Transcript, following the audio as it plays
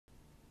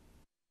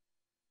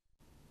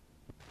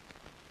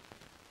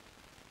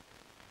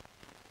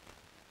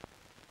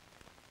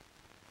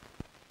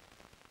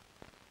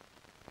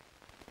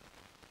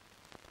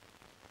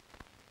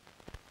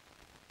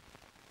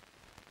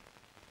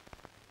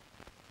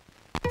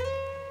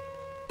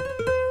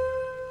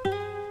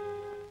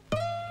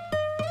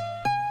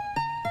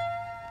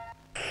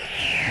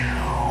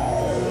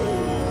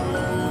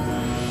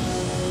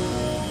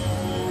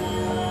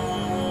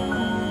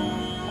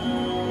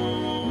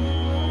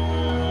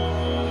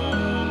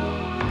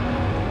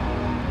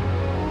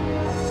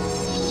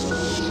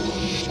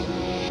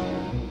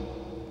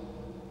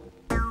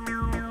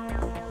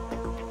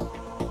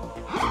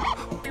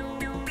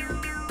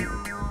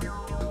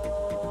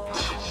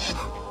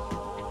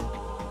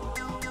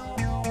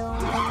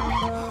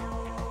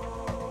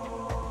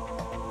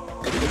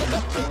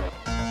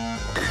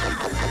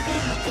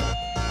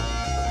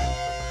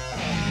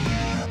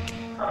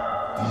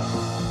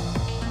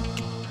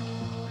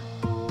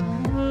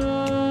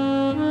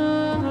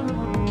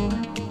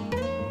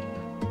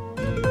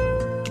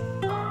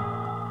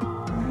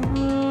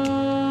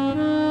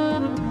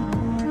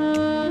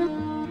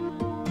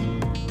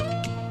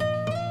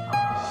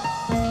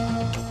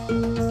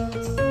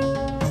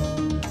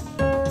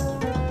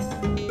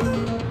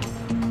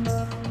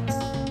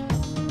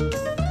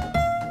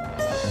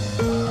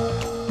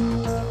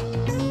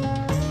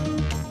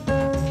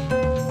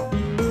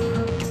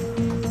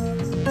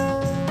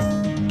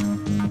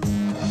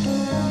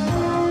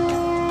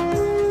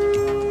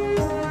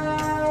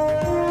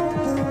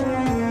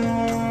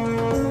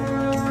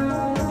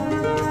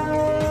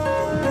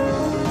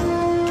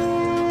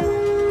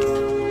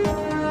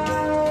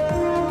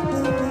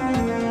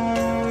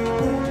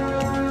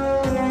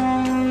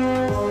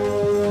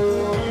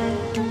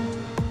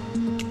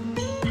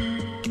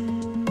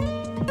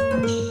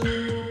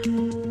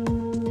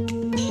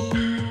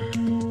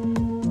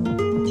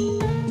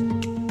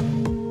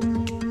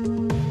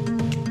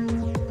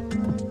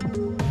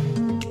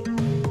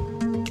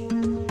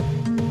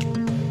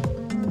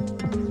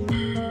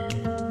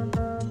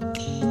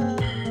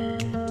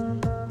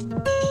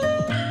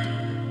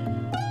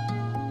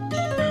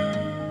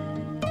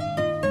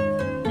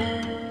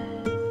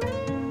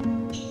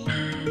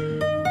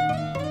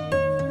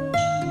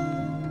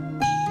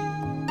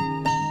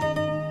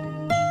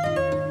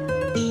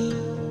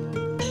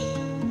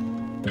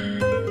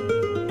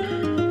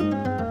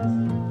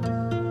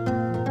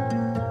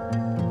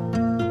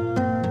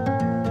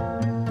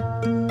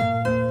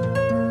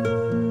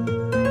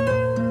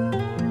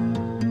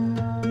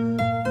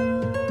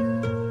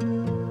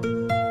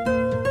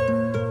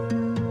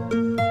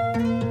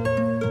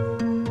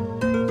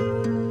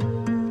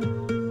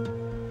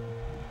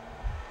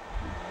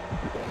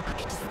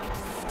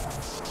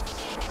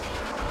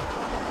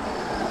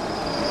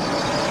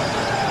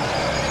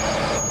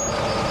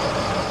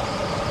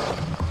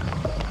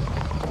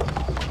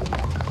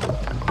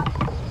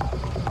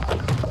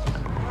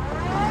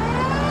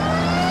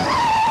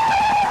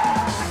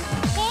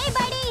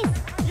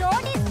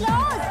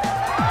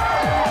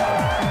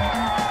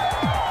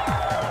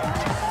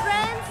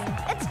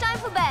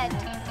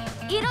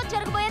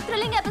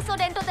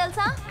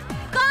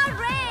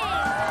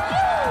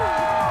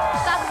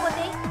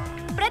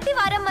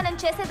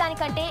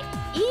చేసేదానికంటే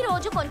ఈ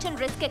రోజు కొంచెం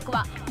రిస్క్ ఎక్కువ.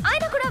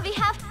 అయినా కూడా we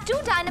have two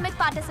dynamic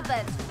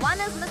participants. One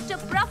is Mr.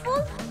 Praful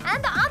and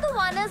the other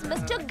one is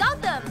Mr.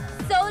 Gautam.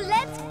 So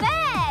let's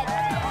bet.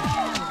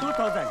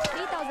 2000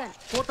 3000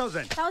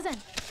 4000 1000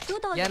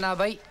 2000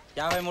 80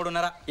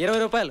 53.5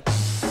 20 రూపాయలు.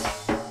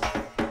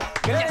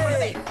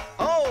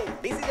 Oh,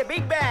 this is a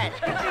big bet.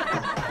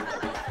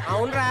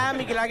 అవునరా,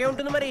 మీకు ఇలాగే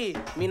ఉంటుంది మరి.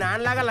 మీ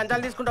నాన్నలాగా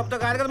లంచాలు తీసుకుంటే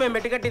కాదు కదా మేము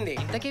పెట్టి కట్టింది.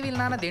 ఇంతకీ వీళ్ళ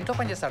నాన్న దేంట్లో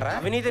పని చేస్తాడరా?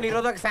 అవినీతి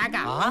నిరోధక శాఖ.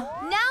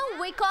 Now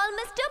we call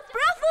Mr.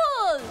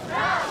 Praful.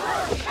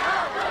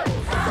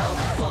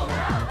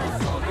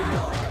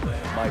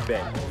 My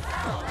bet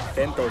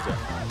 10,000.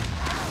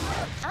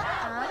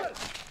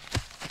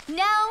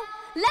 Now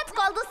let's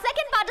call the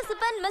second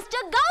participant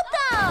Mr.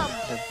 Gautam.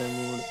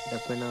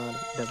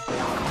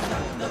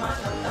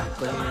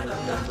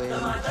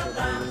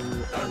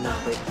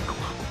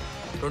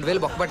 2000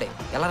 బొక్కబడ్డాయి.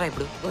 ఎలా రా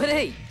ఇప్పుడు?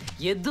 ఒరేయ్,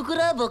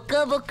 ఎందుకురా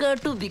బొక్క బొక్క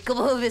అంటూ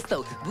బిక్కబోవ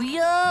వేస్తావు?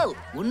 బుయ్యో,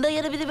 ఉండ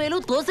 8000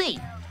 తోసేయ్.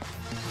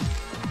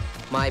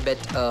 My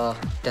bet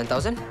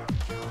 10,000.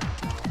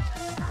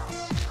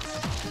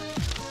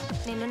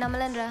 నిన్ను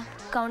నమ్మలేనురా,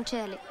 కౌంట్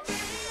చేయాలి.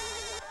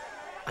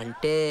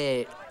 అంటే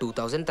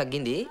 2000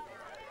 తగ్గింది.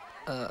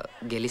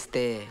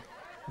 గెలిస్తే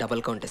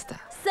డబుల్ కౌంట్ ఇస్తా.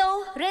 సో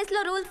రేస్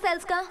లో రూల్స్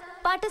తెలుసుగా.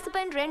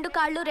 పార్టిసిపెంట్ 2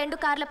 కాళ్ళు 2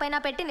 కార్ల పైన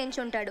పెట్టి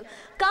నించుంటాడు.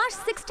 కార్స్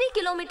 60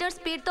 కిలోమీటర్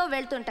స్పీడ్ తో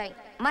వెళ్తుంటాయి.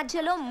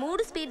 మధ్యలో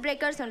 3 స్పీడ్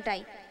బ్రేకర్స్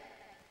ఉంటాయి.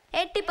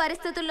 ఎట్టి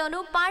పరిస్థితుల్లోనూ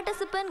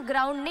పార్టిసిపెంట్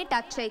గ్రౌండ్ ని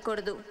టచ్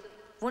చేయకూడదు.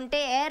 ఉంటే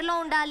ఎయిర్ లో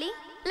ఉండాలి,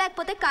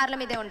 లేకపోతే కార్ల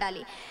మీదే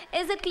ఉండాలి.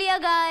 Is it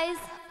clear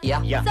guys?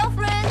 Yeah. So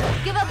friends,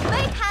 give a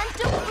big hand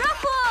to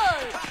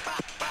Praful.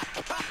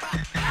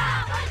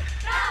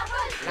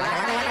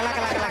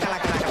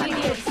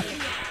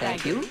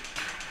 Thank you.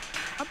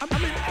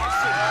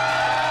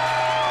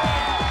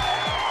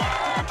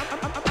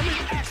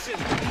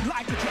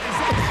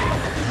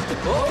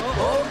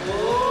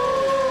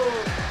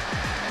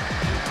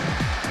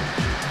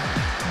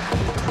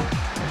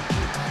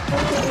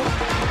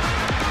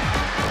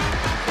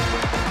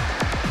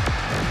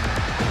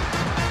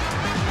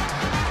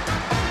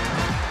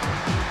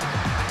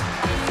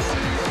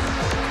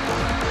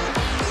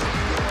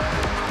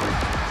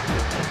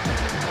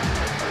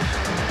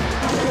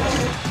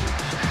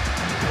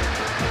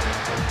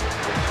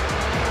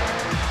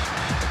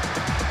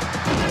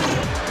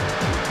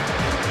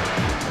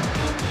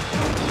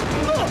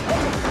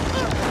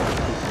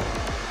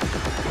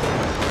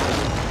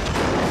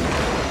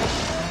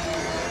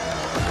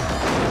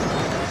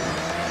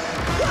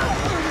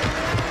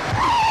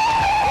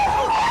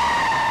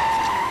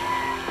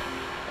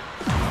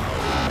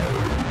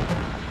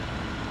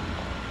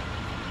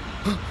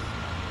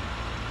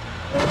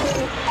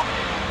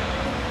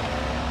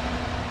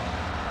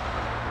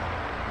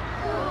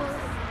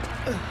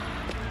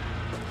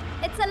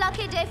 It's a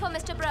lucky day for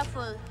Mr.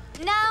 Praful.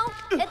 Now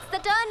it's the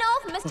turn of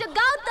Mr.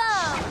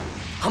 Gautam.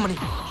 అమ్మని,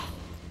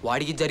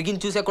 వాడికి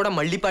జరిగింది చూసా కూడా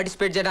మళ్ళీ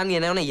పార్టిసిపేట్ చేయడానికి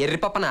ఏమైనా ఎర్రి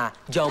పప్పన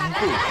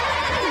జంపు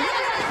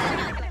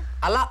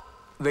అలా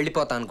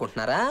వెళ్ళిపోతా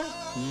అనుకుంటున్నారా?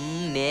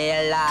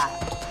 నేళ్ళ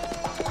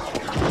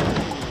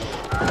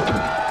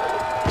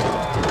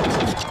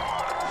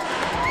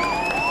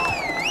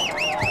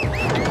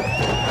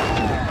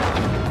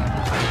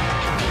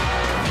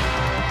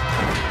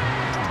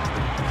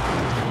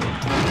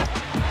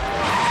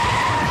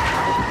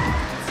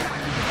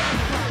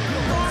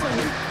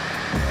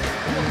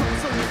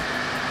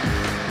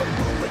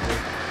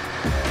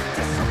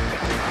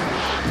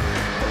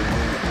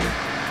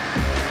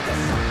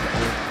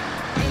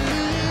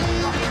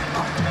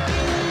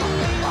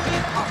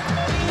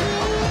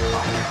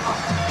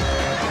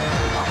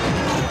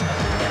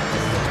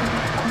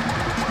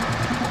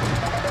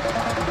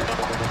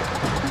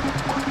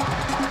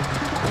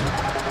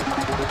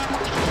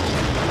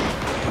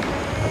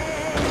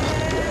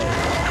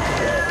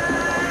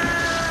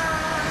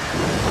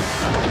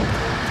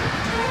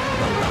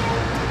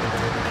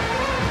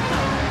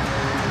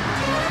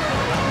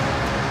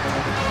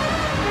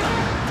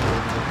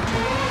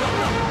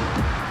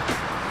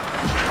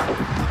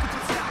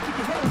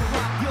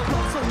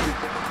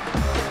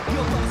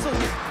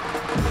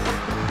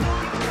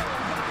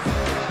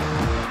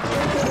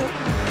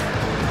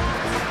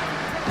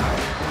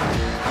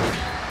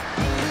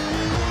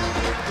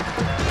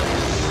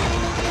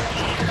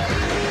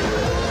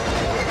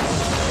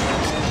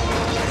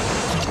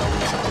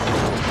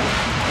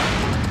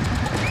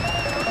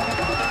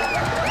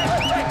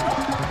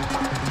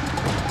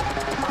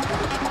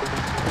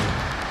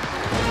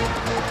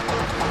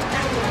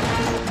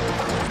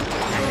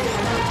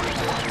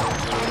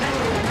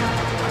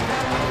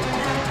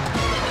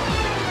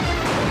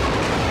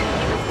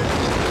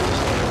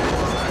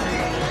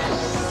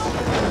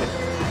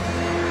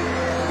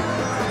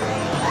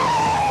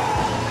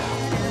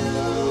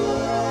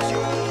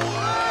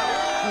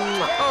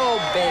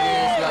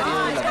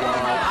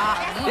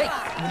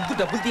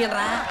డబ్బులు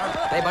తీయనరా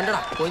రే బండడా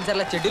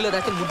పోయినసార్లా చెడ్డీలో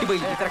దాచి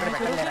ముట్టిపోయి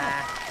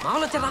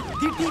మామూలు వచ్చారా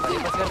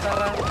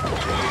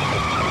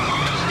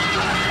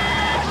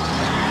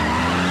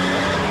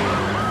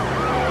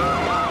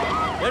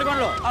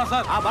ఏడుకొండలు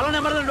ఆ బలం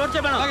నెంబర్ నోట్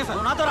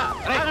చెప్పాను నాతో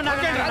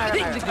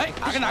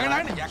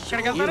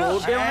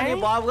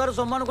బాబు గారు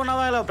సొమ్ము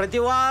అనుకున్నావా ప్రతి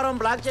వారం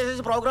బ్లాక్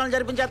చేసేసి ప్రోగ్రామ్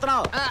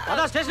జరిపించేస్తున్నావు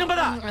అదా స్టేషన్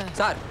పదా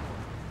సార్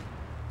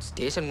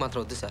స్టేషన్ మాత్రం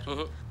వద్దు సార్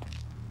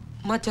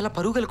మా చాలా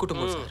పరుగల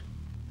కుటుంబం సార్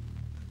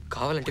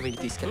కావాలంటే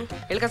వీడిని తీసుకెళ్ళి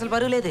వీళ్ళకి అసలు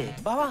పరుగు లేదే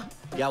బావా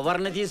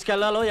ఎవరిని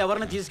తీసుకెళ్లాలో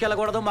ఎవరిని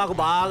తీసుకెళ్ళకూడదో మాకు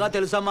బాగా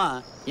తెలుసమ్మా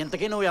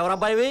ఇంతకీ నువ్వు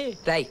ఎవరబ్బాయివి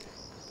రాయ్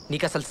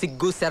నీకు అసలు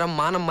సిగ్గు శరం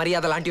మానం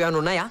మర్యాద లాంటివి ఏమైనా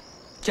ఉన్నాయా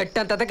చెట్టు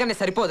అంత దగ్గరనే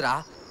సరిపోదురా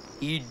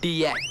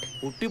ఇడియట్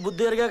పుట్టి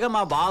బుద్ధి ఎరిగాక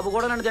మా బాబు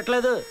కూడా నన్ను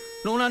తిట్టలేదు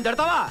నువ్వు నన్ను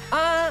తిడతావా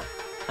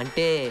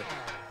అంటే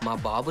మా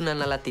బాబు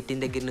నన్ను అలా తిట్టిన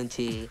దగ్గర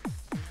నుంచి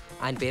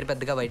ఆయన పేరు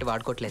పెద్దగా బయట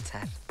వాడుకోవట్లేదు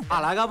సార్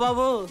అలాగా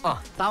బాబు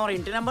తమరు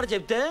ఇంటి నెంబర్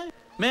చెప్తే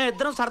మేము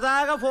ఇద్దరం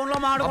సరదాగా ఫోన్లో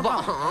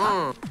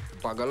మాట్లాడుకుంటాం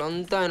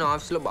పగలంతా ఆయన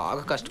ఆఫీస్లో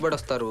బాగా కష్టపడి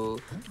వస్తారు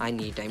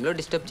ఆయన ఈ టైంలో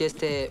డిస్టర్బ్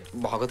చేస్తే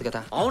బాగోదు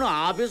కదా అవును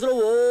ఆఫీసులో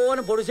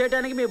ఓని పొడి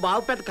చేయడానికి మీ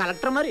బాబు పెద్ద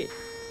కలెక్టర్ మరి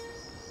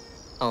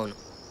అవును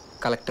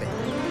కలెక్టరే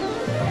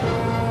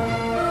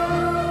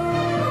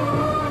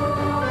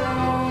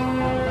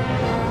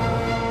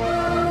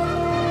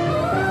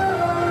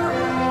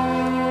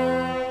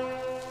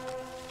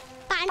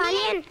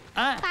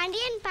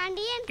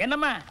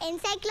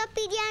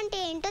ఎన్సైక్లోపీడియా అంటే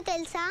ఏంటో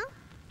తెలుసా?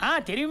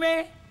 తెలియమే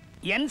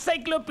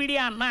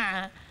ఎన్సైక్లోపీడియా అన్నా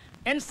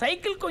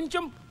ఎన్సైకిల్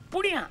కొంచెం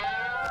పుడియా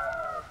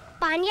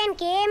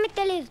పాండ్యానికి ఏమి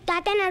తెలియదు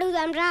తాతని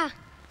అడుగుదాం రా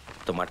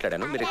తో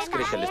మాట్లాడాను మీరు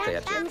ఎక్స్‌ప్రెషన్ లిస్ట్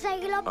తయారు చేయండి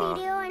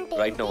ఎన్సైక్లోపీడియా అంటే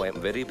right now I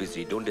am very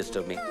busy don't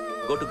disturb me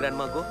go to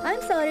grandma go I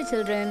am sorry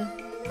children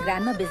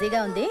grandma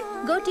బిజీగా ఉంది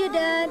గో టు యువర్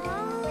డాడ్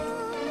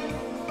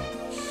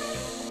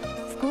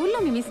స్కూల్లో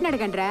మీ మిస్ని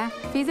అడగండి రా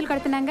ఫీజులు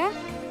కడుతున్నాగా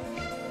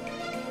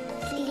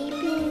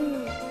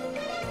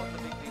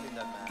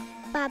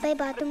బాబాయ్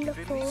బాత్రూంలో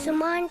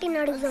సుమా ఆంటీని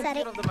అడుగుదాం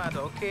సరే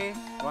okay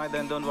by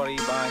then don't worry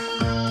bye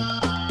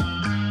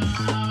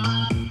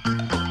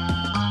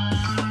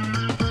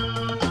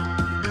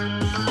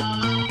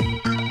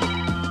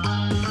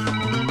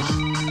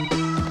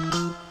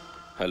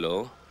hello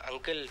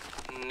uncle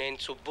నేను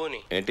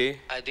సుబ్బుని ఏంటి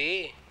అది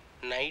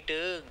నైట్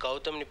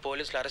గౌతమ్ని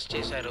పోలీసులు అరెస్ట్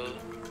చేశారు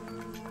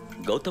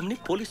గౌతమ్ని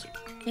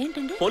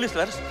ఏంటండి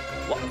పోలీసులు అరెస్ట్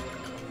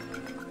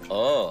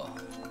ఓ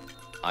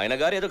ఆయన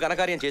గారు ఏదో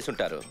ఘనకార్యం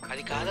చేసుంటారు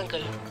అది కాదు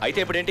అంకుల్ అయితే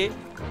ఇప్పుడేంటి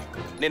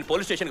నేను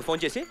పోలీస్ స్టేషన్కి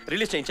ఫోన్ చేసి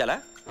release చేయించాలా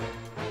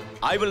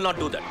I will not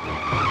do that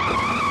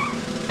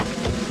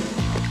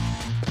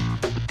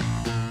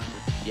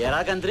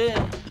ఎరా కంత్రి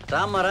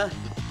రామ్మారా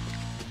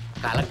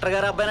కలెక్టర్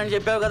గారు అబ్బాయినని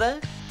చెప్పావు కదా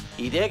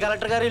ఇదే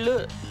కలెక్టర్ గారి ఇల్లు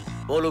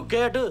ఓ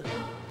లుక్కే అటు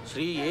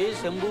శ్రీ ఏ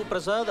Shambhu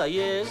Prasad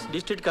IAS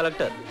district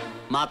collector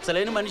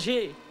మచ్చలేని మనిషి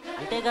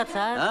అంతేకాదు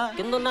సార్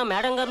కిందున్న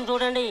మేడం గారిని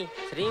చూడండి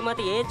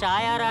శ్రీమతి ఏ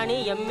ఛాయారాణి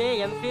MA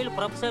MPhil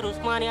professor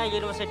Osmania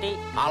university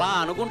అలా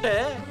అనుకుంటే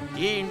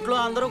ఈ ఇంట్లో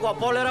అందరూ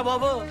గొప్పవాళ్ళేరా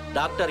బాబు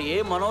doctor A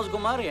Manoj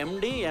Kumar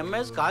MD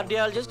MS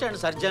cardiologist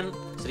and surgeon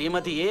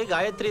Shrimati A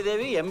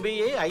Gayatri Devi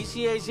MBA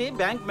ICICI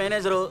bank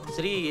manager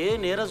Shri A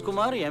Neeraj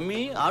Kumar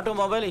ME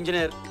automobile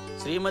engineer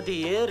Shrimati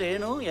A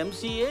Renu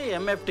MCA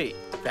ఎంఎఫ్టి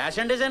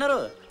fashion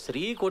designer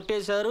Shri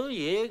కొట్టేశారు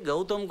ఏ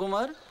గౌతమ్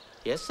కుమార్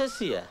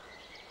ఎస్ఎస్సి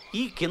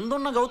ఈ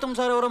కిందున్న గౌతమ్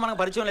సార్ ఎవరో మనకు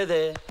పరిచయం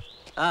లేదే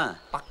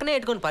పక్కనే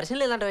పెట్టుకుని పరిచయం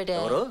లేదంట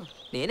ఎవరు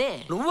నేనే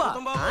నువ్వా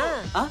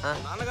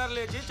నాన్నగారు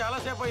లేచి చాలా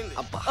సేపు అయింది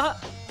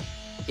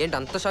ఏంటి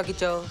అంత షాక్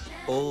ఇచ్చావు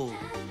ఓ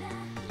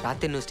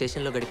రాత్రి నువ్వు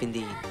స్టేషన్లో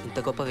గడిపింది ఇంత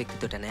గొప్ప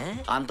వ్యక్తితోటనే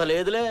అంత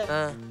లేదులే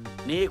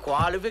నీ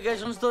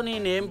క్వాలిఫికేషన్స్ తో నీ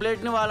నేమ్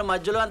ప్లేట్ ని వాళ్ళ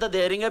మధ్యలో అంత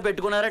ధైర్యంగా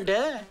పెట్టుకున్నారంటే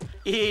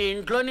ఈ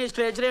ఇంట్లో నీ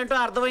స్ట్రేచర్ ఏంటో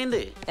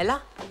అర్థమైంది ఎలా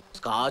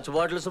స్కాచ్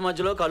బాటిల్స్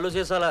మధ్యలో కళ్ళు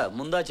సీసాలా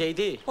ముందా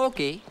చేతి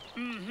okay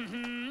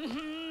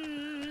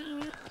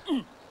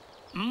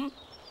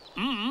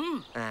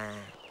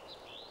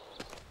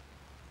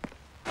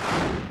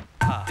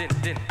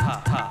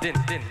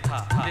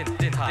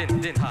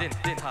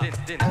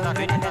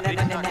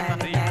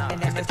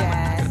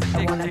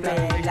I wanna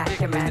play like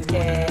a man,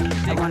 yeah.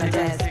 I wanna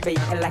just be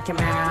like a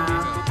man.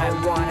 I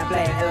wanna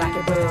play like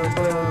a boom,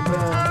 boom,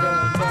 boom,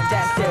 boom, boom.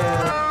 Just do.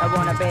 I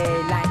wanna be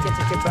like a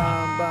chicken,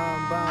 boom, boom,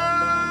 boom.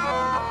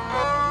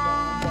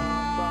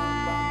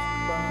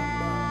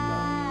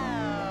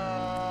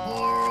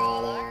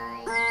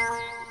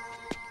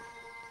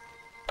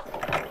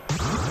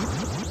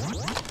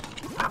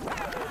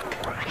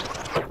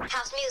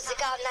 House music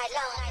all night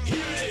long.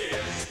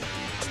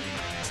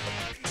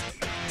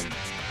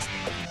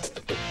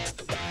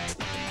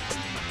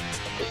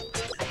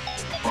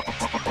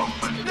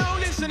 Now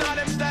listen to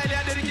them style,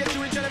 I dedicate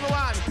to each and every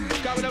one.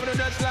 Coming up with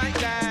the nuts like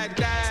that,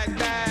 that,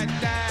 that,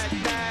 that,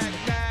 that,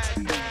 that,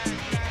 that.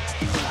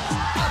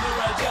 I'm a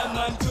real jam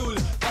man cool.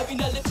 I've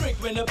been all the trick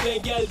when I play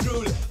girl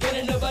rule.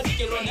 When nobody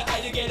can run,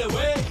 I to get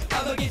away.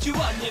 I'ma get you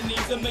on your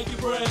knees and make you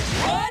pray.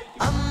 What?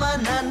 Amma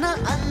nana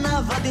anna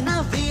vadina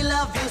we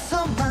love you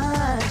so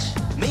much.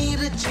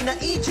 మీరిచ్చిన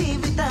ఈ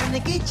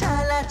జీవితానికి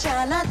చాలా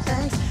చాలా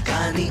thanks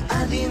కానీ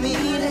అది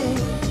మీరే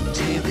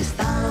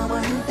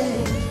జీవిస్తామంటే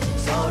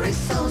sorry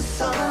so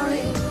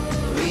sorry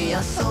we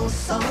are so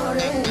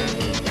sorry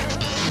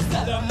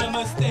Salam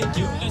namaste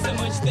you na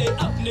samajhte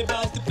apne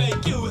baat pe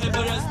kyun hai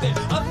baraste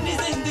apni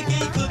zindagi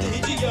khud hi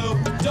jiyo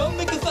don't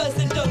make a fast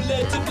and don't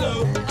let it blow.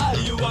 All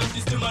you want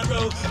is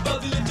tomorrow.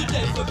 Bubbling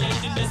today,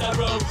 forgetting there's a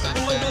row.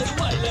 Who knows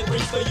what life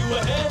brings for you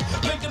ahead?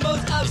 Make the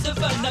most of some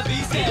fun, not be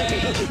sad.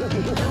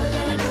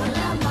 Dola,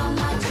 dola,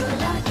 mama,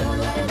 chola,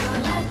 dola,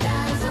 dola,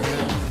 dance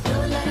away.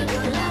 Dola,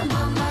 dola,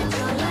 mama,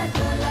 chola,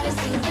 dola,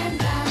 sing and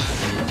dance.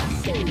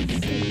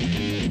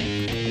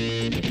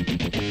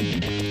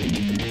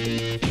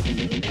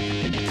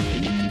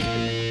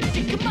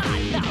 Come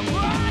on now,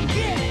 rock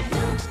it!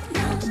 No,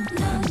 no,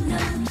 no,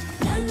 no,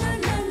 no, no,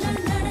 no, no,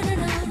 no, no,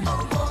 no.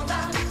 Oh, Boda,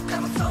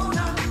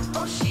 Kamazona,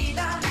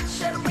 Oshida,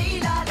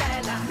 Sharmila,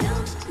 Lela. No,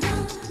 no,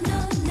 no,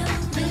 no.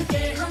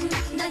 Milke hum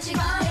nach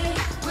gaye,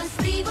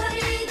 masti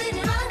bhari din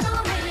raaton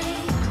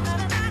mein.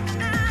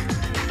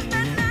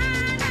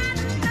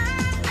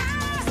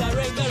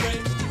 Saregare,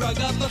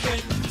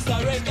 ragamuffin.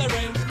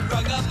 Saregare,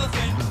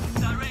 ragamuffin.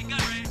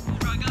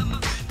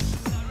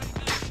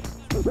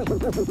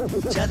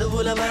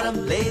 చదువుల వరం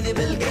లేని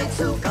bill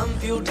gates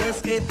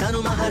computers కే తను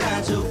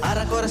మహారాజు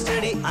అరకొర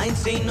study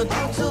Einstein ను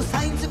thoughts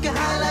science కి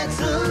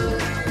highlights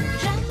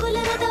ట్రాకుల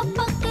రథ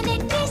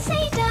పక్కనెట్టేసే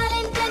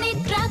talent అని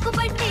track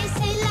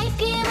పట్టేసే life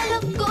గేమ్లో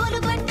goal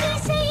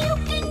పట్టేసే you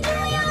can do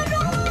your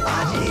own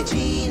आज ही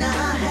जीना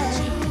है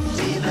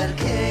जी भर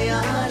के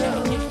यारो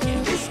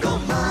किसको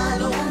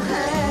मालूम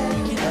है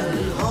कल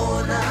हो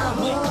ना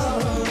हो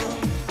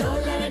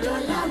dollar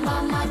dollar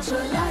mama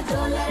Chola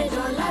dollar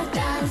dollar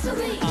dance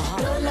away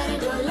dollar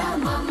dollar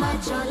mama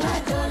Chola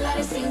dollar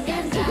sing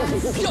and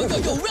dance yo yo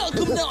yo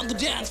welcome down the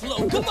dance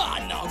floor come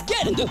on now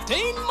get in the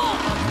thing mom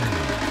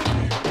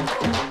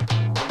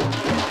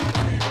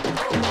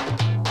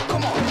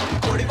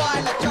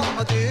కోడివాయల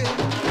చమ్మది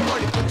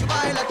కోడి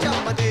పుచ్చువాయల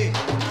చమ్మది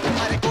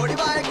అరే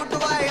కోడివాయ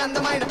గుడ్డువాయ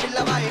అందమైన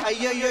పిల్లవాయ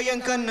అయ్యయ్యో ఏం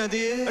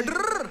కన్నది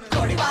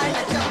కోడివాయల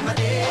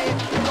చమ్మది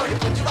కోడి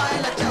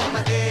పుచ్చువాయల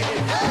చమ్మది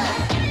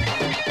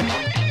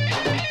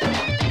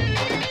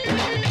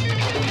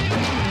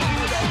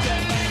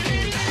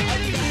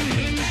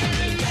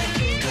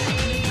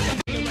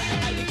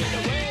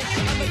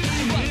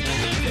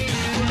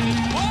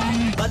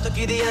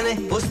బతుకిది అనే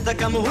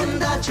పుస్తకం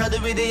ఉందా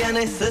చదువిది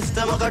అనే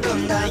సిస్టమ్ ఒకటి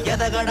ఉందా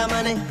ఎదగడం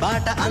అనే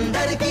బాట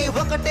అందరికీ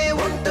ఒకటే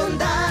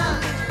ఉంటుందా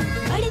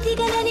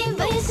అడిదిగలనే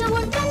వయసు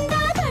ఉంటుందా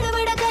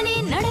తడబడకనే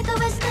నడక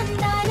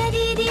వస్తుందా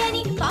నది ఇది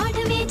అని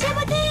పాఠమే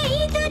చెబితే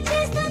ఈత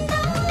చేస్తుందా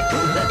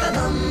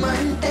ఉండతనం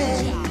అంటే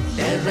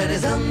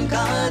టెర్రరిజం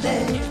కాదే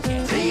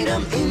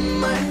ఫ్రీడమ్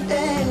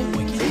ఇమ్మంటే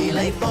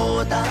ఫీల్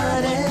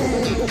అయిపోతారే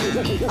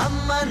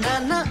అమ్మ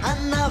నాన్న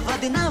అన్న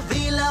వదిన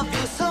we love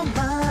you so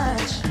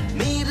much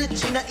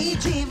మీరిచ్చిన ఈ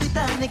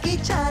జీవితానికి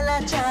చాలా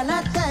చాలా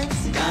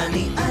థ్యాంక్స్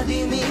కానీ అది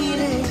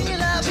మీరే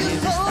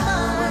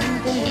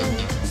జీవిస్తామంటే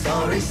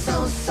sorry so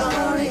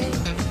sorry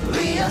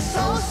we are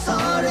so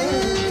sorry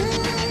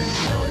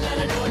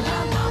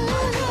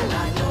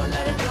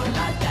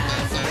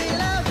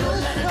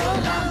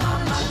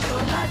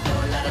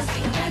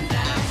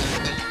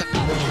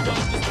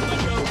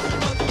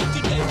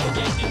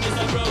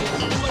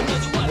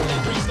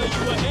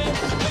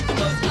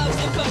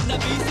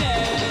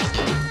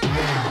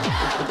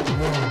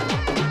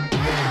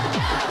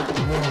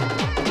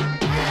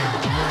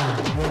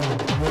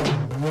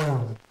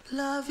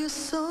Love you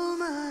so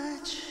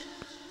much.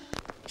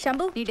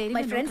 Sambhu,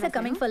 my friends are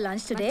coming for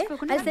lunch today.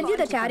 I'll send you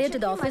the carrier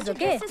to the office,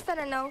 okay?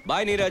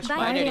 Bye, Neeraj.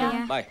 Bye, Neeraj.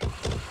 Bye.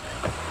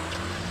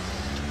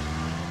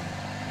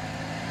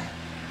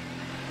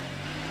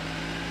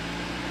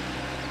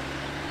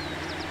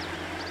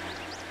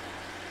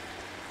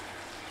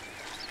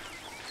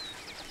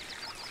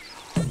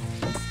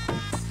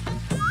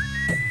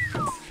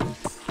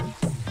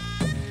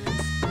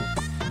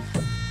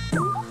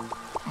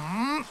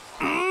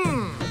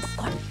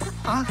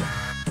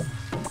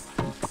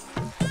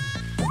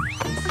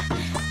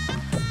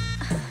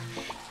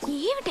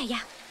 ఏమిటయ్యా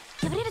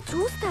ఎవరైనా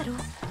చూస్తారు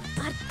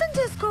అర్థం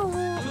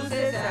చేసుకోవు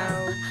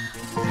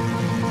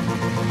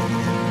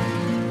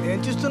ఏం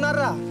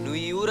చూస్తున్నారా నువ్వు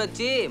ఈ ఊరు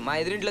వచ్చి మా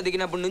ఎదురింట్లో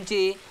దిగినప్పటి నుంచి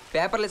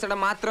పేపర్లు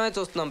ఇచ్చడం మాత్రమే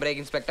చూస్తున్నాం బ్రేక్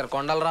ఇన్స్పెక్టర్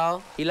కొండలరావు.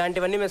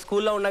 ఇలాంటివన్నీ మేము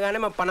స్కూల్లో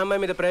ఉండగానే మా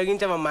పనమ్మాయి మీద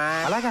ప్రయోగించామమ్మా.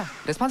 అలాగా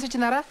రెస్పాన్స్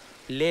ఇచ్చినారా?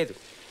 లేదు,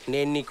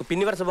 నేను నీకు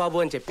పిన్ని వరుస బాబు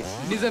అని చెప్పి.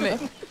 నిజమే,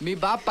 మీ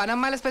బాబు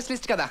పనమ్మాయిల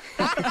స్పెషలిస్ట్ కదా.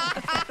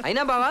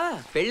 అయినా బావా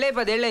పెళ్ళై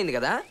 10 ఏళ్ళు అయింది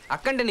కదా,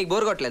 అక్కంటే నీకు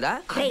బోర్ కొట్టలేదా?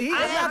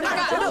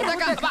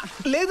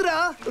 లేదురా,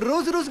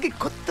 రోజు రోజుకి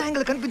కొత్త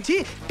యాంగిల్ కనిపించి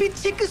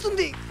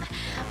పిచ్చెక్కిస్తుంది.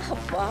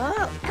 అబ్బా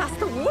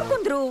కాస్త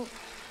ఊరుకుందరు.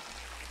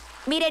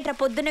 మీరేట్రా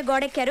పొద్దున్నే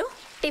గోడెక్కారు?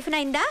 టిఫిన్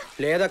అయిందా?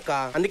 లేదక్క,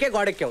 అందుకే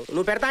గోడెక్కాం.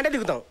 నువ్వు పెడతా అంటే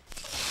దిగుతాం.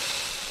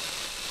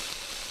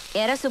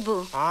 ఎరా సుబ్బు,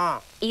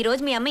 ఈ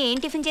రోజు మీ అమ్మ ఏం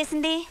టిఫిన్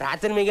చేసింది?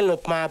 రాత్రి మిగిలిన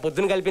ఉప్మా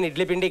పొద్దున కలిపిన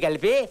ఇడ్లీ పిండి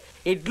కలిపి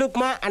ఇడ్లీ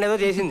ఉప్మా అనేదో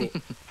చేసింది.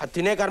 అది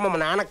తినే కర్మ మా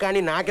నాన్నకు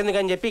కానీ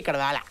నాకెందుకని చెప్పి ఇక్కడ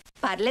వాళ్ళ.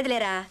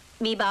 పర్లేదులేరా,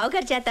 మీ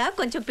బావగారి చేత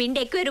కొంచెం పిండి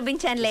ఎక్కువ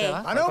రుబ్బించానులే.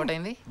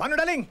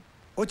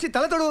 వచ్చి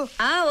తలతోడు.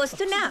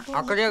 వస్తున్నా.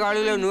 అక్కడే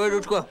గాడిలో నువ్వే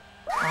చూసుకో.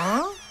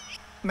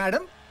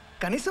 మేడం,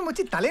 కనీసం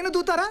వచ్చి తలేను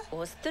దూతారా?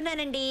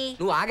 వస్తున్నానండి.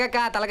 నువ్వు ఆగాక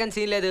తలకని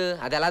సీన్ లేదు,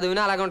 అది ఎలా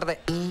దూనా అలాగే ఉంటది.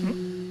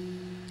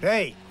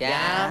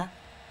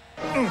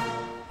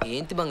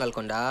 ఏంటి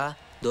బంగాల్కొండ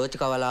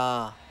దోచుకోవాలా?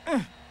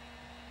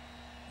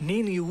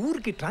 నేను ఈ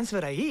ఊరికి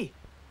ట్రాన్స్ఫర్ అయ్యి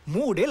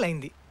 3 ఏళ్ళు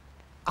అయింది.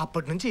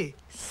 అప్పటి నుంచి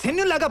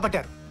శన్యులాగా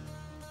పట్టారు.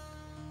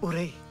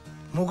 ఒరేయ్,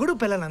 మొగుడు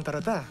పిల్లలన్న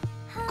తర్వాత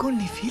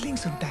కొన్ని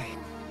ఫీలింగ్స్ ఉంటాయి.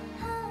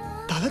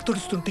 తల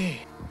తుడుస్తుంటే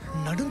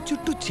నడుం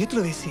చుట్టూ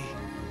చేతులు వేసి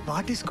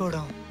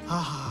వాటేసుకోవడం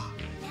ఆహా.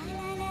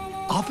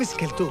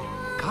 ఆఫీస్కి వెళ్తూ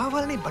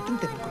కావాలని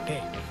బటన్ తెరుకుంటే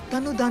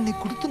తను దాన్ని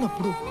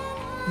కుడుతున్నప్పుడు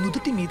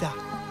నుదుటి మీద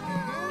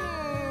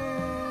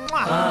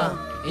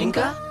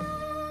ఇంకా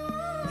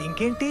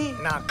ఇంకేంటి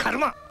నా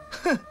కర్మ.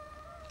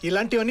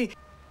 ఇలాంటివన్నీ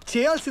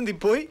చేయాల్సింది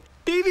పోయి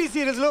టీవీ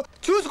సీరియల్స్ లో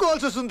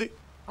చూసుకోవాల్సి వస్తుంది.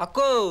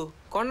 అక్కో,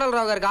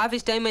 కొండలరావు గారికి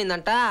ఆఫీస్ టైం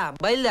అయిందంట,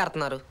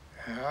 బయలుదేరుతున్నారు.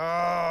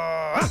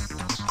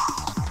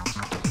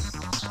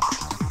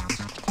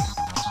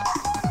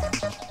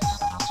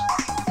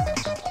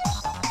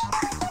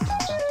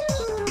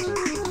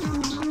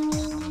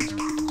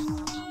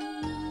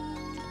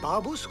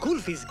 బాబు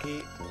స్కూల్ ఫీజుకి,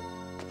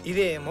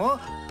 ఇదేమో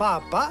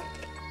పాప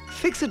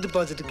ఫిక్స్డ్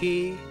డిపాజిట్ కి.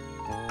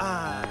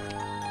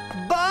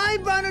 Bye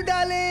Banu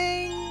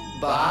darling.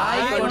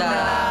 బాయ్ కొండ.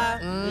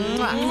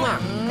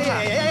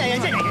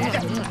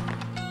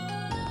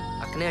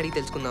 అక్కనే అడిగి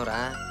తెలుసుకుందాంరా.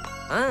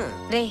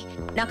 రే,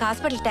 నాకు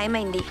హాస్పిటల్ టైం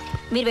అయింది.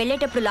 మీరు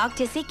వెళ్ళేటప్పుడు లాక్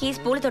చేసి కీస్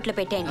పూల తొట్లో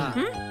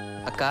పెట్టేయండి.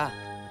 అక్క,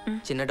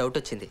 చిన్న డౌట్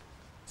వచ్చింది.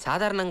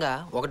 సాధారణంగా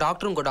ఒక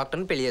డాక్టర్ ఇంకో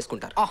డాక్టర్ని పెళ్లి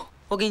చేసుకుంటారు,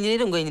 ఒక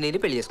ఇంజనీర్ ఇంకో ఇంజనీర్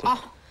పెళ్లి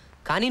చేసుకుంటారు.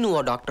 కానీ నువ్వు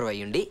ఓ డాక్టర్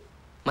అయ్యుండి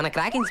మన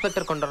క్రాక్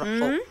ఇన్స్పెక్టర్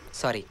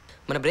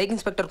మన బ్రేక్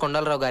ఇన్స్పెక్టర్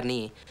కొండలరావు గారిని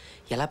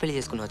ఎలా పెళ్లి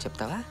చేసుకున్నావో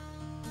చెప్తావా?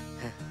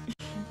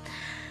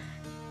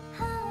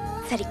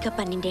 సరిగ్గా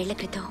 12 ఏళ్ల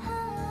క్రితం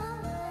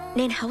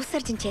నేను హౌస్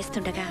సర్జన్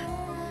చేస్తుండగా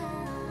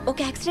ఒక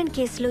యాక్సిడెంట్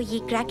కేసులో ఈ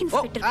క్రాక్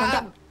ఇన్స్పెక్టర్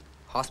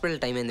హాస్పిటల్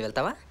టైం అయింది,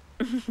 వెళ్తావా?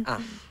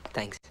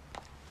 థ్యాంక్స్.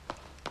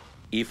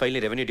 ఈ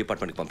ఫైల్ని రెవెన్యూ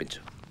డిపార్ట్మెంట్కి పంపించు.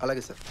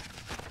 అలాగే సార్.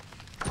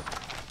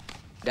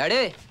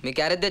 డాడీ, మీ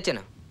క్యారేజ్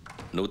తెచ్చాను.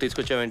 నువ్వు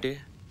తీసుకొచ్చావేంటి?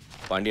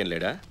 పాండ్యన్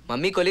లేడా?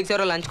 మమ్మీ కొలీగ్స్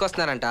ఎవరో లంచ్కి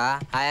వస్తున్నారంట,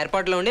 ఆ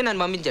ఏర్పాట్లో ఉండి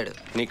నన్ను పంపించాడు.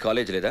 నీ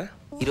కాలేజ్ లేదా?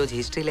 ఈరోజు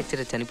హిస్టరీ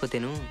లెక్చరర్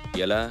చనిపోతేను.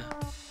 ఎలా?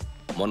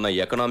 మొన్న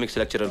ఎకనామిక్స్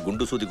లెక్చరర్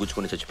గుండు సూది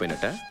గుచ్చుకొని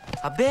చచ్చిపోయినట్ట?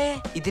 అబ్బే,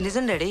 ఇది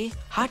నిజం డాడీ,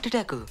 హార్ట్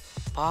అటాక్.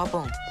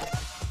 పాపం.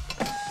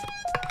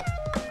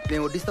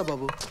 నేను వడ్డిస్తా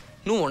బాబు.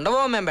 నువ్వు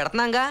ఉండవో, మేము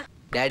పెడుతున్నాంగా.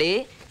 డాడీ,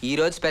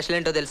 ఈరోజు స్పెషల్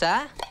ఏంటో తెలుసా?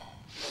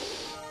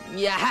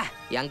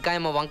 వంకాయ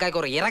వంకాయ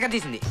కూర ఎరగ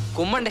తీసింది,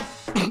 కుమ్మండి.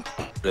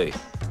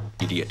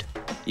 ఇడియట్,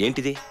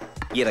 ఏంటిది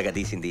ఎరగ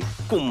తీసింది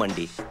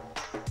కుమ్మండి?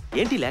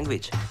 ఏంటి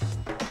language?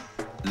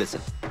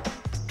 Listen,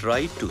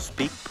 try to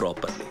speak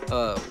properly.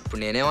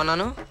 ఇప్పుడు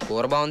నేనేమన్నాను?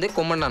 కూర బాగుంది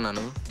కుమ్మండి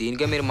అన్నాను.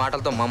 దీనికే మీరు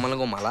మాటలతో మమ్మల్ని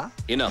కుమ్మాలా?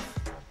 Enough,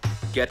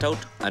 get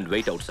out and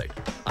wait out side.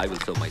 I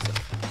will serve my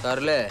self.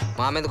 సర్లే,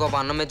 మా మీద కోపం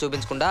అన్నం మీద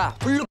చూపించకుండా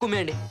ఫుల్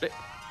కుమ్మేయండి.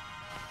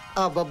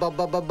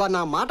 అబ్బబ్బబ్బబ్బబ్బా,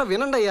 నా మాట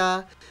వినండి అయ్యా.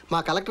 మా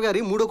కలెక్టర్ గారి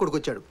 3వ కొడుకు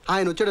వచ్చాడు.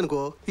 ఆయన వచ్చాడు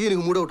అనుకో,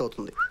 ఈయనకు 3వ ఒకటి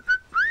అవుతుంది.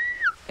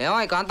 ఏమో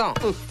కాంతం?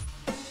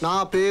 నా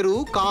పేరు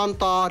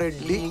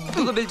కాంతారెడ్డి.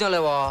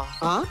 పిలిచాలేవా?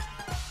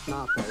 నా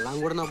పెళ్ళాం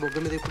కూడా నా బొగ్గ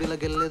మీద ఎప్పుడు ఇలా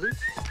గెలలేదు.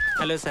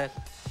 Hello sir.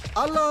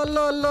 అల్లో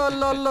అల్లో అల్లో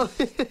అల్లో అల్లో.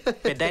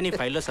 పెద్ద నీ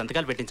ఫైల్లో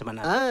సంతకాలు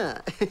పెట్టించమన్నా.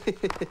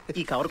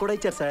 ఈ కవర్ కూడా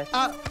ఇచ్చారు సార్.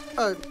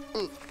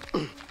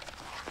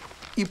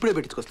 ఇప్పుడే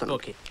పెట్టించుకొస్తాను.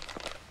 ఓకే.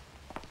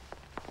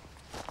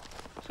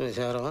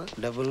 చూసారు,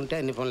 డబ్బులుంటే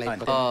అన్ని పనులు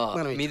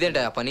అయిపోతాయి. మీదేంట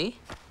పని?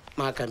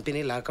 మా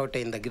కంపెనీ లాకౌట్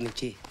అయిన దగ్గర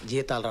నుంచి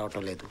జీతాలు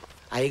రావటం లేదు.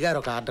 అయ్యగారు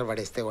ఒక ఆర్డర్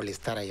పడేస్తే వాళ్ళు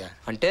ఇస్తారయ్యా.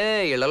 అంటే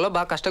ఇళ్లలో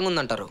బాగా కష్టంగా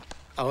ఉందంటారు.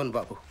 అవును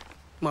బాబు,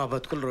 మా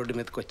బతుకులు రోడ్డు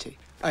మీదకి వచ్చాయి.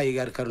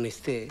 అయ్యగారు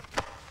కరుణిస్తే.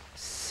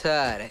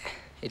 సరే,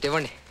 ఇటు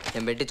ఇవ్వండి,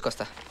 నేను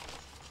పెట్టించుకొస్తా.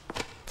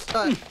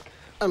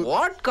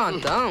 What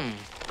Kantham?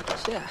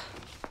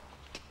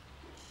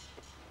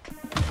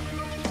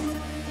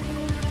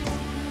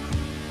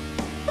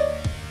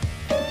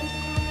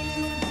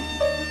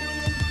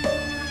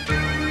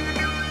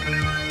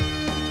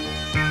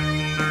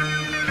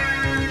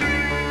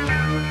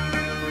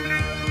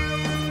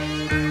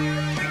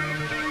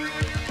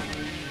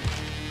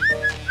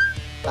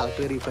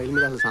 కలెక్టర్ ఈ ఫైల్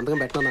మీద అసలు సంతకం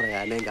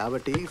పెట్టనున్నారయ్యా. నేను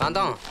కాబట్టి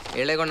కాంతం,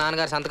 ఏళ్ళే కూడా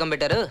నాన్నగారు సంతకం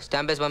పెట్టారు,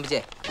 స్టాంప్ వేసి పంపించే.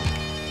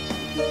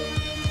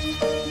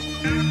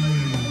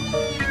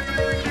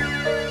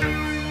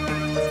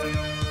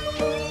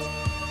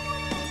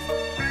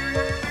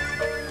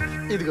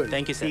 ఇదిగో.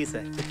 Thank you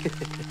sir.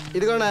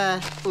 ఇదిగోనా.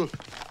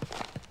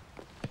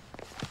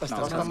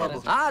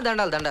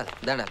 దండాలు దండాలు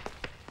దండాలు.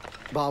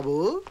 బాబు,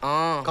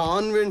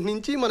 కాన్వెంట్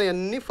నుంచి మన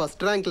అన్ని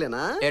ఫస్ట్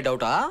ర్యాంక్లేనా? ఏ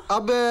డౌటా?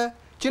 అబ్బే,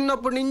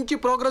 చిన్నప్పటి నుంచి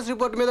ప్రోగ్రెస్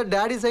రిపోర్ట్ మీద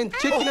డాడీ సైన్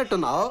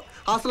చెక్కినట్టున్నావు.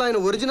 అసలు ఆయన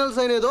ఒరిజినల్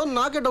సైన్ ఏదో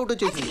నాకే డౌట్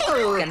వచ్చేసింది.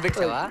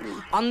 కనిపించావా?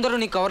 అందరూ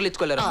నీ కవర్లు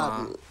ఇచ్చుకోలేరు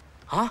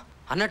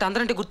అన్నట్టు.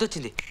 అందరంటే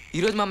గుర్తొచ్చింది,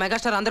 ఈరోజు మా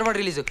మెగాస్టార్ అందరవాడు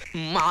రిలీజ్.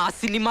 మా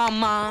సినిమా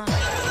అమ్మా.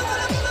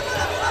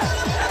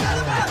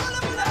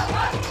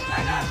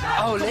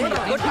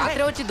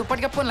 రాత్రి వచ్చి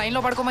దుప్పటి కప్పుకొని లైన్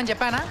లో పడుకోమని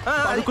చెప్పానా?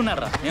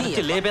 పడుకున్నారా?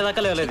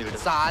 లేపేదాకా లేవలేదు వీడు.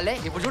 సాలే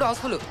ఇప్పుడు చూడు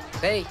హౌస్ఫుల్.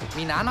 రేయ్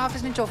మీ నాన్న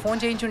ఆఫీస్ నుంచి ఫోన్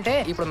చేయించుంటే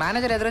ఇప్పుడు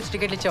మేనేజర్ ఎదురొచ్చి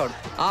టికెట్లు ఇచ్చేవాడు.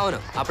 అవును,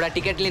 అప్పుడు ఆ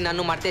టికెట్లు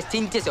నన్ను మడితే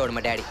చించేసేవాడు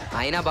మా డాడీ.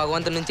 అయినా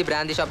భగవంతుడి నుంచి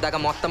బ్రాందీ షాప్ దాకా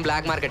మొత్తం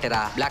బ్లాక్ మార్కెట్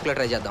రా. బ్లాక్ లో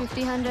ట్రై చేద్దాం.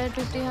 50 100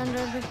 50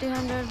 100 50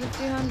 100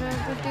 50 100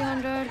 50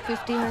 100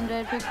 50 100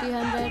 50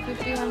 100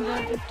 50 100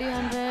 50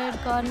 100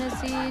 కార్నర్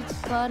సీట్స్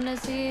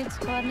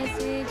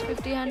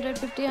 50 100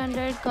 50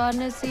 100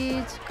 కార్నర్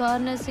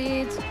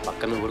సీట్స్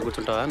పక్కన నువ్వు కూడా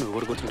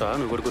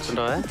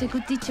కూర్చుంటావా?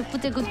 తెగుద్ది చెప్పు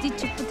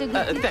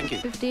థ్యాంక్ యూ.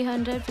 50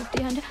 100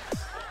 50 100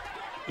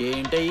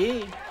 ఏంటయ్యి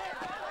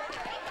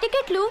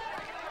టికెట్లు.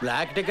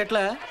 బ్లాక్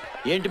టికెట్లా?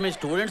 ఏంటి మీ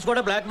స్టూడెంట్స్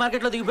కూడా బ్లాక్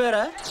మార్కెట్ లో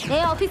దిగిపోయారా? ఏ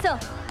officer,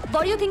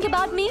 what you think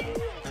about me?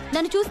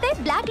 నన్ను చూస్తే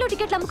బ్లాక్ లో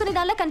టికెట్లు అమ్ముకునే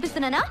దానిలా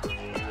కనిపిస్తున్నానా?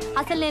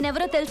 అసలు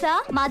నేనెవరో తెలుసా?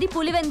 మాది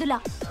పులివెందుల.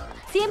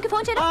 సీఎం కి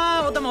ఫోన్ చేయరా?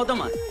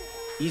 అవుతామా.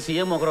 ఈ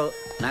సీఎం ఒకరు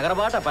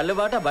నగరబాట,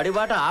 పల్లెబాట,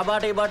 బడిబాట, ఆ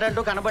బాట ఈ బాట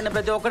అంటూ కనపడిన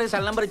ప్రతి ఒక్కరికి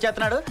సెల్ నెంబర్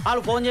ఇచ్చేస్తున్నాడు.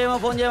 వాళ్ళు ఫోన్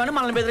చేయమని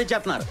మనల్ని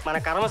బెదిరించేస్తున్నారు. మన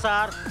కర్మ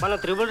సార్, మనం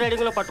త్రిబుల్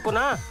రైడింగ్ లో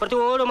పట్టుకున్నా ప్రతి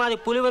ఓడు మాది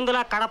పులివెందుల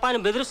కడప అని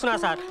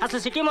బెదిరిస్తున్నారు సార్. అసలు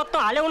సిటీ మొత్తం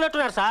అలే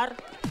ఉన్నట్టున్నారు సార్.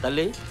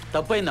 తల్లి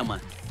తప్పైందమ్మా.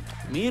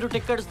 మీరు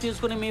టికెట్స్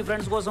తీసుకుని మీ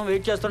ఫ్రెండ్స్ కోసం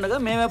వెయిట్ చేస్తుండగా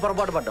మేమే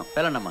పొరపాటు పడ్డాం.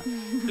 వెళ్ళండి అమ్మా,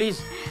 ప్లీజ్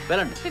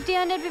వెళ్ళండి. 50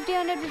 100 50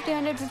 100 50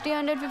 100 50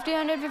 100 50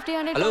 100 50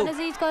 100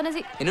 కార్నర్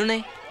సీట్స్. ఎన్ని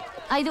ఉన్నాయి?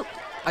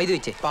 5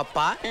 ఇచ్చే.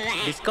 పప్పా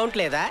డిస్కౌంట్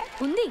లేదా?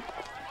 ఉంది.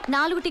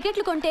 4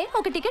 టికెట్లు కొంటే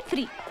ఒక టికెట్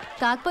ఫ్రీ.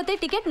 కాకపోతే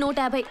టికెట్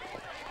 150.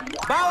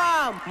 బావా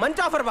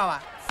మంచి ఆఫర్ బావా.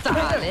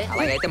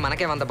 అలాగైతే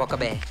మనకే 100 బొక్క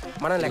బే.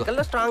 మన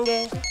లెక్కల్లో స్ట్రాంగే.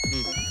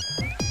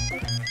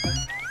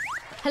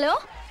 హలో,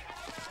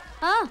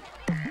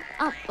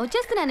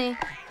 వచ్చేస్తున్నానే.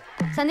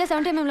 సంధ్య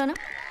 70mm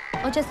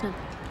వచ్చేస్తున్నాను.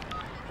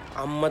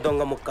 అమ్మ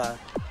దొంగ ముక్క,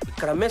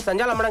 ఇక్కడ అమ్మే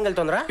సంజాలు అమ్మడం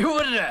వెళ్తుందిరా.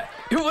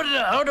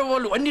 ఎవర్రా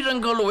ఆడవాళ్ళు అన్ని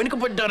రంగాల్లో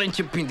వెనుకబడ్డారని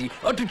చెప్పింది?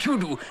 అటు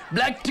చూడు,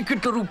 బ్లాక్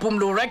టికెట్ల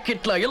రూపంలో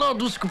రాకెట్లా ఎలా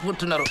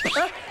దూసుకుపోతున్నారు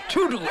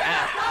చూడు.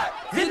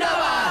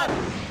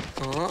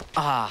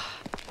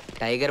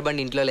 టైగర్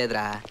బండి ఇంట్లో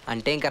లేదురా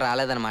అంటే ఇంకా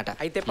రాలేదన్నమాట.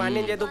 అయితే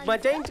పాండ్యం చేతి ఉప్మా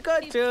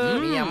చేయించుకోవచ్చు.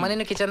 మీ అమ్మ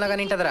నిన్ను కిచెన్ లో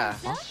కానీ ఉంటదిరా.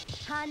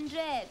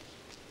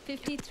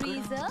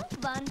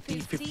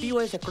 50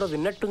 వాయిస్ ఎక్కడో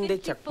విన్నట్టుంది.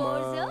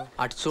 చెప్పమా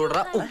అటు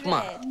చూడరా upma.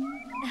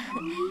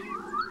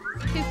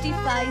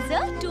 55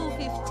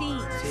 250.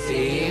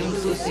 Same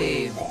to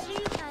same.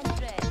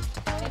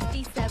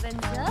 57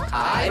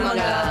 hi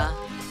మంగళ.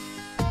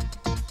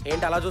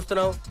 ఏంటి అలా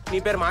చూస్తున్నావు? నీ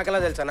పేరు మాకెలా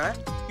తెలుసానా?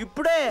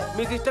 ఇప్పుడే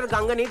మీ సిస్టర్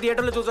గంగని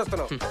థియేటర్లో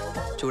చూసొస్తున్నావు.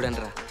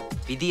 చూడండిరా,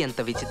 విధి ఎంత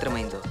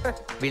విచిత్రమైందో.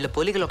 వీళ్ళ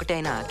పోలికలు ఒకటే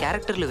అయినా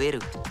క్యారెక్టర్లు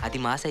వేరు. అది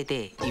మాస్ అయితే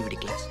ఈవిడి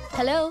క్లాస్.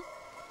 హలో,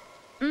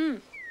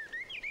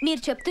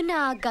 మీరు చెప్తున్న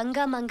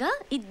గంగా మంగ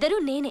ఇద్దరు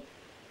నేనే.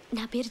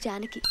 నా పేరు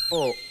జానకి. ఓ,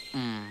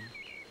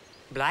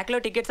 బ్లాక్ లో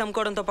టికెట్స్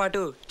అమ్ముకోవడంతో పాటు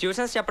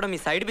ట్యూషన్స్ చెప్పడం మీ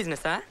సైడ్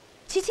బిజినెసా?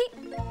 చిచి,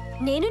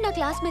 నేను నా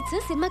క్లాస్మేట్స్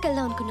సినిమాకి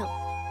వెళ్దాం అనుకున్నాం.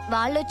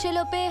 వాళ్ళు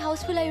వచ్చేలోపే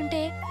హౌస్ఫుల్ అయి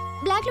ఉంటే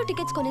బ్లాక్ లో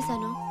టికెట్స్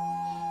కొనేసాను.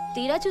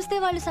 తీరా చూస్తే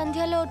వాళ్ళు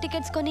సంధ్యలో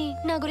టికెట్స్ కొని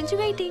నా గురించి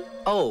వెయిటింగ్.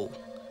 ఓ,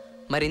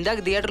 మరి ఇందాక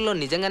థియేటర్లో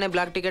నిజంగానే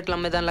బ్లాక్ టికెట్లు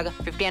అమ్మేదానిలాగా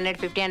 50 100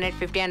 50 100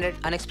 50 100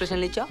 అని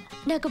ఎక్స్ప్రెషన్లు ఇచ్చా.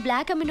 నాకు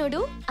బ్లాక్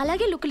అమ్మినోడు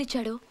అలాగే లుక్కులు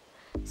ఇచ్చాడు.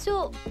 సో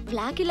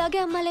బ్లాక్ ఇలాగే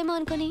అమ్మాలేమో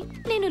అనుకుని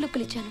నేను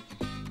లుక్కులు ఇచ్చాను.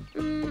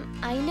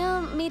 అయినా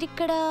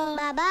మీరిక్కడ.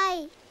 బాబాయ్,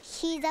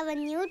 she our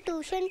new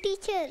tuition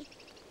teacher.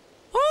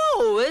 Oh,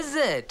 is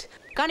it?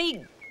 కానీ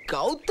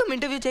గౌతమ్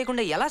ఇంటర్వ్యూ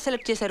చేయకుండా ఎలా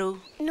సెలెక్ట్ చేశారు?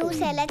 నువ్వు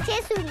సెలెక్ట్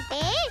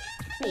చేసుంటే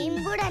మేము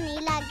కూడా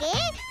నీలాగే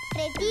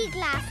ప్రతి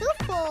క్లాసు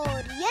 4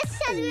 years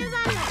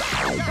చదివేవాళ్ళం.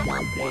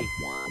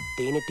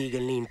 తేనె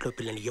టీగల్ని ఇంట్లో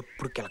పిల్లల్ని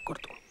ఎప్పుడు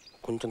కెలకూడదు.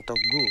 కొంచెం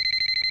తగ్గు.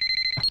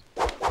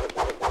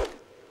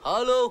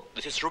 Hello,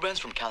 this is Rubens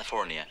from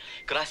California.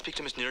 Could I speak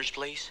to Miss Neeraj,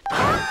 please?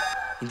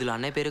 ఇందులో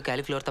అన్నయ్య పేరు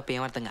క్యాలిఫ్లవర్ తప్ప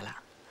ఏమర్థం కదా.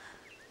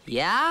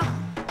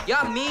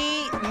 Yeah, me,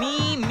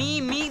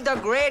 the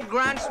great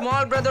grand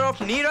small brother of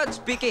Neeraj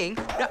speaking.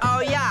 Oh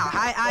yeah,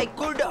 I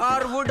could or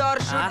would or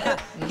should.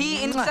 He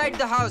inside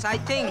the house, I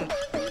think.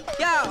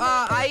 Yeah,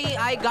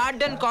 I got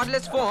an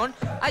cordless phone.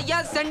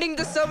 Yeah, sending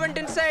the servant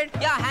inside.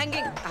 Yeah,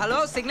 hanging. Hello,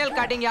 signal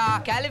cutting. Yeah,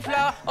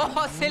 cauliflower.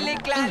 Oh, silly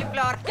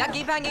cauliflower. Yeah,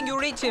 keep hanging. You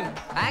reach him.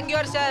 Hang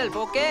yourself,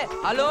 okay?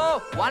 Hello,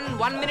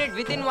 one minute.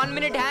 Within 1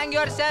 minute, hang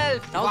yourself.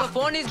 Now the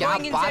phone is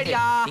going inside.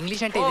 Yeah.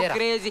 English ante idera.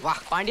 Crazy.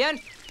 Pandian.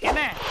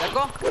 ఏమే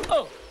Let's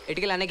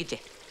ఇటుకెళ్ళి అన్నకి ఇచ్చే.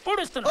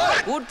 పూడుస్తున్నా.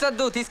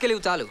 పూడ్చద్దు, తీసుకెళ్ళి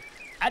చాలు.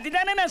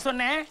 అదిదానే నా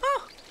సొన్నే.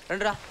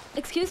 రండిరా.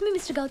 Excuse me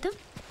mister Gautam.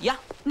 Yeah,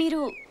 మీరు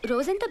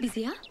రోజంతా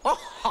బిజీయా?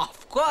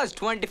 Of course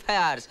 25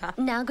 hours.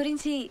 నా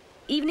గురించి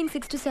ఈవినింగ్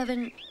 6 to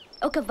 7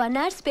 ఒక 1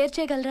 hour స్పేర్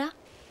చేయగలరా?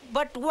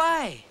 But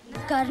why?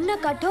 కర్ణ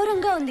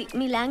కఠోరంగా ఉంది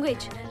మీ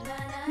లాంగ్వేజ్.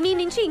 మీ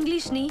నుంచి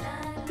ఇంగ్లీష్ని,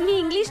 మీ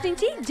ఇంగ్లీష్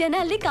నుంచి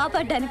జనాల్ని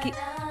కాపాడడానికి.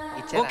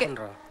 Okay,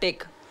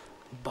 take.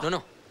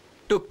 నో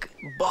టుక్.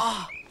 బా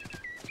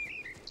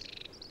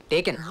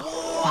టేకెన్.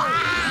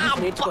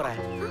 నేర్చుకోరా.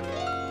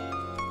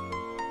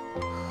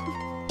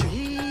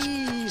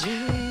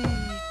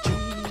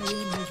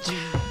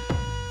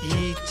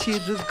 ఈ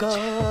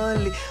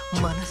చిరుగాలి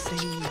మనసే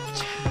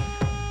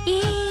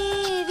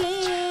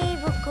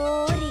ఏవేవో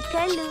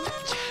కోరికలు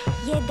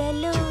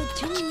ఎదలో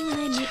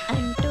జుమ్మని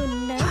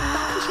అంటున్నా.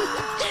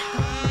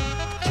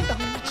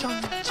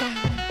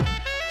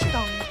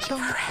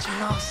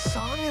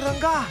 స్వామి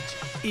రంగా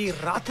ఈ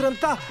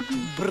రాత్రంతా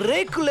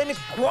బ్రేక్ లేని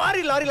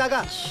క్వారీ లారీ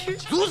లాగా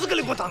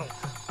దూసుకెళ్ళిపోతాను.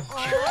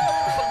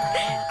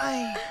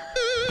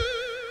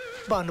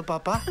 భాను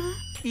పాప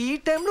ఈ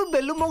టైంలో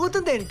బెల్లు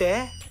మోగుతుందేంటే?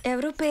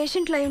 ఎవరు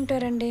పేషెంట్లు అయి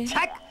ఉంటారండి.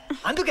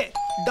 అందుకే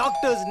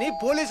డాక్టర్స్ ని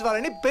పోలీస్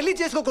వాళ్ళని పెళ్లి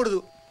చేసుకోకూడదు.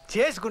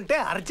 చేసుకుంటే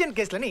అర్జెంట్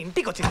కేసులని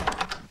ఇంటికి వచ్చింది.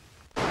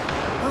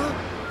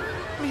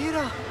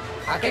 మీరా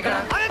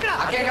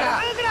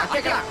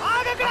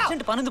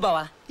పనుంది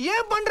బావా.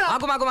 ఏం పండ్రా?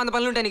 మాకు 100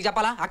 పనులు ఉంటాయి, నీకు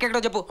చెప్పాలా?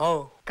 అక్కెక్కడో చెప్పు.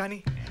 కానీ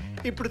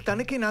ఇప్పుడు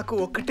తనకి నాకు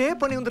ఒక్కటే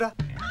పని ఉందిరా.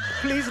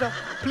 ప్లీజ్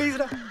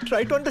రా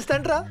ట్రై టు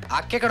అండర్స్టాండ్ రా.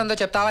 అక్కెక్కడ ఉందో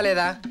చెప్తావా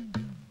లేదా?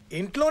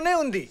 ఇంట్లోనే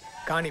ఉంది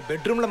కానీ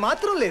బెడ్రూమ్ లో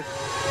మాత్రం లేదు.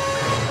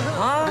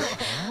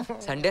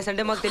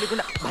 సండే మాకు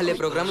తెలియకుండా భలే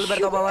ప్రోగ్రాంలు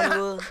పెడతావు బావా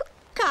నువ్వు.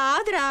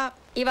 కాదురా,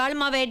 ఇవాళ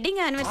మా వెడ్డింగ్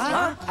యానివర్సరీ.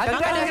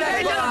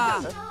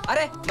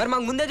 అరే మరి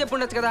మాకు ముందే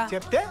చెప్పుండొచ్చు కదా.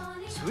 చెప్తే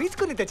స్వీట్స్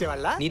కొని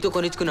తెచ్చేవాళ్ళ, నీతో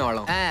కొనిచ్చుకునే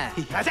వాళ్ళం.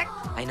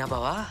 అయినా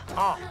బావా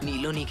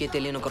నీలో నీకే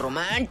తెలియని ఒక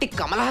రొమాంటిక్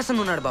కమల్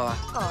హాసన్ ఉన్నాడు బావా.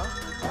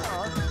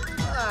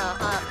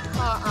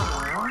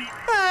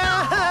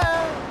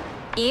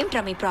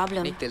 ఏంట్రా మీ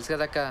ప్రాబ్లం? నీకు తెలుసు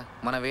కదక్క,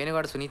 మన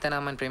వేణుగాడు సునీత అనే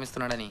అమ్మాయిని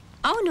ప్రేమిస్తున్నాడని.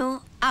 అవును,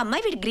 ఆ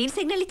అమ్మాయి వీడి గ్రీన్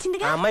సిగ్నల్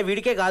ఇచ్చిందిగా. ఆ అమ్మాయి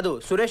వీడికే కాదు,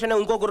 సురేష్ అనే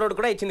ఇంకో కుర్రోడు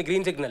కూడా ఇచ్చింది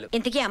గ్రీన్ సిగ్నల్.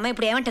 ఇంతకీ అమ్మాయి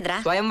ఇప్పుడు ఏమంటదిరా?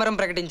 స్వయంవరం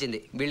ప్రకటించింది.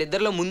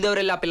 వీళ్ళిద్దరిలో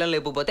ముందెవరెళ్ళి ఆ పిల్లలు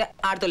లేకపోతే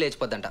ఆడితో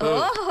లేచిపోద్దంట.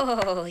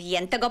 ఓహో,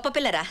 ఎంత గొప్ప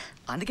పిల్లరా.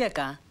 అందుకే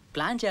అక్క,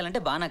 ప్లాన్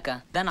చేయాలంటే బానక్క,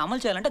 దాన్ని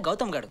అమలు చేయాలంటే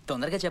గౌతమ్ గాడు.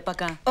 తొందరగా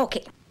చెప్పాక.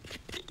 ఓకే,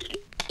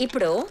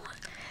 ఇప్పుడు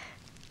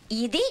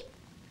ఇది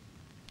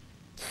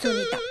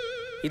సునీత.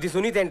 ఇది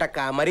సునీత ఏంటక్క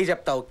మరీ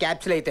చెప్తావు?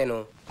 క్యాప్సుల్ అయితేను.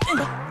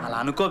 అలా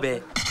అనుకోబే.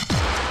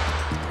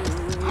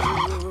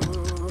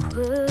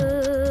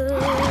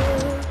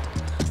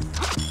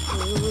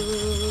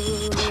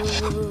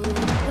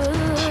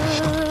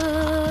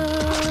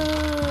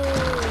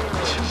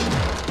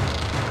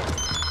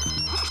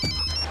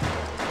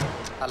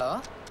 హలో,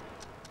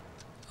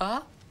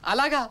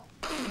 అలాగా?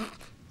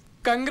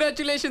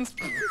 కంగ్రాచులేషన్స్.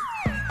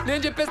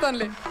 నేను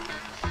చెప్పేస్తానులే.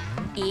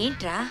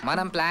 ఏంట్రా?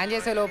 మనం ప్లాన్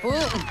చేసే లోపు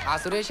ఆ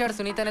సురేష్ గారు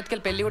సునీత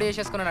నెత్తికెళ్ళి పెళ్లి కూడా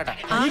చేసేసుకున్నాడట.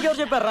 నీకెవరు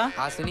చెప్పారా?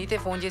 ఆ సునీతే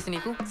ఫోన్ చేసి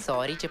నీకు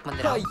సారీ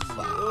చెప్పమంది.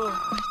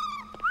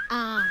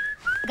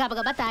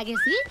 గబగబా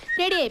తాగేసి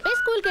రెడీ అయిపోయి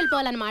స్కూల్కి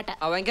వెళ్ళిపోవాలన్నమాట.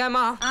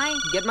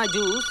 Get my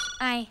juice.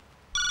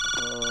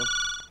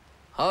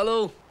 హలో.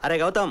 అరే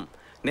గౌతమ్,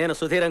 నేను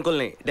సుధీర్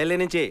అంకుల్ని, ఢిల్లీ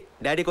నుంచి.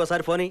 డాడీకి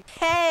ఒకసారి ఫోన్.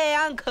 Hey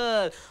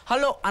uncle.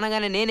 హలో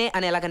అనగానే నేనే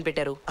అని ఎలా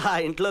కనిపెట్టారు? ఆ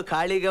ఇంట్లో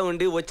ఖాళీగా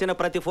ఉండి వచ్చిన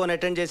ప్రతి ఫోన్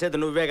అటెండ్ చేసేది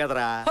నువ్వే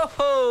కదరా.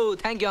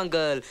 Thank you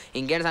uncle.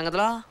 ఇంకేంటి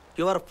సంగతిలో?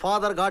 Your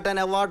father got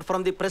an award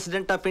from the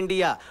president of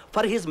India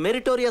for his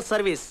meritorious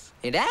service.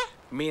 ఏంటే?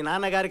 మీ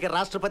నాన్నగారికి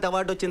రాష్ట్రపతి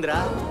అవార్డు వచ్చిందిరా.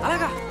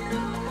 అలాగా?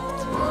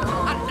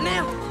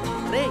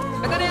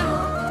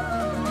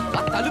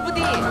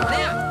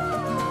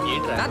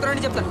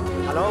 చెప్తాను.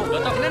 హలో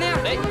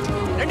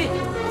రండి.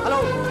 హలో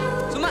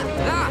సుమా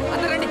రా,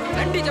 అందరూ రండి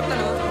రండి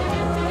చెప్తాను.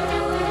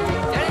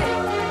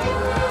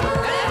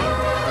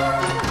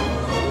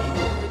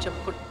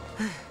 చెప్పు.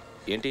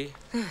 ఏంటి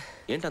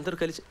ఏంటి అందరూ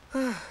కలిసి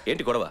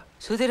ఏంటి గొడవ?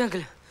 సుధీర్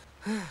అంకుల్.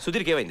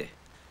 సుధీర్కి ఏమైంది?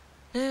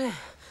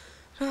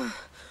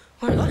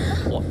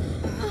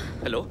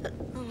 Hello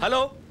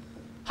hello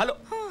hello.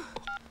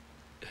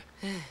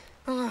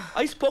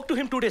 I spoke to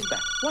him 2 days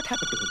back. What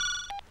happened to him?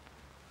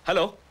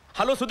 Hello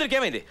hello, సుధీర్కి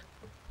ఏమైంది?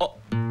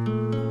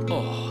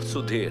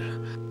 Sudheer.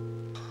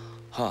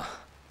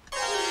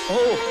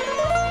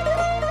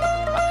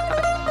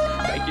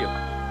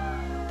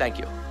 Thank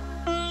you.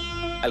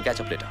 I'll catch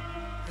up later.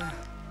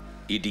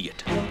 Idiot.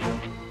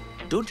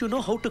 Don't you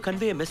know how to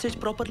convey a message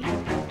properly?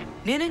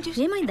 నేనేం చేసి?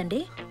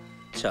 ఏమైందండి?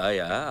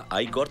 Chaya,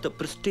 I got the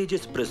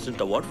prestigious president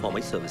award for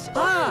my service.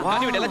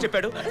 కానీ వీడు ఎలా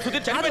చెప్పాడు?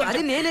 సుధీర్ చనిపోయాడు.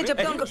 అది నేనే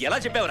చెప్తాను. ఎలా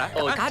చెప్పావురా?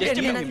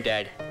 Just give him,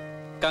 Dad.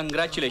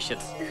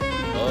 Congratulations.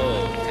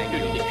 Oh, thank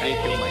you. Thank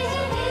you, my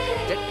son.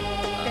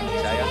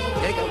 Chaya,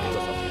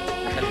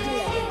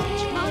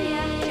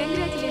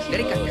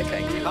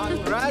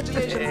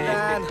 Congratulations,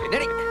 Dad.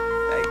 Thank you.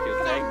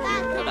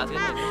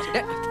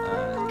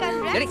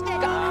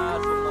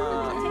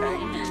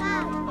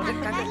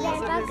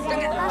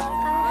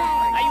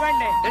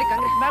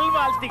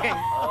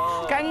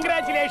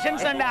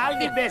 Congratulations and all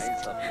the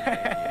best.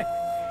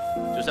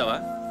 చూసావా,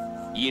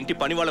 ఈ ఇంటి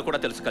పని వాళ్ళకు కూడా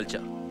తెలుసు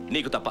కల్చర్,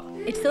 నీకు తప్ప.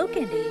 ఇట్స్ ఓకే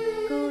అండి,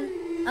 కూల్.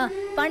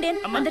 పాండ్యన్,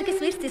 అందరికి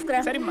స్వీట్స్ తీసుకురా.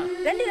 సరేమ్మా.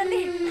 రండి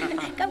రండి.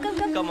 Come come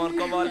come.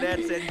 Come on,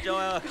 let's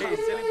enjoy,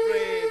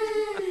 celebrate.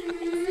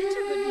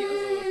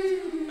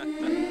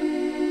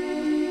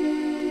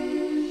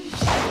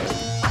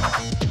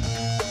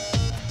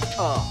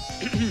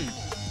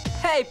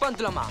 Hey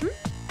Pantulamma,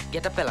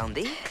 getup ఎలా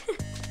ఉంది?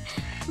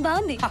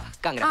 బాగుంది.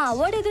 ఆ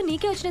అవార్డ్ ఏదో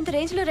నీకే వచ్చినంత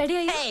రేంజ్ లో రెడీ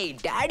అయ్యి.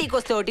 డాడీకి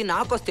వస్తే ఒకటి,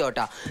 నాకు వస్తే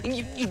ఒకట.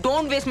 You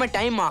don't waste my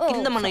time. మా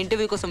కింద మన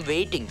ఇంటర్వ్యూ కోసం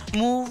waiting.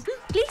 Move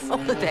please.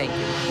 Thank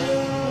you.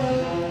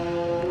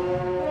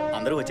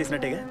 అందరూ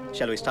వచ్చేసినట్టేగా.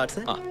 Shall we start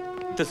sir?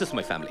 This is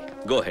my family.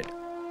 Go head.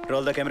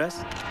 Role the cameras.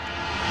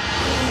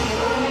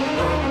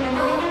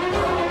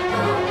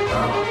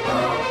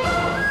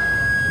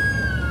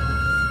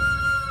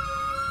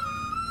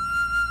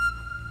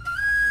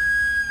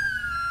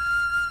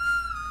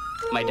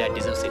 My dad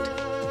deserves it.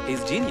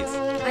 He's genius.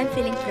 I'm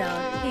feeling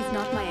proud. He's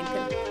not my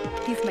uncle.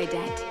 He's my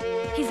dad.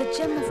 He's a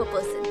gem of a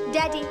person.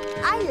 Daddy,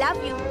 I love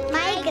you.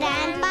 My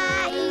grandpa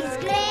is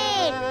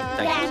great.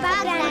 Grandpa,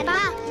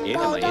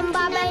 Gautam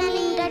బాబాయ్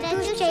ని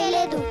introduce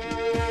చేయలేదు.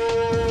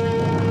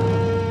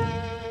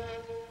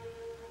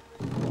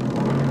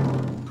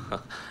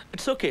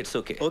 It's okay.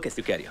 Okay,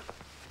 you carry on.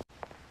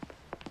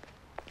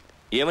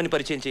 ఏమని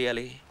పరిచయం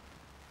చేయాలి?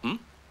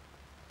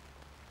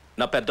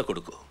 నా పెద్ద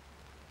కొడుకు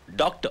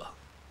doctor,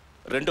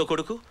 రెండో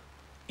కొడుకు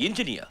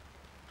ఇంజనీర్.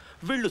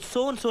 వీళ్ళు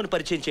సోన్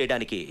పరిచయం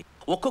చేయడానికి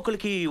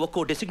ఒక్కొక్కరికి ఒక్కో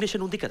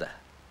డెసిగ్నేషన్ ఉంది కదా.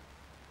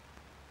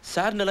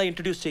 సార్ని ఎలా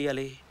ఇంట్రడ్యూస్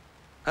చేయాలి?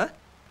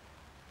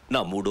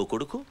 నా మూడో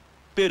కొడుకు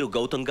పేరు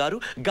గౌతమ్ గారు,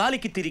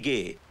 గాలికి తిరిగే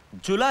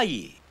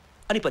జులాయి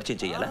అని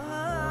పరిచయం చేయాలా?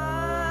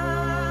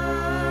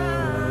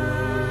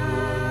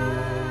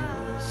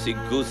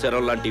 సిగ్గు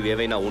శరం లాంటివి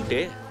ఏవైనా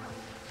ఉంటే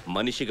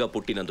మనిషిగా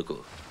పుట్టినందుకు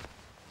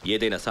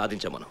ఏదైనా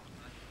సాధించమను.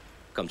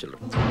 Come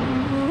children.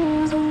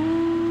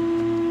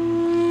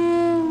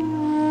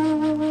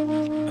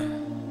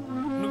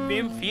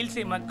 నువ్వేం ఫీల్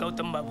చేయమా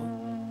గౌతమ్ బాబు.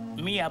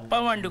 మీ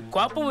అప్పవాడు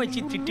కోపం వచ్చి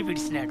తిట్టి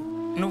పిడిచినాడు.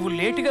 నువ్వు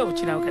లేటుగా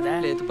వచ్చినావు కదా.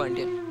 లేదు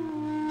పాండ్యన్,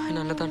 ఆయన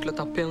అన్న దాంట్లో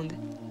తప్పే ఉంది.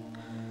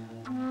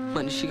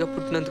 మనిషిగా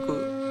పుట్టినందుకు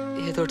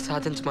ఏదో ఒకటి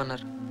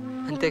సాధించమన్నారు,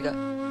 అంతేగా.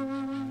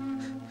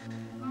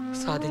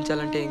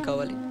 సాధించాలంటే ఏం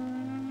కావాలి?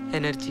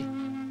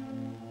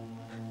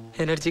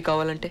 ఎనర్జీ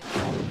కావాలంటే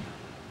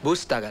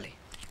బూస్ట్ తాగాలి.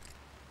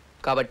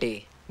 కాబట్టి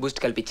బూస్ట్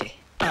కల్పించే.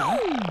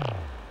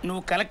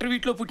 నువ్వు కలెక్టర్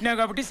వీటిలో పుట్టినావు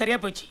కాబట్టి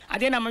సరిపోయి.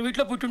 అదే నమ్మ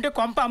వీటిలో పుట్టుంటే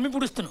కొంప అమ్మి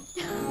పుడుస్తున్నావు.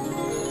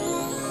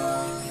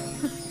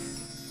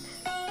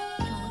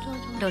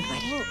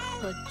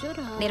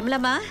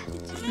 నిర్మలమ్మా,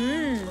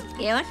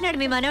 ఏమంటున్నాడు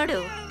మీ మనోడు?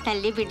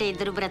 తల్లి బిడ్డ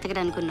ఇద్దరు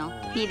బ్రతకరు అనుకున్నావు.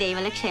 నీ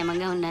దయవల్ల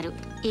క్షేమంగా ఉన్నారు.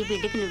 ఈ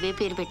బిడ్డకి నువ్వే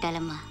పేరు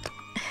పెట్టాలమ్మా.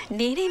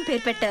 నేనేం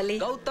పేరు పెట్టాలి?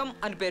 గౌతమ్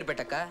అని పేరు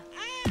పెట్టక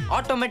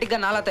ఆటోమేటిక్గా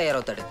నాలా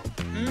తయారవుతాడు.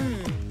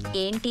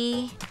 ఏంటి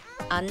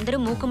అందరూ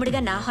మూకుముడిగా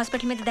నా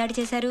హాస్పిటల్ మీద దాడి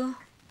చేశారు?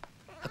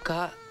 అక్క,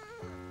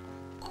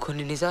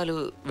 కొన్ని నిజాలు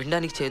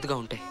వినడానికి చేదుగా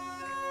ఉంటాయి,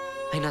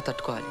 అయినా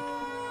తట్టుకోవాలి.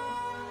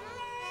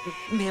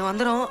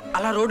 మేమందరం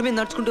అలా రోడ్డు మీద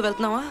నడుచుకుంటూ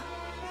వెళ్తున్నావా,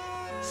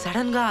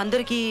 సడన్ గా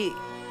అందరికీ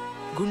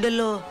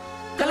గుండెల్లో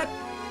కలక్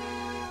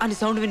అని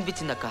సౌండ్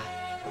వినిపించింది అక్క.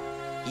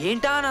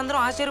 ఏంటా అని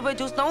అందరం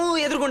ఆశ్చర్యపోయి చూస్తున్నాము.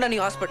 ఎదురుగుండా నీ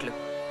హాస్పిటల్.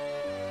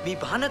 మీ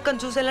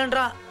భానక్కను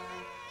చూసేళ్ళండ్రా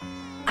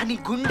అని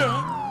గుండె.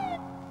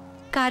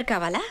 కార్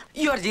కావాలా?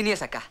 యువర్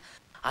జీనియస్ అక్క.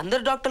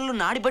 అందరు డాక్టర్లు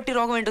నాడి బట్టి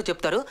రోగం ఏంటో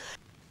చెప్తారు,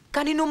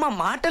 కానీ నువ్వు మా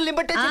మాటల్ని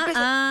బట్టే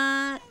చెప్పేసి.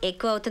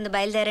 ఎక్కువ అవుతుంది,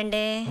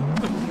 బయలుదేరండి.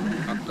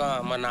 అక్క,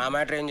 మా నా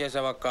మ్యాటర్ ఏం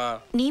చేసావు అక్క?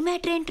 నీ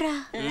మ్యాటర్ ఏంట్రా?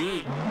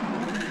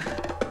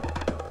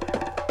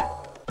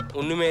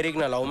 ఉన్ను మేరీకి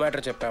నా లవ్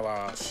మ్యాటర్ చెప్పావా?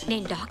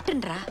 నేను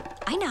డాక్టర్ రా,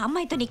 అయినా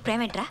అమ్మాయితో నీకు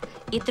ప్రేమ ఏంట్రా?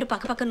 ఇద్దరు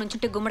పక్క పక్క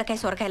నుంచుంటే గుమ్మడికాయ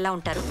సొరకాయ ఎలా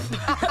ఉంటారు?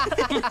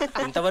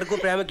 ఇంతవరకు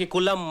ప్రేమకి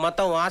కులం,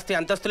 మతం, ఆస్తి,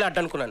 అంతస్తులే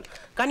అడ్డనుకున్నాను,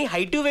 కానీ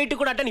హైట్ వెయిట్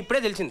కూడా అడ్డని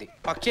ఇప్పుడే తెలిసింది.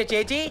 పక్షే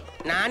చేచి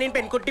నాని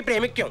పెన్కొట్టి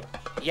ప్రేమిక్యం,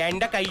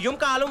 ఎండ కయ్యం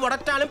కాలం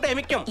వడచ్చాలం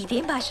ప్రేమిక్యం.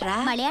 ఇదేం భాషరా?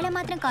 మలయాళం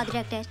మాత్రం కాదు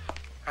డాక్టర్.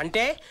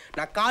 అంటే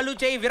నా కాలు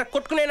చేయి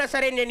విరక్కొట్టుకునైనా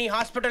సరే నేను ఈ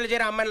హాస్పిటల్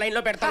చేరి అమ్మాయి లైన్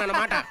లో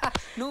పెడతానన్నమాట.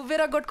 నువ్వు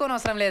విరగొట్టుకోని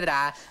అవసరం లేదురా.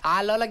 ఆ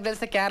లోలకు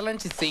తెలిస్తే కేరళ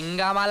నుంచి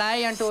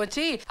సింగమలాయ్ అంటూ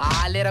వచ్చి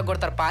వాళ్ళు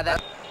విరగొడతారు పాద.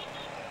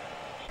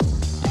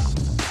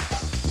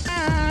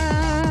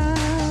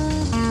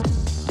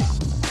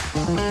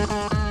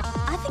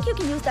 I think you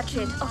can use that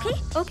shade, okay?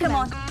 Okay, come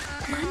on.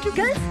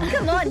 Girls,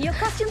 come on, your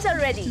costumes are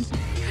ready.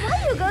 Why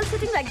are you girls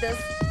sitting like this?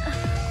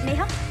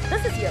 Neha,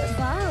 this is yours.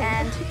 Wow.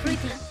 And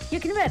Preeti, you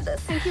can wear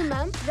this. Thank you,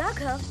 ma'am.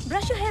 Raghav,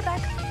 brush your hair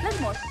back.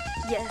 Little more.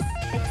 Yes,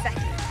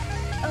 exactly.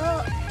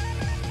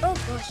 Oh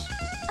gosh,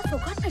 I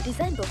forgot my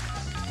design book.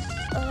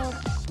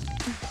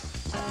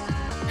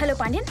 Hello,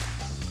 Pandyan.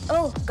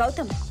 Oh,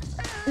 Gautam.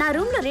 నా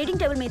room లో reading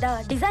table మీద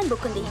design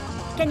book ఉంది.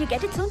 Can you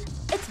get it soon?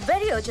 It's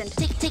very urgent.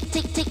 Tick tick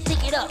tick tick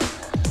tick it up.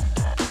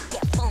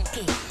 Get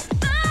funky.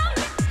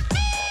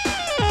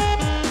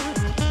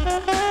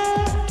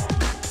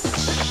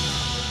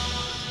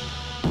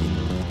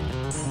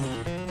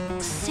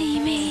 See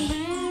me.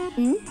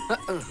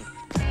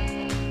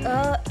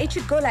 It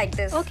should go like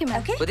this. Okay,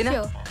 ma'am. Okay. Vadina,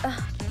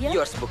 yeah.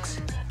 Yours books.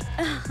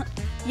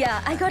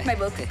 Yeah, I got my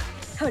book.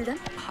 Hold on.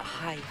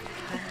 Hi.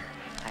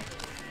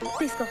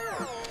 తీసుకో.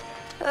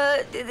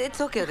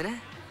 It's okay వదినా.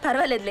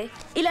 పర్వాలేదులే,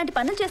 ఇలాంటి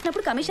పనులు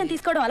చేసినప్పుడు commission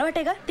తీసుకోవడం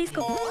అలవాటేగా.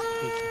 తీసుకో.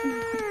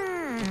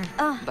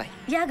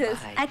 Yeah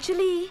girls,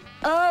 actually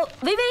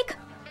Vivek,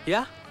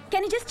 yeah,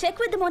 can you just check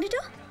with the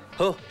monitor?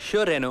 Oh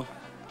sure Renu.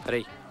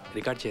 రేయ్,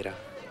 record చేయరా.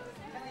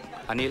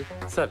 Anil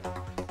sir,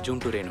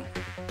 Zoom to Renu.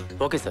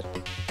 Okay sir.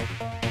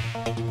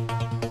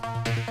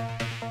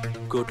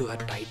 Go to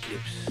her tight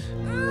lips.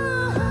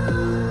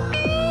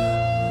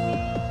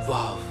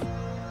 Wow,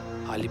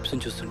 ఆ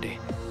లిప్స్ని చూస్తుంటే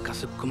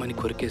కసుక్కుమని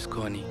కొరికేసుకో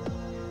అని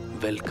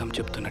వెల్కమ్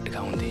చెప్తున్నట్టుగా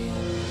ఉంది.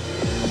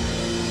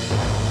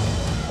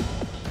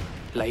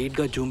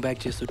 లైట్గా జూమ్ బ్యాక్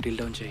చేస్తూ టిల్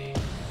డౌన్ చేయి.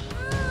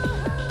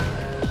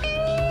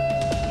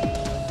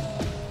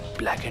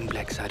 బ్లాక్ అండ్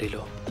బ్లాక్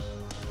సారీలో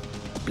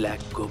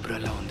బ్లాక్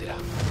కోబ్రాలా ఉందిరా.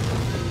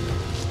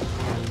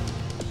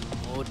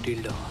 ఓ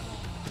till down.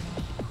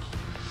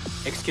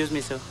 Excuse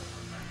me sir.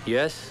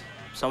 Yes,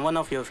 Someone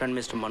of your friend,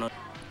 Mr. Manoj,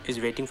 is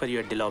waiting for you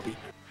at the lobby.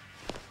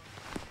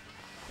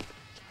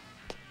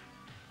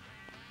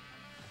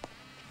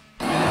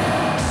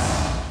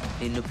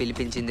 నిన్ను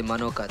పిలిపించింది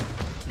మనో కాదు,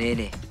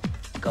 నేనే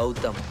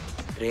గౌతమ్,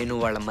 రేణు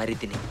వాళ్ళ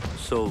మరిదిని.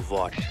 So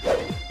what?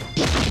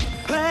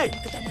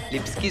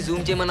 లిప్స్కి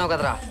జూమ్ చేయమన్నావు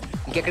కదరా,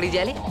 ఇంకెక్కడికి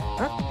చేయాలి?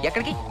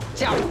 ఎక్కడికి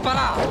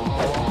చెప్పరా?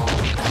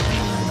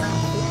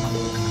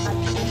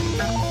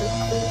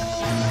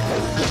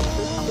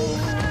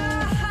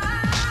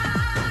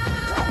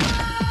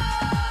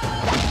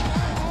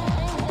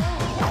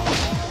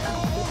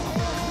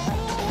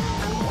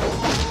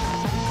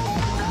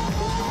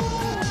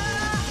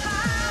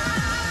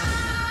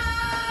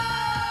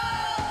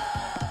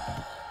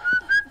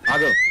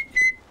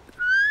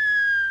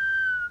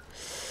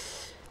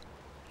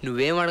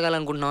 నువ్వేం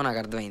అడగాలనుకుంటున్నావు నాకు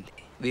అర్థమైంది.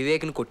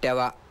 వివేక్ని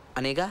కొట్టావా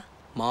అనేగా,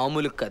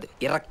 మామూలు కాదు,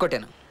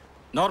 ఇరక్కొట్టాను.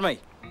 నార్మల్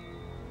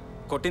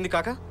కొట్టింది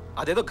కాక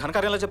అదేదో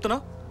ఘనకార్యంలో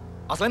చెప్తున్నావు.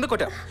 అసలు ఎందుకు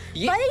కొట్టావు?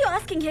 Why are you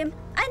asking him?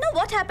 I know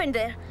what happened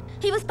there.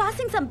 He was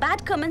passing some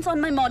bad comments on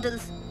my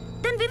models.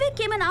 Then Vivek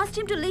came and asked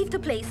him to leave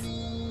the place.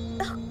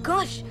 Oh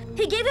gosh,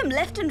 he gave him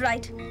left and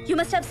right. You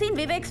must have seen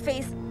Vivek's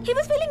face. He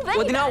was feeling very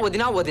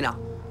వదినా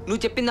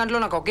నువ్వు చెప్పిన దాంట్లో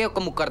నాకు ఒకే ఒక్క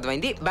ముక్క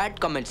అర్థమైంది, bad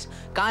comments.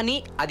 కానీ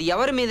అది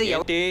ఎవరి మీద?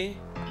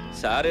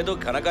 సార్ ఏదో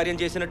ఘనకార్యం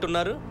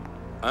చేసినట్టున్నారు.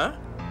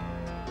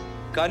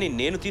 కానీ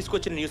నేను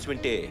తీసుకొచ్చిన న్యూస్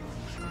వింటే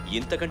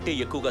ఇంతకంటే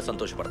ఎక్కువగా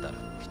సంతోషపడతారు.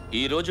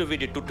 ఈరోజు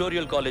వీడి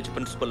ట్యుటోరియల్ కాలేజ్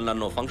ప్రిన్సిపల్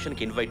నన్ను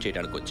ఫంక్షన్కి ఇన్వైట్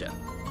చేయడానికి వచ్చా.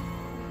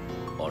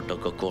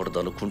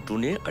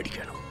 అడగకూడదనుకుంటూనే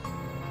అడిగాను,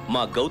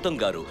 మా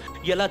గౌతమ్ గారు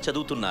ఎలా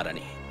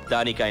చదువుతున్నారని.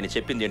 దానికి ఆయన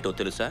చెప్పింది ఏంటో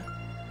తెలుసా?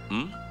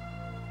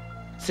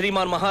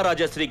 శ్రీమాన్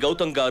మహారాజా శ్రీ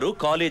గౌతమ్ గారు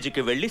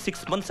కాలేజీకి వెళ్ళి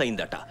 6 months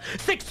అయిందట.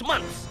 6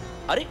 months!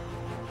 అరే,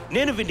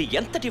 నేను వీడిని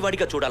ఎంతటి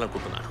వాడిగా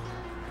చూడాలనుకుంటున్నాను.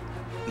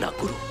 నా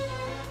గురు,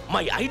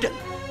 మై ఐడల్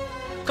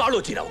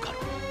కాళోజీరావు గారు.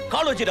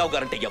 కాళోజీరావు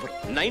గారు అంటే ఎవరు?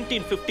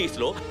 1950s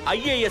లో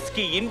IAS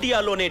కి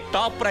ఇండియాలోనే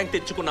టాప్ ర్యాంక్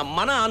తెచ్చుకున్న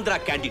మన ఆంధ్ర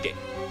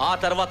క్యాండిడేట్. ఆ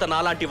తర్వాత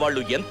నాలాంటి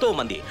వాళ్ళు ఎంతో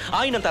మంది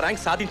ఆయనంత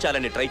ర్యాంక్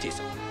సాధించాలని ట్రై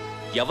చేశాం.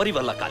 ఎవరి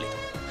వల్ల కాలేదు.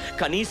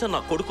 కనీసం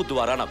నా కొడుకు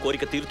ద్వారా నా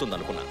కోరిక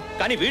తీరుతుందనుకున్నాను.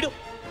 కానీ వీడు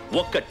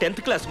ఒక్క 10th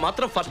క్లాస్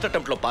మాత్రం ఫస్ట్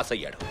అటెంప్ట్ లో పాస్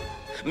అయ్యాడు.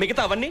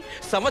 మిగతావన్నీ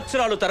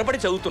సంవత్సరాలు తరబడి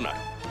చదువుతున్నాడు.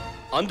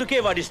 అందుకే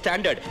వాడి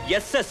స్టాండర్డ్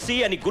SSC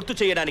అని గుర్తు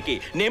చేయడానికి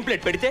నేమ్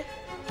ప్లేట్ పెడితే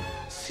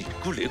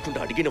సిగ్గు లేకుండా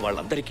అడిగిన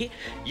వాళ్ళందరికీ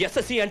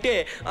SSC అంటే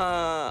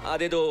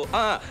అదేదో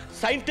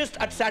సైంటిస్ట్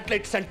అట్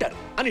శాటిలైట్ సెంటర్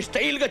అని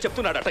స్టైల్ గా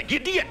చెప్తున్నాడట.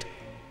 ఇడియట్.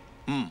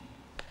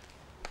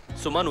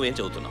 సుమా, నువ్వేం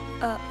చదువుతున్నావు?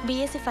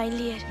 BSc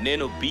final year.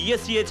 నేను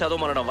BSCఏ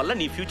చదవమనడం వల్ల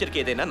నీ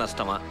ఫ్యూచర్కి ఏదైనా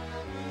నష్టమా?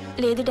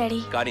 లేదు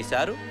డాడీ. కానీ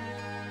సారు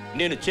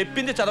నేను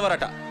చెప్పింది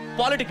చదవరట,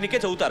 పాలిటెక్నికే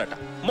చదువుతారట.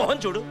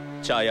 మోహన్ చూడు,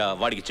 ఛాయా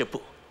వాడికి చెప్పు,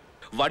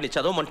 వాడిని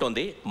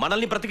చదవమంటోంది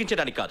మనల్ని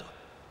బ్రతికించడానికి కాదు,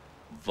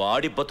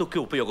 వాడి బతుక్కి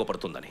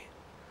ఉపయోగపడుతుందని.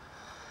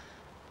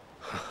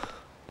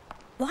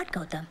 What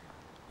Gautam,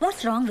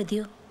 what's wrong with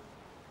you?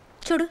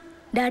 చూడు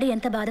డాడీ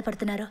ఎంత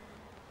బాధపడుతున్నారో.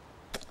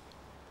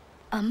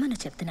 అమ్మను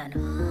చెప్తున్నాను,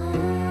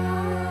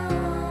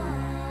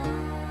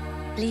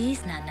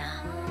 ప్లీజ్ నాన్న,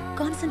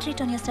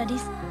 కాన్సన్ట్రేట్ ఆన్ యువర్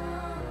స్టడీస్.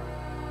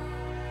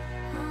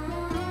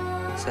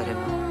 సరే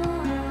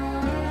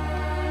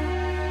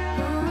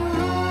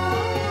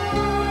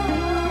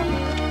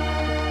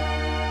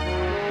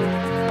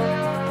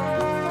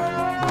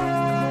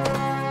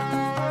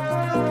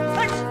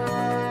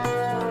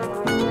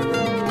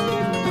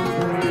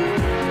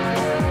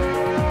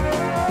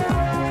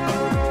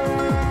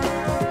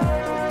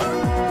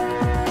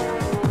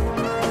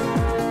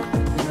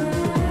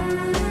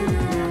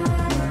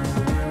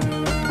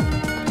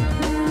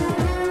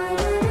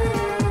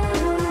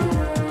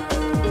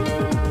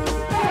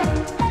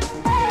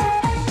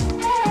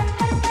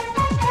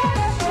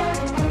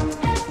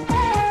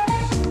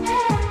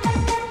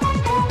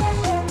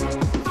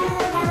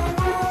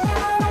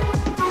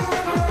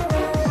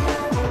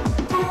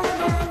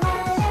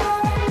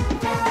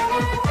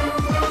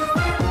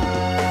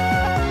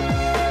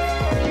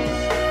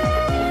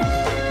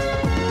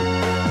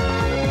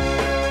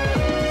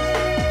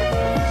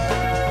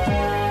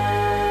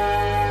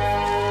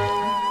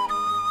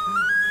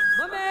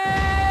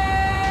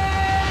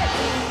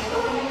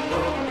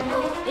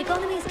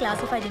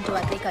classified into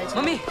agriculture.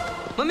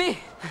 Mummy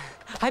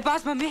I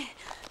pass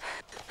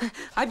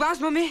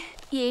mummy.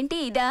 ఏంటి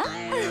ఇదా?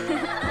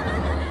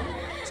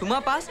 సుమా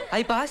pass,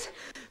 I pass.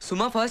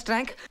 Suma first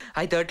rank,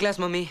 I third class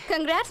mummy.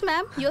 Congrats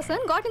ma'am, your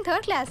son got in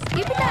third class.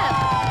 Keep it up.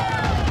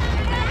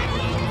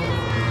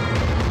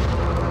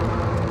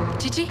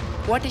 చిచి,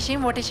 what a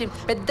shame.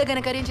 పెద్ద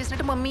ఘనకార్యం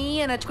చేసినట్టు mummy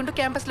అని నచ్చుకుంటూ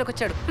క్యాంపస్లోకి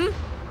వచ్చాడు.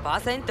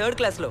 Pass అయిన third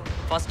క్లాస్లో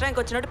ఫస్ట్ ర్యాంక్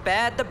వచ్చినట్టు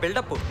పెద్ద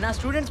బిల్డప్. నా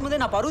స్టూడెంట్స్ ముందే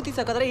నా పరువు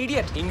తీసా కదరా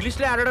ఇడియట్.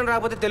 ఇంగ్లీష్లో ఆడడం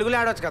రాకపోతే తెలుగులో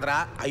ఆడవచ్చు కదరా.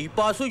 I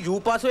pass you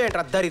pass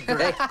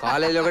ఏంట్రద్దరిద్దుడే.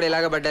 కాలేజ్లో కూడా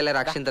ఇలాగ పడ్డాలే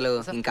రక్షింతలు.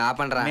 ఇంకా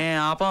ఆపండ్రా. మే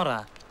ఆపంరా.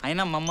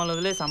 అయినా మమ్మల్ని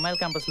వదిలేసి అమ్మాయిల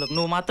క్యాంపస్లో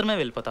నువ్వు మాత్రమే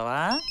వెళ్ళిపోతావా?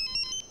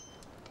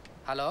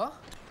 హలో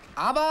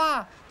బావా,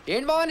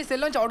 ఏంటి బావా నీ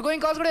సెల్ నుంచి అవుట్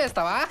గోయింగ్ కాల్స్ కూడా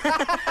చేస్తావా?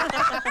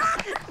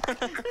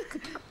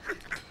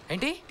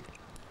 ఏంటి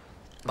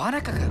బానా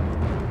కాక,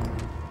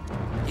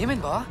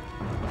 ఏమైంది బావా?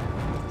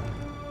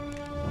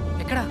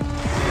 ఎక్కడ?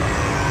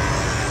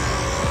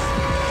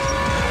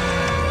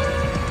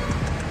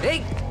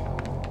 రేయ్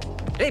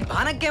రేయ్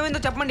బానక్క ఏమైందో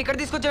చెప్పండి, ఇక్కడ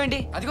తీసుకొచ్చావేంటి?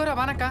 అదిగోరా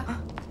బానక్క.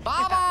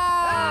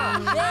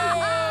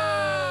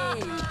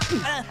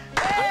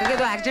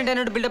 ఏదో యాక్సిడెంట్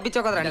అయినట్టు బిల్డప్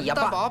ఇచ్చావు కదరా నీ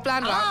అబ్బా.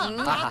 ప్లాన్ రా.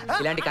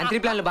 ఇలాంటి కంట్రీ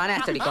ప్లాన్లు బానే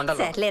వేస్తాడు ఈ కొండలో.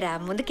 సర్లేరా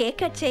ముందు కేక్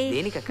కట్ చేయి.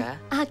 దేనికక్క?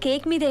 ఆ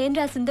కేక్ మీద ఏం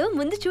రాసిందో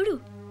ముందు చూడు.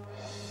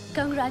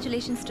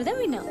 Congratulations to the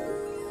winner.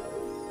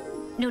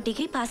 నువ్వు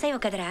డిగ్రీ పాస్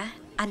అయ్యావు కదరా,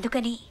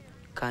 అందుకని.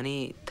 కానీ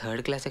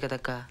 3rd క్లాసే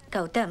కదక్క.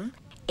 గౌతమ్,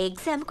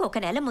 ఎగ్జామ్కి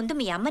 1 నెల ముందు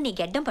మీ అమ్మ నీ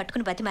గెడ్డం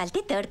పట్టుకుని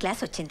బతిమాలితే 3rd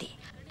క్లాస్ వచ్చింది.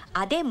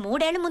 అదే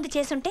 3 ఏళ్ల ముందు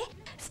చేసుంటే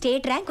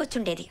స్టేట్ ర్యాంక్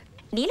వచ్చుండేది.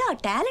 నీలో ఆ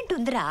టాలెంట్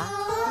ఉందిరా.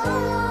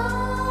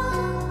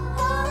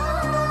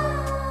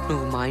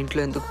 నువ్వు మా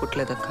ఇంట్లో ఎందుకు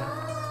పుట్టలేదక్క?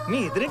 మీ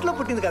ఎదురింట్లో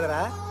పుట్టింది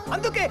కదరా,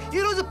 అందుకే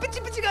ఈ రోజు పిచ్చి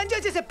పిచ్చిగా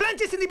ఎంజాయ్ చేసే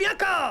ప్లాన్ చేసింది మీ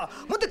అక్క.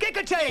 ముందు కేక్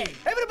కట్ చేయి.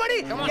 ఎవ్రీబడీ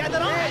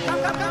గ్యాదర్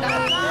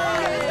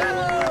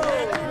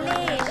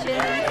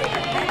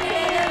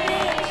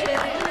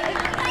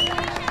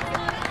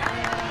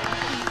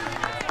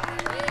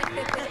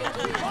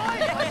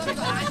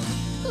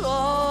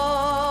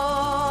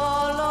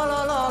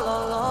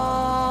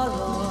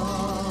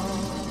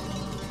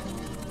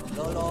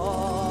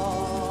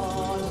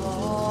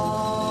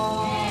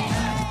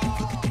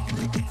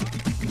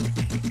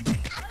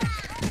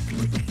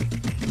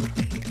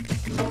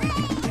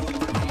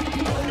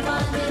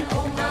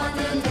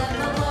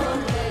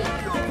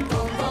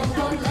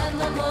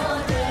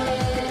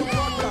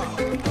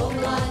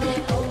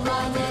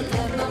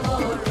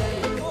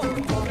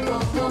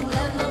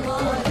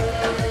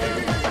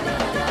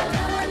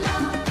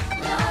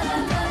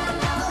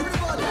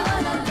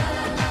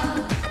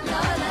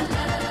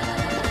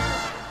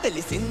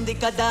తెలిసింది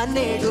కదా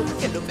నేడు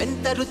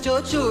కెలుపెంత రుచో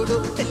చూడు,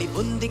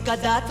 తెలివుంది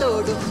కదా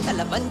తోడు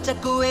తల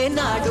పంచకువే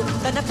నాడు,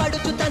 తన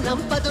పడుచుతనం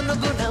పదును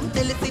గుణం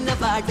తెలిసిన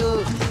వాడు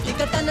ఇక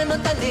తనను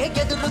తనే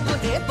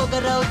ఎదురుకునే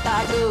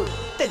పొగరవుతాడు.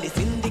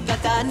 తెలిసింది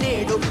కదా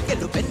నేడు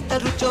కెలుపెంత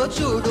రుచో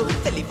చూడు,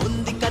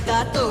 తెలివుంది కదా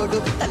తోడు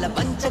తల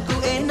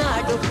పంచకువే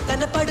నాడు,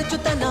 తన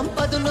పడుచుతనం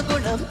పదును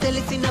గుణం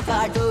తెలిసిన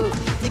వాడు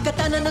ఇక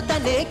తనను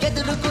తనే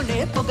ఎదురుకునే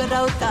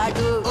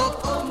పొగరవుతాడు.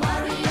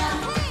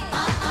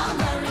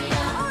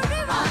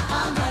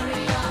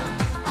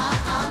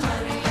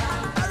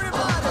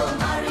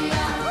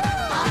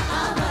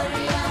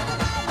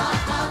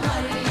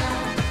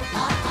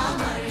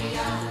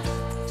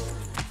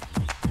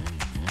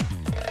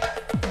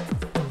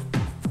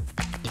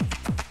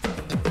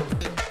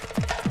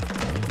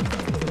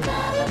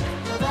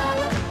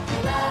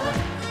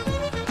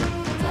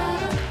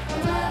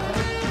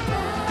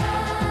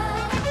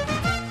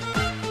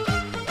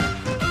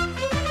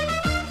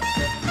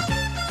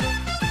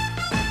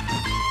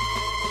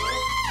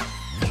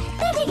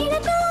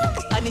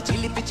 అని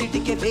చిలిపి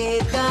చిటికి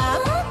వేద్దా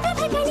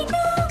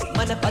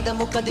మన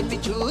పదము కదిపి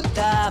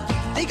చూద్దా,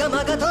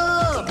 దిగమగతో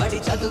బడి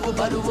చదువు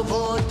బరువు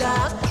పోతా,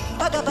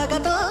 పగ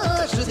పగతో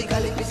శృతి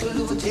కలిపి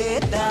సులువు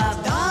చేద్దా.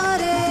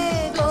 దారే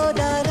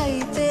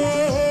గోదారైతే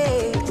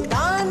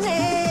దాన్నే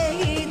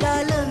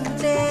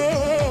ఈదాలంతే,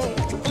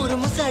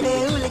 ఉరుముసడే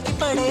ఉలికి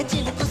పడే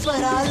చిలుకు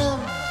స్వరాలు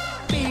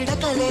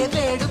పీడకలే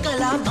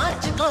వేడుకల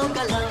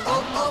మార్చుకోగలం. ఓ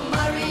ఓ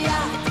మరియా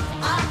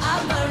ఆ ఆ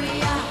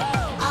మరియా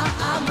ఆ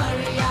ఆ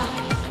మరియా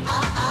ఆ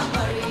ఆ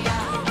మరియా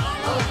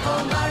ఓ ఓ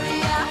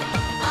మరియా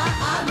ఆ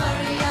ఆ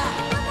మరియా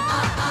ఆ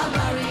ఆ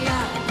మరియా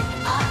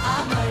ఆ ఆ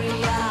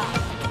మరియా.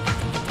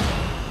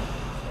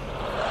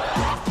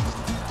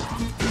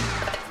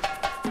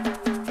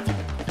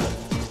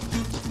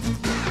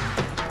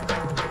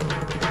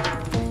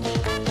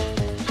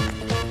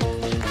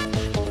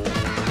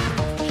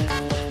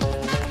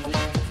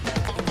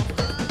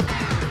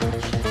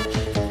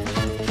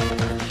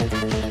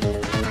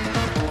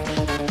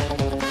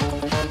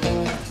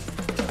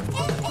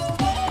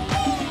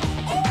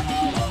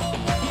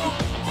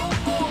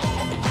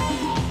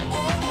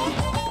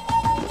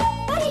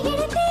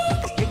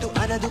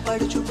 మనదు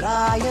పడుచు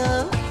ప్రాయం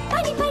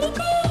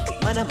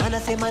మన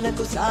మనసే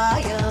మనకు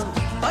సాయం,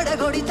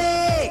 పడగొడితే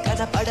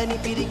కనపడని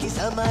పిరికి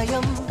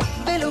సమయం,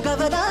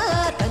 వెలుగవదా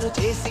తను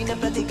చేసిన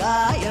ప్రతి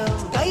గాయం.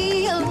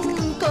 గయ్యం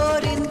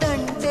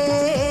కోరిందంటే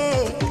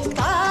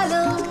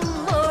కాలం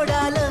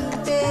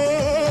ఓడాలంటే,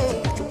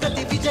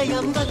 ప్రతి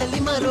విజయం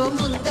వదలి మరో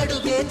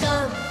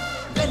ముందడుగేద్దాం,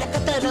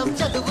 వెనకతరం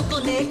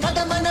చదువుకునే కథ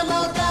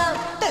మనమవుతాం.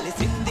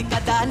 తెలిసింది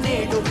కదా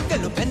నేడు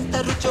గెలుపెంత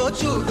రుచో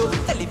చూడు,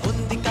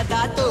 తెలివుంది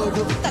కదా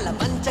తోడు తల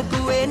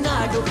పంచకువే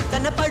నాడు,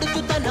 తన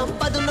పడుచుతనం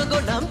పదును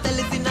గుణం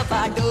తెలిసిన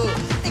వాడు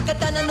ఇక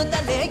తనను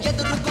తనే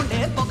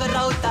ఎదుర్కొనే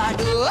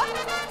పొగరవుతాడు.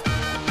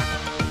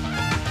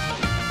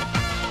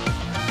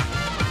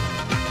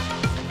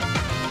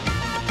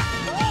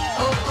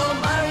 ఓ ఓ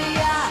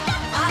మరియా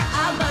ఆ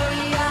ఆ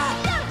మరియా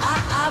ఆ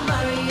ఆ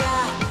మరియా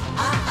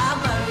ఆ ఆ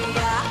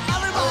మరియా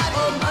ఓ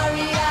ఓ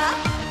మరియా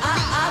ఆ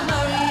ఆ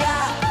మరియా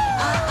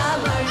ఆ ఆ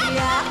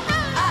మరియా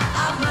ఆ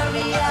ఆ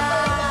Mariya.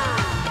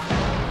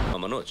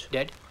 Manoj,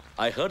 Dad,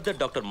 I heard that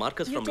Dr.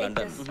 Marcus from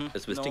London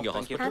is visiting your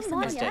hospital.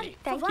 Yes, Daddy.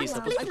 He's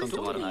supposed to come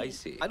tomorrow. I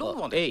see. I don't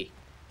want it. Hey,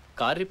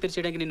 car repair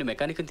చేయడానికి నిన్ను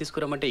మెకానిక్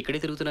తీసుకురమ్మంటే ఇక్కడే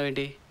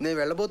తిరుగుతున్నావేంటి? నేను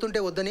వెళ్ళబోతుంటే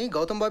వద్దని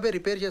గౌతమ్ బాబే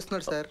రిపేర్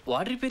చేస్తున్నాడు sir.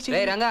 వాడు repair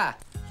రేయ్ రంగా,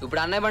 ఇప్పుడు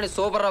అన్నయ్య బండి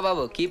సూపర్ రా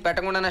బాబు, కీ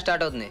పెట్టకుండానే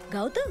స్టార్ట్ అవుతుంది.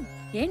 గౌతమ్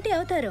ఏంటి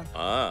అవుతారు?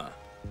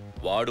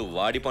 వాడు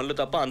వాడి పనులు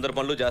తప్ప అందరి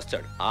పనులు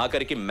చేస్తాడు,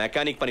 ఆఖరికి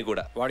మెకానిక్ పని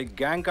కూడా. వాడి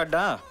గ్యాంగ్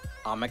కడ్డా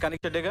ఆ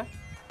మెకానిక్ చెడ్డేగా.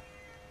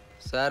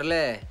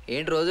 సర్లే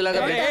ఏంటి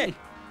రోజులాగా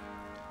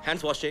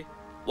హ్యాండ్స్ వాష్ చేయి,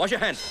 wash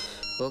your hands.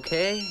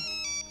 Okay.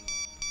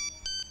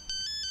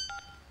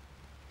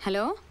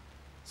 Hello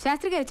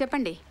Sastry గారు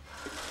చెప్పండి.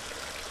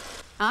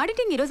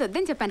 ఆడిటింగ్ ఈరోజు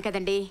వద్దని చెప్పాను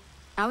కదండి.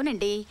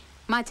 అవునండి,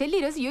 మా చెల్లి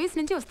ఈరోజు యూఎస్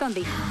నుంచి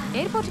వస్తోంది.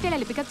 ఎయిర్పోర్ట్కి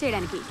వెళ్ళాలి పికప్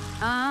చేయడానికి.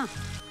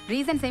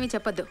 రీజన్స్ ఏమీ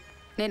చెప్పొద్దు,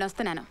 నేను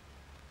వస్తున్నాను.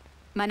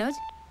 మనోజ్,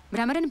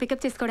 భ్రమరని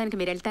పికప్ చేసుకోవడానికి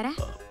మీరు వెళ్తారా?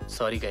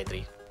 Sorry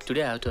Gayatri,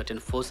 today I have to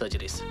attend 4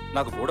 surgeries.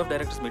 నాకు బోర్డ్ ఆఫ్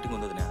డైరెక్టర్స్ మీటింగ్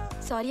ఉంది వదినా.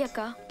 సారీ అక్క,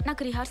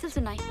 నాకు రిహార్సల్స్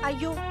ఉన్నాయి.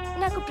 అయ్యో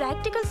నాకు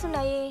ప్రాక్టికల్స్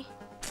ఉన్నాయే.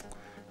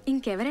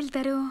 ఇంకెవరు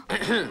వెళ్తారు?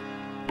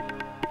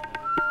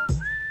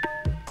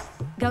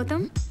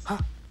 గౌతమ్,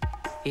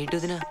 ఏంటి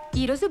వదినా?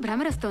 ఈరోజు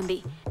భ్రమర వస్తోంది.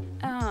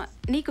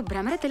 నీకు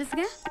భ్రమర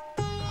తెలుసుగా?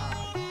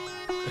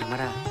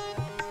 భ్రమరా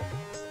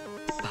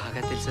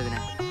బాగా తెలుసు వదినా.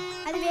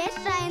 అది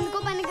వేస్ట్ రా, ఎందుకో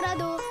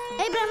పనికిరాదు.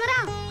 ఏ భ్రమరా,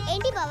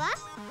 ఏంటి బావా?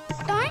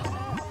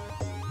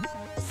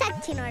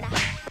 సచ్చినోడా.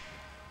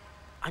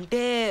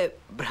 అంటే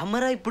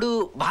భ్రమర ఇప్పుడు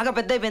బాగా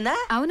పెద్ద అయిపోయిందా?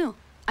 అవును.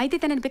 అయితే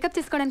తనని పికప్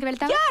చేసుకోవడానికి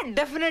వెళ్తావా?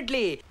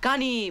 డెఫినెట్లీ.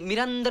 కానీ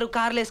మీరందరూ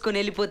కార్లు వేసుకొని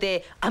వెళ్ళిపోతే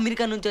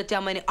అమెరికా నుంచి వచ్చే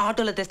అమ్మాయిని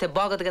ఆటోలో తెస్తే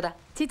బాగోదు కదా.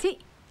 చిచి,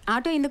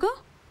 ఆటో ఎందుకు?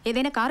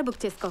 ఏదైనా కారు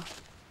బుక్ చేసుకో.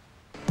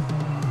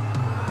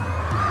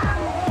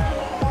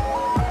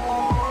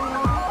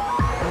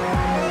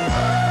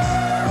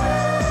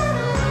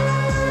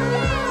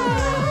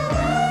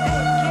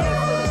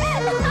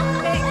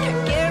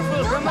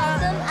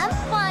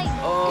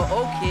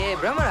 ఓకే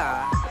భ్రమరా.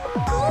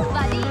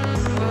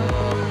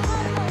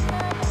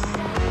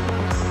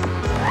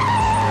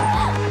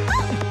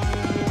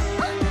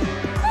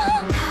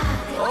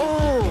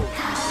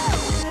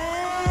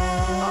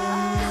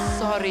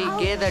 సారీ,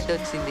 గేదడ్డు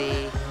వచ్చింది.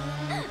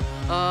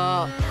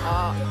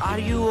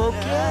 Are you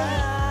okay?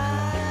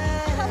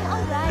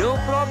 No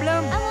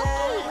problem.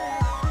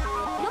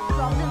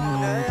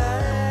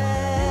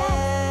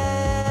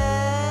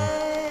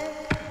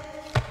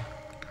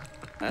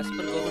 As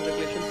per government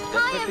regulations,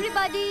 Hi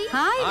everybody.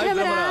 Hi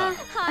Bhamara.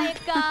 Hi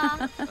Akka.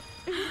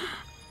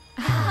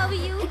 How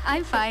are you?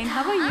 I'm fine.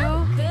 How are you?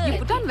 Good. You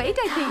put on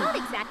weight, I think. Not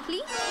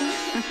exactly.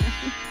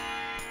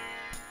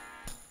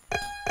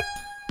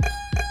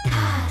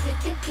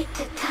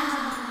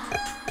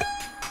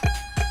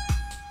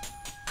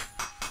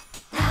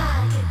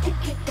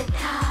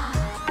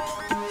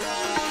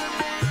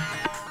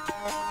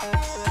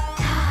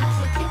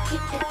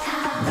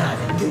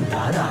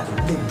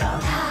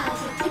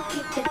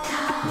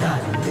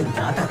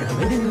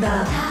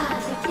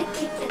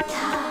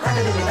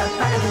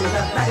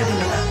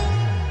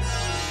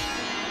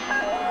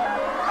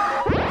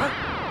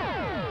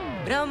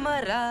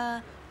 Bhramara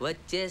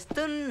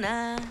వచ్చేస్తున్నా.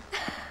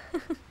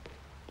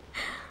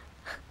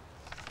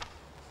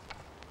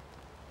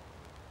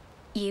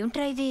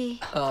 ఏమిట్రా ఇది?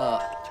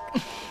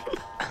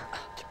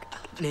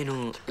 నేను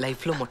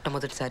లైఫ్లో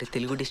మొట్టమొదటిసారి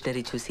Telugu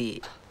dictionary చూసి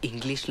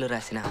ఇంగ్లీష్లో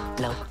రాసిన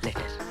love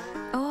letter.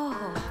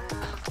 ఓహో.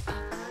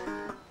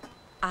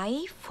 I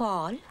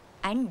fall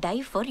and die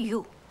for you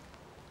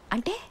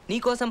అంటే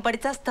నీకోసం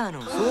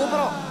పడిచేస్తాను.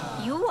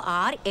 You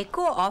are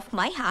echo of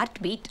my heart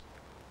beat.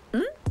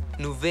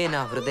 నువ్వే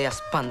నా హృదయ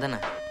స్పందన.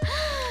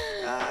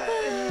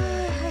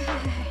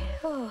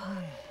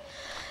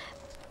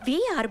 We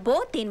are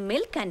both in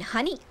milk and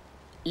honey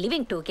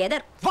living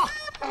together.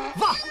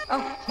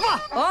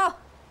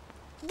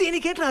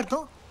 దీనికేట్లా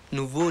అర్థం?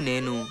 నువ్వు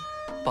నేను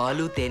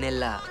పాలు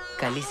తేనెల్లా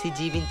కలిసి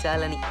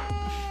జీవించాలని.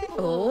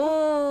 ఓ,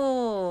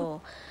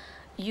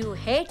 you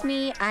hate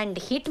me and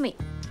hit me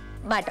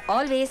but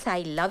always I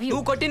love you.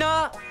 నువ్వు కొట్టినా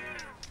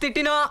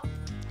తిట్టినా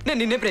నేను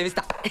నిన్నే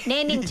ప్రేమిస్తా.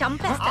 నేను నిన్ను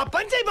చంపేస్తా.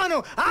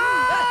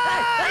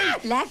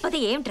 లేకపోతే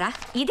ఏమిట్రా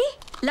ఇది?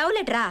 లవ్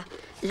లెటరా?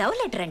 లవ్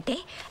లెటర్ అంటే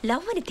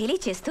లవ్ అని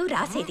తెలియచేస్తూ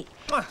రాసేది.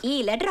 ఈ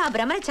లెటర్ ఆ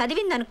భ్రమణ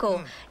చదివిందనుకో,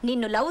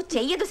 నిన్ను లవ్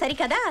చెయ్యదు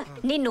సరికదా,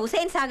 నిన్ను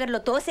హుసేన్ సాగర్ లో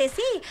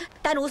తోసేసి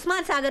తను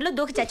ఉస్మాన్ సాగర్ లో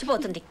దూకి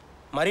చచ్చిపోతుంది.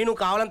 మరి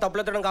నువ్వు కావాలని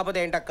తప్పులెత్తడం కాకపోతే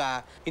ఏంటక్క?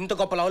 ఇంత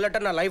గొప్ప లవ్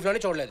లెటర్ నా లైఫ్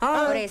లోనే చూడలేదు.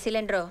 ఒరే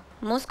సిలిండర్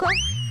మూసుకో.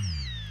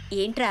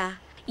 ఏంట్రా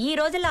ఈ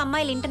రోజుల్లో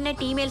అమ్మాయిలు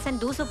ఇంటర్నెట్ ఈమెయిల్స్ అని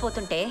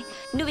దూసుకుపోతుంటే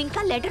నువ్వు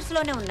ఇంకా లెటర్స్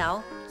లోనే ఉన్నావు.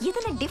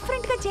 ఏదైనా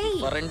డిఫరెంట్ గా చెయ్యి.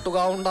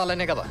 కరెంటుగా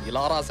ఉండాలనే కదా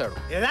ఇలా రాశాడు.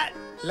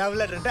 లవ్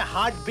లెటర్ అంటే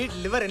హార్ట్ బీట్,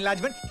 లివర్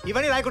ఎన్లార్జ్మెంట్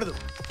ఇవన్నీ రాయకూడదు.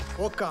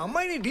 ఒక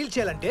అమ్మాయిని డీల్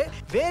చేయాలంటే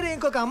వేరే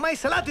ఇంకొక అమ్మాయి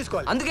సలహా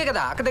తీసుకోవాలి. అందుకే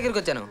కదా అక్క దగ్గరికి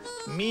వచ్చాను.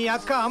 మీ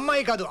అక్క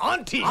అమ్మాయి కాదు,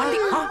 ఆంటీ.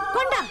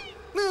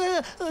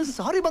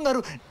 సారీ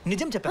బంగారు,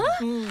 నిజం చెప్పాను.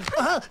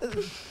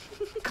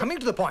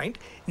 కమింగ్ టు ద పాయింట్,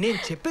 నేను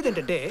చెప్పేది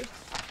ఏంటంటే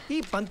ఈ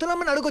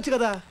పంతులమ్మని అడగొచ్చు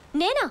కదా.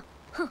 నేనా?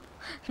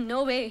 No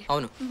way.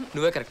 అవును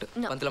నువ్వే కరెక్ట్.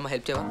 పంతులమ్మ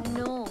హెల్ప్ చేయవా?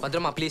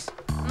 పంతులమ్మ ప్లీజ్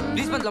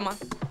ప్లీజ్. పంతులమ్మ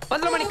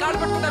పంతులమ్మ నీ కాళ్ళు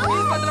పట్టుకుంటా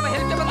ప్లీజ్. పంతులమ్మ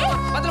హెల్ప్ చేయవా?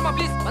 పంతులమ్మ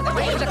ప్లీజ్.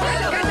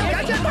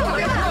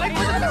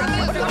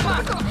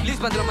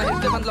 ప్లీజ్ పంతులమ్మ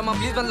హెల్ప్ చేయ. పంతులమ్మ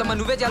ప్లీజ్. పంతులమ్మ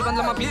నువ్వే చేయాలి.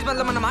 పంతులమ్మ ప్లీజ్.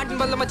 పంతులమ్మ నా మాటిని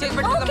పంతులమ్మ చేసి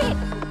పెట్టు.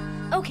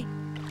 Okay.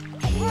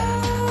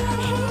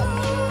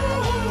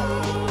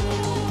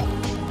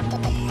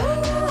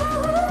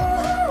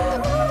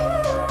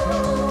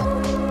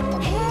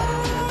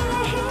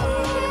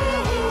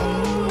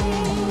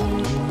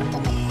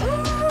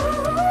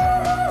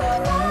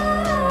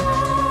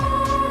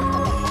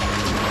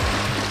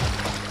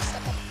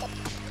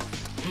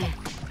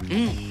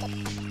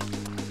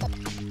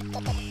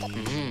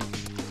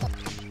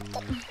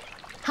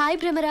 Hi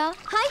Bhramara.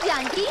 Hi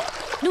Janaki.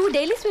 నువ్వు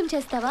డైలీ స్విమ్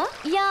చేస్తావా?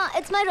 Yeah,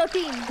 it's my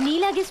routine.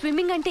 నీలాగే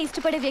స్విమ్మింగ్ అంటే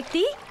ఇష్టపడే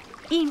వ్యక్తి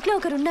ఈ ఇంట్లో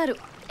ఒకరున్నారు.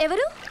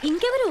 ఎవరు?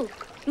 ఇంకెవరు?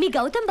 మీ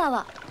గౌతమ్ బావ.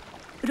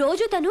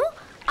 రోజు తను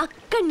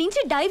అక్కడి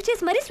నుంచి డైవ్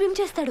చేసి మరీ స్విమ్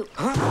చేస్తాడు.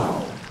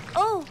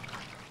 Oh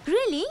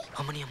really?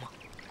 అమ్మని అమ్మ,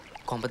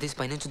 కొంపతీసి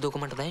పైనుంచి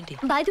దూకమంటదా ఏంటి?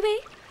 బై ది వే,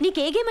 నీకు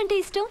ఏ గేమ్ అంటే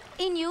ఇష్టం?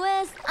 In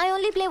US I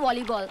only play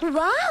volleyball.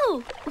 Wow,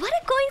 what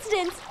a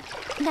coincidence.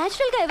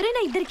 Natural గా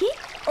ఎవరైనా ఇద్దరికి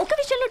ఒక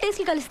విషయంలో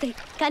టేస్ట్లు కలుస్తాయి,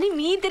 కానీ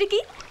మీ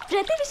ఇద్దరికి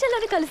ప్రతి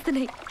విషయంలోనూ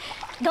కలుస్తున్నాయి.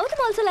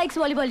 Gautam also likes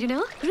volleyball, you know.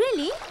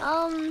 Really?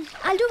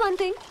 I'll do one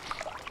thing.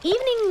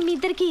 Evening మీ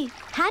ఇద్దరికి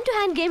hand to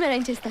hand game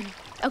arrange చేస్తాను.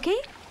 ఓకే?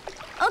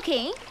 Okay,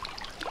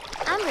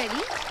 I'm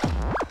ready.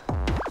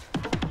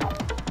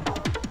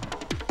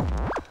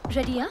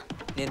 రెడీయా?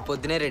 నేను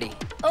పొద్దునే రెడీ.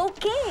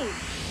 ఓకే.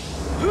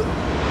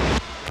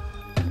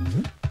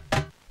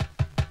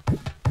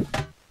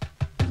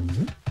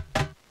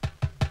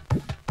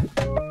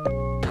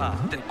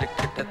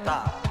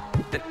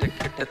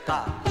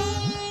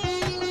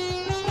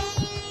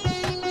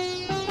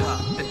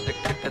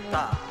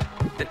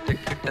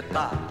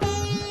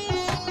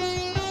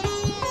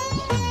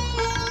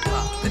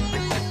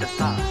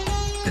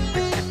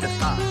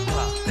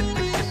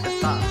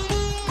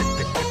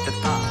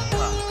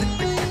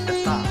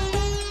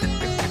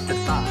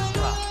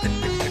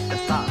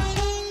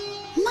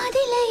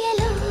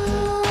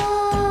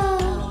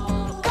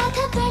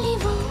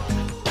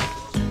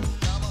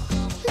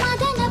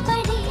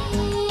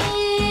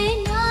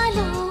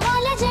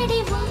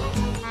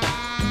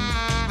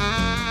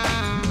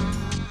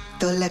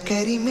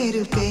 తొలకరి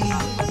మెరుపే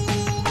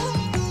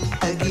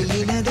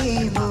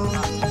తగిలినదేమో,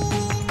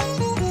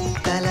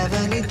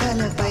 తలవని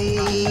తలపై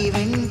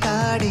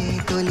వెంటాడే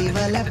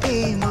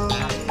తొలివలపేమో.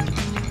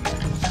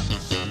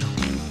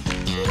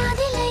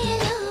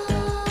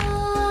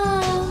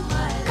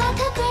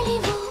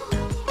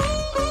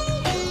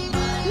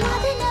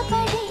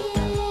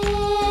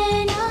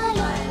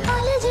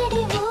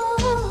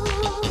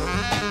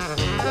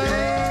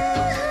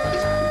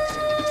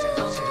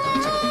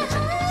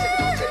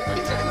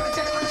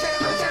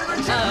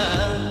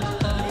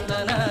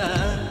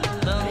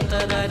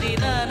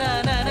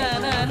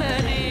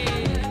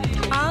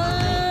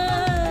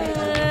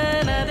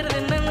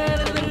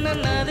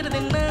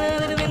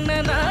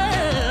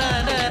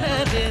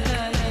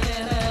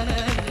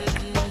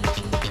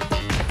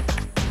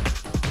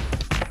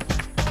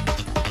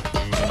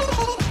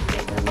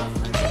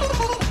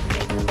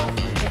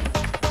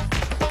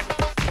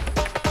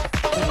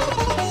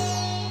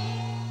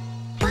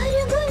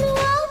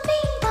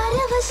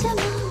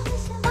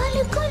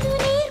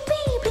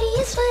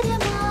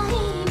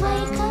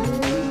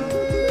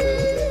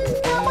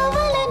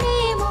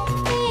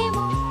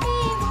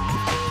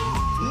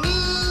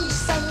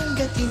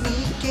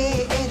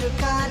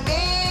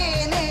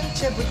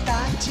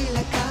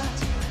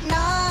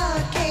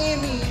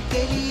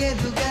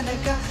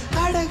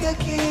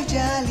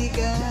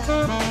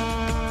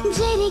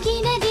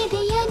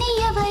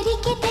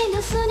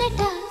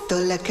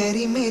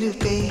 తొలకరి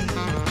మెరుపే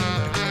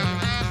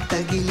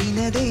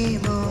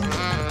తగిలినదేమో,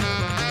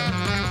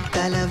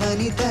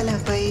 తలవని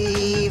తలపై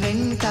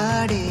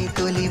వెంటాడే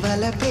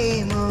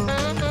తొలివలపేమో.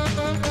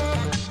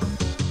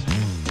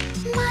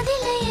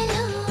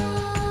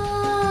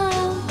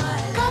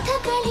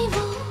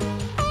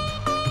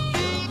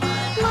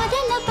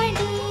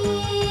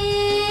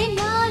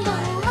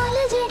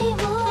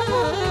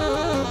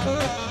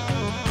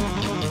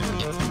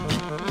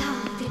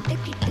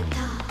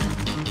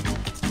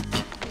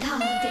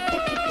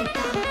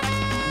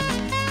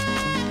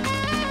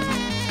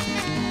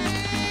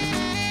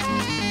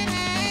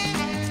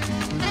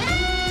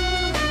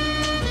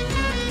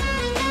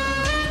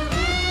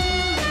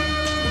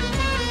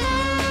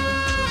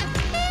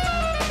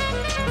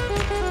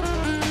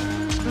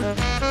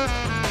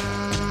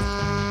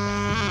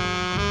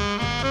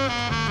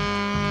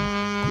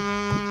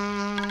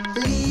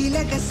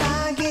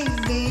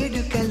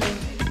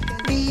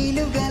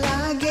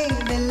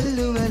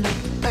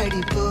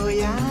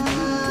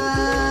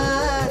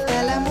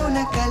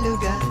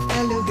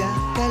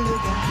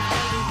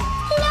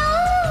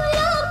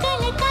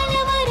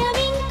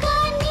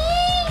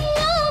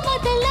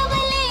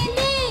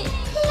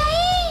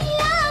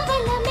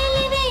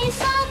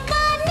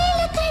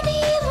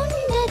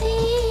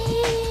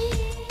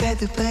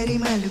 తదుపరి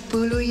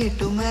మలుపులు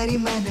ఎటు మరి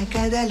మన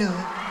కథలో.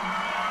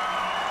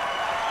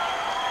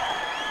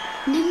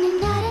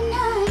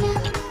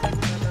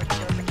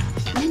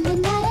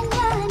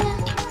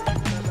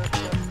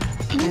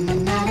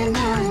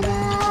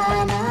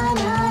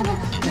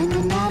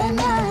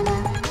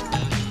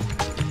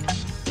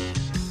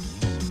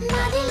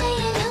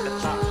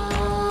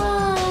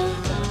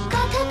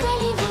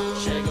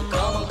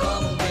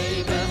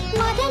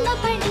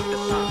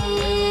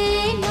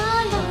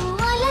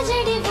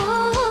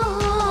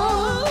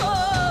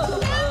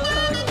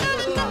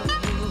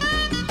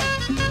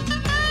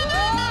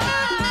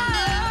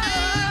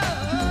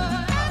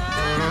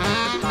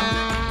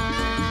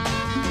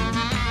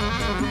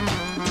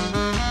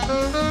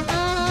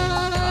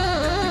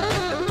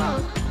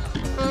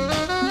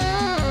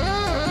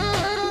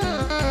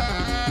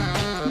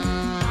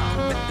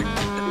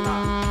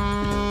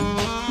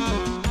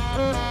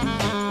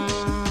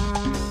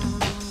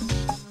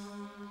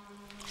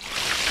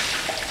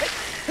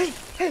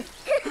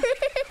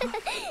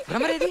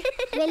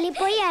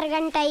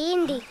 అరగంట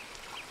అయ్యింది.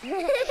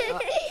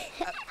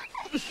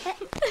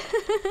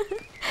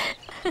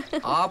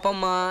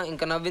 ఆపమ్మా,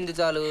 ఇంకా నవ్వింది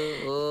చాలు.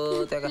 ఓ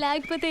తెగ.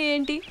 లేకపోతే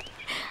ఏంటి,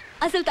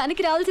 అసలు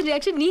తనకి రావాల్సిన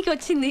రియాక్షన్ నీకు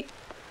వచ్చింది.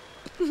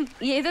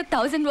 ఏదో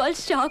 1000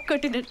 వాల్స్ షాక్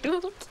కొట్టినట్టు.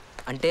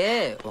 అంటే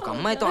ఒక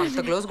అమ్మాయితో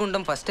అంత క్లోజ్గా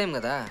ఉండడం ఫస్ట్ టైం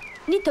కదా.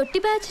 నీ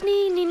తొట్టి బ్యాచ్ ని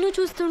నిన్ను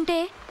చూస్తుంటే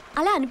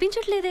అలా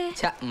అనిపించట్లేదే.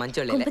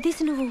 మంచోళ్ళే.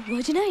 తీసి నువ్వు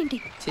వర్జినా ఏంటి?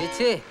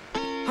 చేచే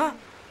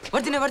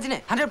వర్జినే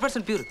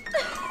 100% ప్యూర్.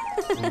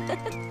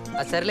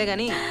 సర్లే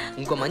గానీ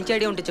ఇంకో మంచి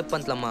ఐడియా ఉంటే చెప్పు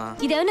అంతలమ్మా.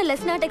 ఇదేమైనా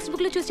లెసన్ టెక్స్ట్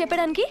బుక్ లో చూసి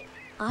చెప్పడానికి?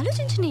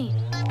 ఆలోచించుని,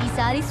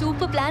 ఈసారి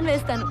సూపర్ ప్లాన్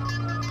వేస్తాను.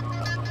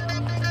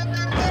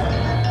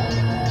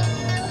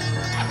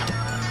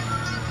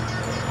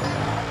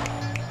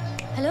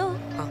 హలో,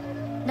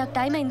 నాకు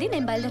టైం అయింది,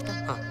 నేను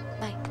బయలుదేరుతాను.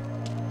 బాయ్.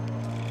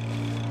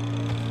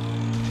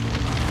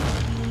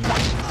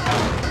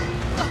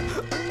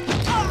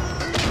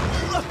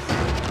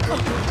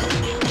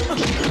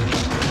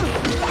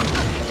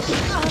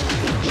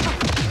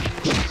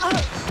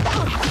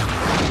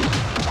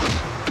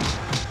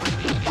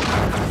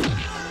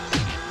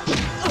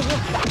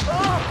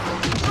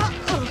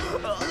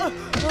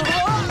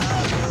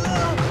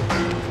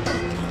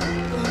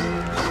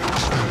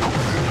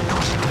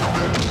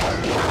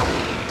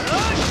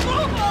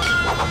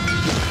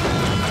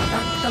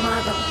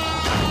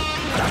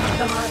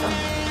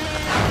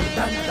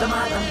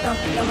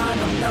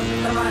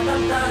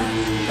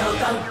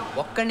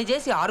 ఒక్కడిని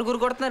చేసి 6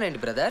 కొడుతున్నారండి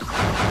బ్రదర్.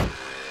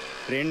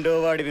 రెండో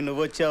వాడివి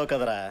నువ్వు వచ్చావు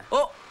కదరా. ఓ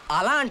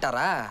అలా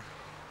అంటారా?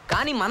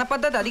 కానీ మన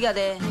పద్ధతి అది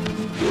కాదే.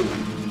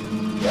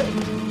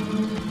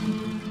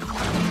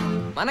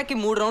 మనకి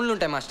 3 రౌండ్లు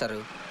ఉంటాయి master.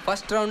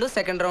 First round,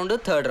 second round,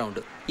 third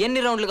round.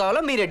 ఎన్ని రౌండ్లు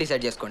కావాలో మీరే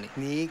డిసైడ్ చేసుకోండి.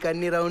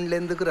 నీకన్ని రౌండ్లు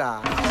ఎందుకురా?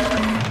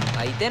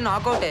 అయితే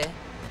నాకౌటే.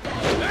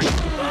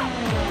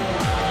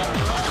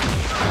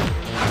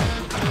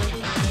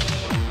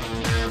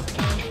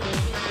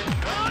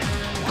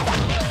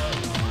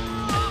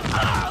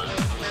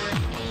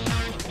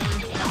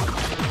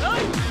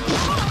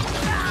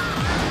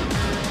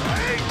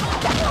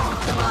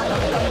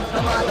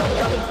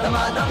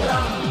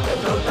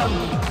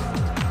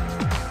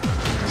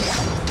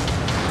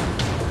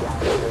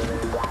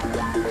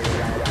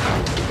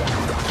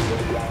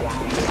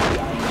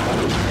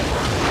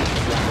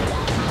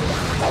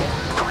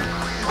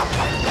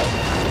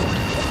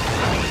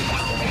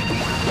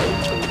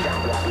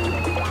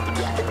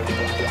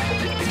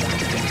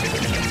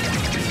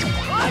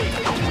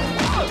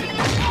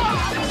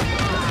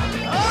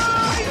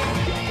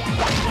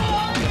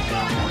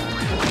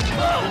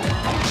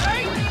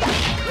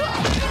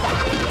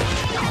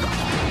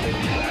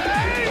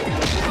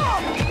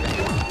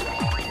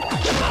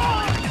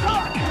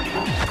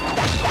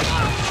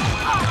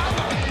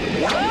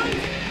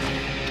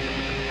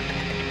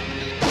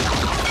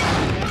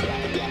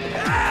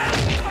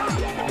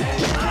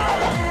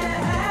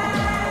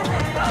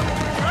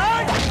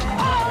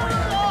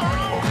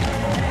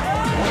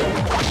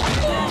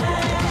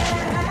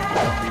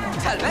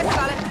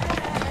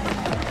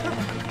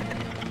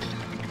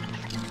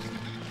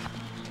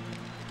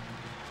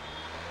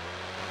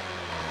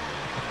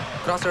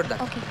 Cross road that.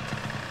 Okay.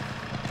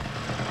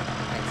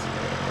 Thanks.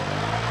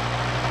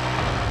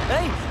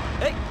 Hey,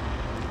 hey.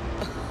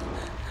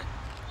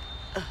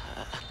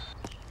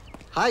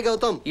 Hi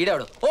Gautam.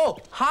 ఈడవడు. Oh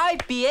hi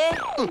PA.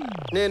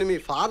 నేను మీ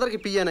ఫాదర్ కి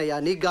పియ్యానయ్యా,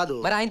 నీకు కాదు.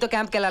 మరి ఆయనతో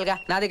క్యాంప్కి వెళ్ళాలిగా,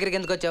 నా దగ్గరికి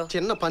ఎందుకు వచ్చావు?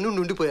 చిన్న పని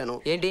నుండి ఉండిపోయాను.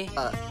 ఏంటి?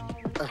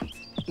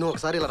 నువ్వు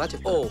ఒకసారి ఇలా రా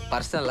చెప్పు. ఓ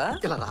పర్సనలా?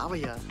 ఇలా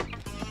రావయ్యా.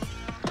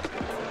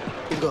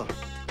 ఇదిగో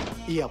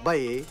ఈ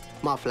అబ్బాయి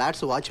మా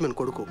ఫ్లాట్స్ వాచ్మెన్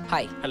కొడుకు.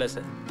 హాయ్. Hello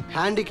sir.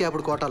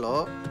 హ్యాండిక్యాప్డ్ కోటాలో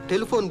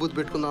టెలిఫోన్ బూత్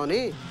పెట్టుకుందామని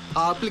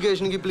ఆ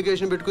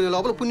అప్లికేషన్ పెట్టుకునే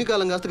లోపల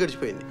పుణ్యకాలం కాస్త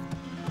గడిచిపోయింది.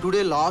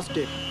 Today last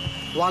day.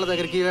 వాళ్ళ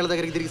దగ్గరికి వీళ్ళ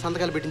దగ్గరికి తిరిగి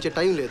సంతకాలు పెట్టించే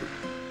టైం లేదు.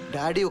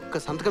 డాడీ ఒక్క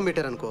సంతకం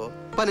పెట్టారనుకో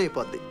పని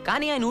అయిపోద్ది.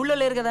 కానీ ఆయన ఊళ్ళో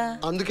లేరు కదా.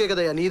 అందుకే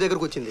కదయ్యా నీ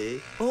దగ్గరకు వచ్చింది.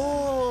 ఓ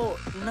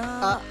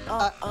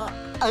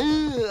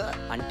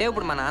అంటే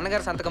ఇప్పుడు మా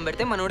నాన్నగారు సంతకం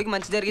పెడితే మనోడికి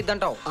మంచి జరిగిద్ది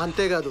అంటావు?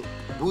 అంతేకాదు,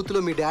 బూత్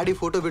లో మీ డాడీ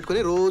ఫోటో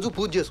పెట్టుకుని రోజు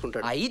పూజ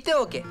చేసుకుంటాడు. అయితే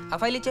ఓకే, ఆ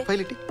ఫైల్ ఇచ్చే.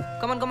 ఫైల్ ఇట్టి.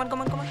 Come on come on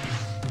come on come on.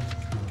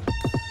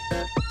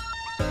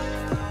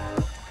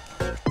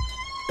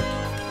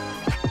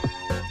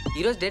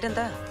 ఈరోజు డేట్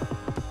ఎంత?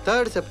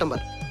 3rd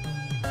September.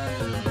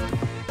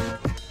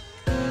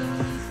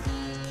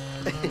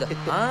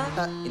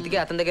 ఇంతకీ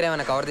అతని దగ్గర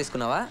ఏమైనా కవర్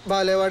తీసుకున్నావా?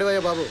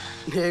 బాలేవాడివయ్యా బాబు,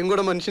 నేను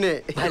కూడా మనిషినే.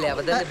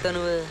 అబద్ధాలు చెప్తావు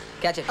నువ్వు.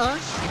 క్యాచ్.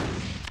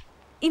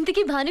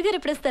 ఇంతకీ భానుగారు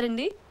ఎప్పుడు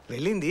వస్తారండి?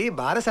 వెళ్ళింది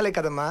బారసాలే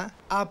కదమ్మా.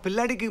 ఆ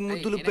పిల్లాడికి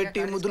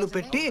ముద్దులు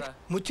పెట్టి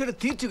ముచ్చట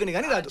తీర్చుకుని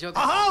కానీ రాదు.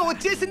 ఆహా,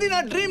 వచ్చేసింది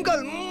నా డ్రీమ్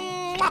గర్ల్.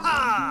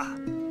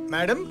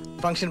 మేడం,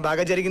 ఫంక్షన్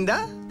బాగా జరిగిందా?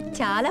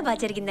 చాలా బాగా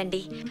జరిగిందండి.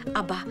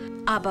 అబ్బా,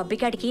 ఆ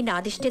బబ్బిగాడికి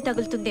నాదిష్టే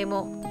తగులుతుందేమో.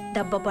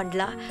 దబ్బ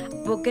పండ్ల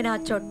బొగ్గన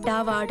చొట్టా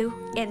వాడు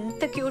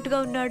ఎంత క్యూట్ గా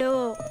ఉన్నాడో.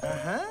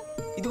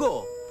 ఇదిగో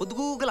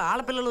పొద్దుగూగల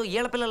ఆడపిల్లలు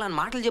ఈడపిల్లలు అని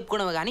మాటలు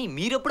చెప్పుకోవడం కానీ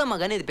మీరెప్పుడో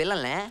మగనేది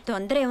పిల్లల్నే.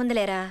 తొందర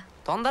ఏముందిలేరా?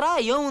 తొందర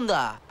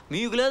ఏముందా?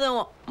 మీకు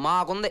లేదేమో,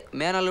 మాకుంది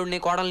మేనల్లుడిని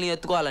కోడల్ని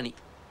ఎత్తుకోవాలని.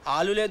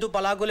 ఆలు లేదు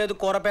పలాకు లేదు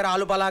కూర పేరు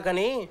ఆలు పలాక్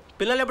అని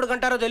పిల్లలు ఎప్పుడు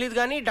కంటారో తెలియదు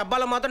కానీ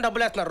డబ్బాలో మాత్రం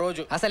డబ్బులు వేస్తున్నారు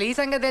రోజు. అసలు ఈ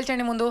సంగతి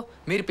తెలిసండి ముందు.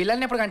 మీరు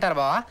పిల్లల్ని ఎప్పుడు కంటారు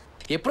బావా?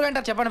 ఎప్పుడు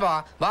కంటారు చెప్పండి బావా.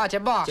 బావా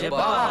చెప్పా.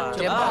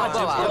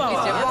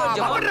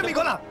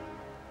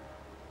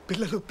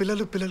 పిల్లలు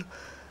పిల్లలు పిల్లలు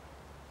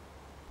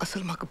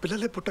అసలు మాకు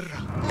పిల్లలే పుట్టరురా.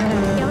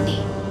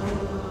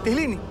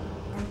 తెలియని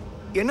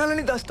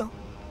ఎన్నాళ్ళని దాస్తాం.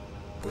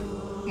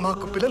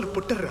 మాకు పిల్లలు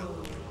పుట్టరురా.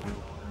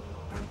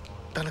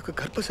 తనకు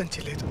గర్భసంచి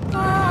లేదు.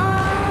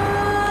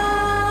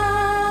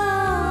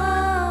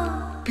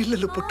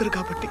 పిల్లలు పుట్టరు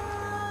కాబట్టి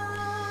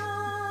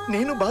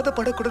నేను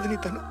బాధపడకూడదని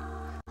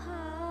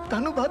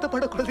తను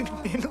బాధపడకూడదని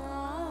నేను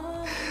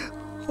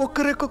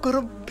ఒక్కరికొకరు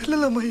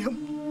పిల్లలమయ్యాం.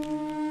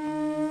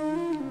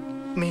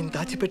 మేము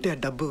దాచిపెట్టే ఆ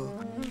డబ్బు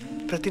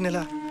ప్రతి నెల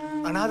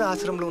అనాథ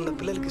ఆశ్రమంలో ఉన్న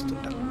పిల్లలకి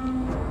ఇస్తుంటాం.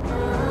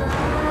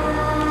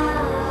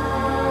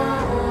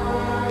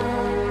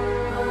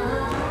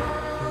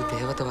 నువ్వు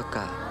దేవతవక్క.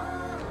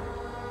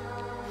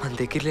 మన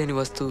దగ్గర లేని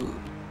వస్తువు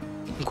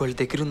ఇంకోళ్ళ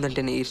దగ్గర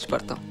ఉందంటేనే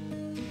ఈర్చిపడతాం.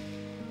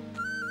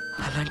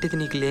 అలాంటిది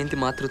నీకు లేనిది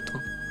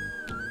మాతృత్వం.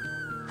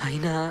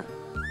 అయినా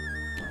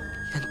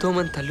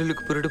ఎంతోమంది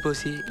తల్లులకు పురుడు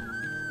పోసి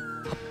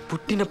ఆ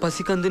పుట్టిన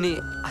పసికందుని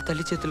ఆ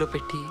తల్లి చేతిలో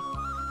పెట్టి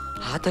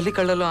ఆ తల్లి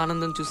కళ్ళలో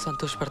ఆనందం చూసి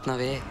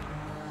సంతోషపడుతున్నావే,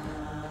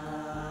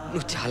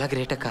 నువ్వు చాలా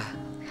గ్రేట్ అక్క.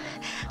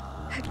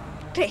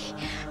 రే,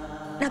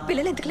 నా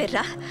పిల్లలు ఎందుకు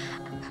లేరా?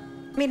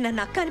 మీరు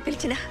నన్ను అక్క అని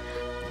పిలిచిన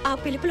ఆ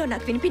పిలుపులో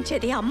నాకు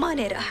వినిపించేది అమ్మ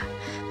అనేరా.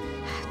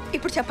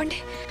 ఇప్పుడు చెప్పండి,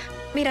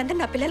 మీరందరూ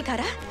నా పిల్లలు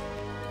కారా?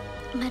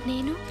 మరి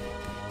నేను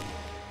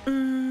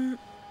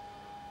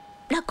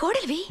నా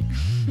కోడలివి.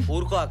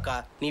 ఊరుకో అక్క,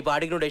 నీ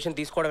బాడీకి నువ్వు డెసిషన్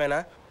తీసుకోవడమేనా?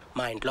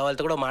 మా ఇంట్లో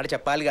వాళ్ళతో కూడా మాట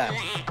చెప్పాలిగా.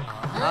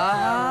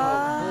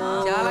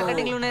 చాలా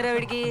కటింగ్లు ఉన్నాయిరా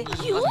వీడికి.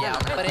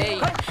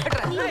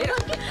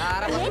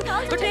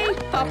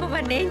 పాప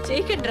నేను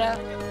చేయకండి రా.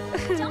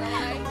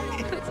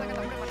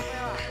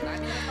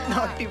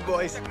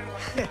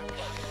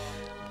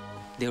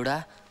 దేవుడా,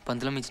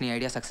 పంతులం ఇచ్చిన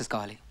ఐడియా సక్సెస్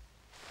కావాలి.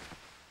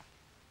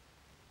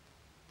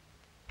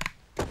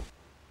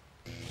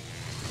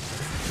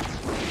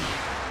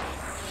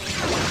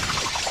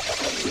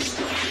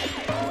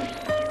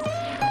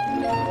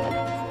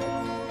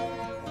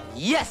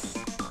 ఎస్,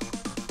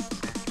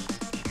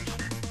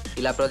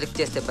 ఇలా ప్రొజెక్ట్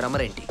చేస్తే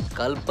భ్రమరేంటి,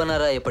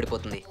 కల్పనరా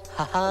పడిపోతుంది.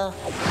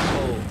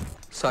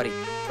 Sorry,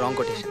 wrong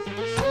quotation.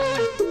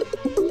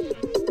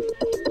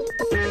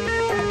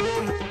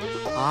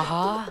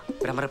 ఆహా,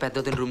 భ్రమర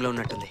పెద్దదిన రూమ్లో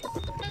ఉన్నట్టుంది.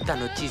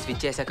 తను వచ్చి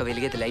స్విచ్ చేశాక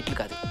వెలిగేది లైట్లు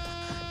కాదు,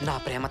 నా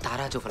ప్రేమ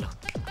తారాజువలు.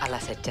 అలా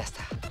సెట్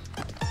చేస్తా.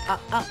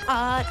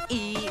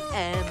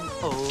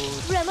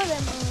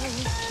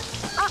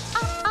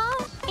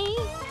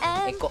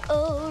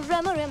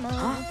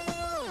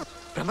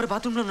 భ్రమర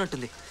బాత్రూంలో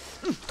ఉన్నట్టుంది.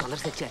 తొందర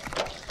సెట్ చేయాలి.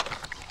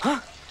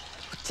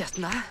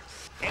 వచ్చేస్తుందా?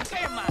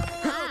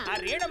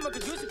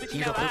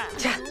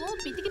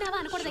 పితికినావా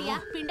అనకూడదయ్యా,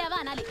 పిండావా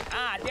అనాలి.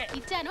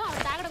 ఇచ్చాను,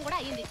 ఆవిడ తాగడం కూడా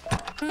అయ్యింది.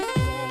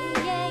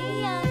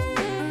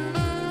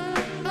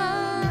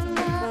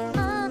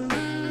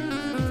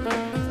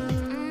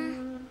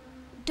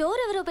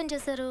 డోర్ ఎవరు ఓపెన్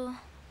చేశారు?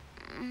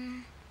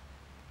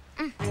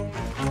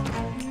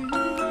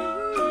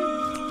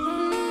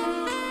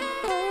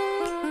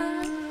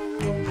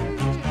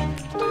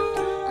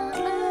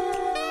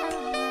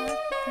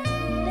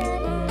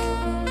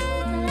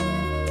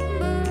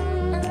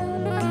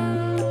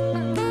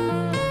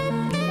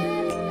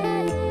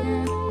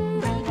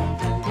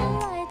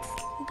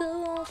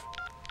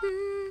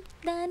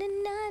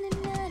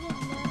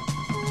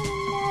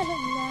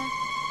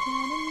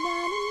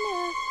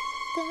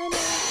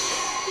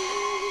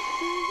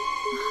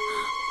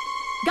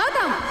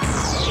 గౌతమ్!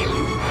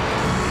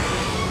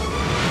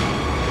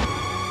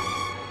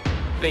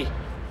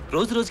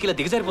 రోజు రోజుకి ఇలా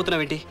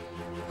దిగజారిపోతున్నావేంటి?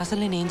 అసలు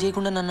నేనేం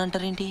చేయకుండా నన్ను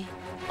అంటారేంటి?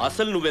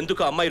 అసలు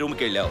నువ్వెందుకు అమ్మాయి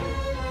రూమ్కి వెళ్ళావు?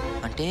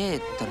 అంటే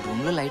తన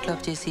రూమ్లో లైట్లు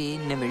ఆఫ్ చేసి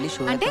నేను వెళ్ళి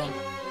షో. అంటే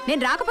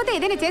నేను రాకపోతే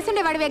ఏదైనా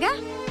చేసుండేవాడివేగా?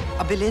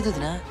 అబ్బే లేదు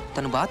వదినా,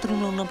 తను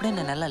బాత్రూంలో ఉన్నప్పుడే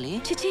నేను వెళ్ళాలి.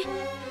 చిచి,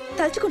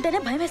 తలుచుకుంటేనే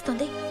భయం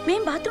వేస్తుంది.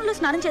 మేం బాత్రూంలో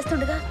స్నానం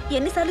చేస్తుండగా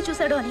ఎన్నిసార్లు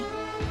చూశాడో అని.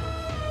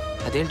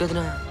 అదేంటి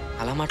వదినా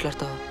అలా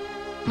మాట్లాడతావు?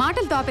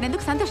 మాటలతో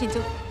ఆపినందుకు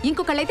సంతోషించు.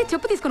 ఇంకొకళ్ళైతే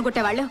చెప్పు తీసుకుని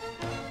కొట్టేవాళ్ళు.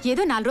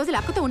 ఏదో 4 రోజులు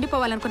అక్కతో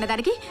ఉండిపోవాలనుకున్న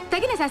దానికి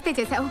తగిన శాస్త్రే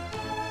చేశావు.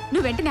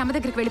 నువ్వు వెంటనే అమ్మ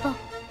దగ్గరికి వెళ్ళిపో.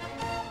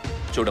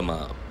 చూడమ్మా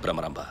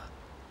భ్రమరాంబ,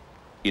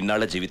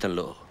 ఇన్నాళ్ల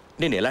జీవితంలో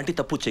నేను ఎలాంటి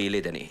తప్పు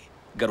చేయలేదని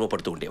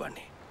గర్వపడుతూ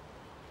ఉండేవాణ్ణి.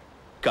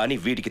 కానీ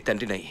వీడికి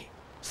తండ్రినై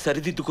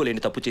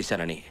సరిదిద్దుకోలేని తప్పు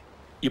చేశానని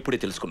ఇప్పుడే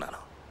తెలుసుకున్నాను.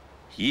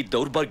 ఈ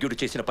దౌర్భాగ్యుడు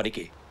చేసిన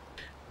పనికి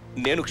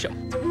నేను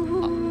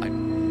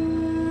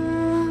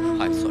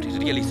I'm sorry,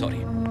 really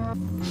sorry.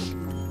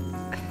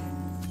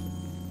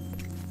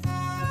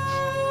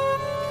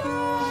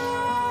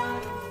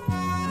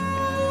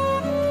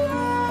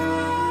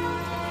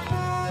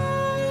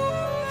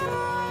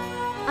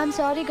 I'm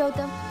sorry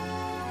Gautam,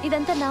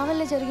 ఇదంతా నా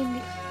వల్లే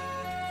జరిగింది.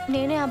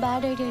 నేనే ఆ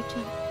బ్యాడ్ ఐడియా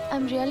ఇచ్చాను.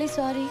 I'm really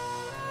sorry.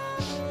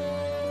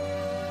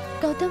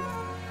 Gautam,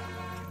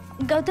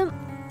 Gautam,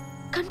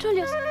 control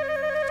your.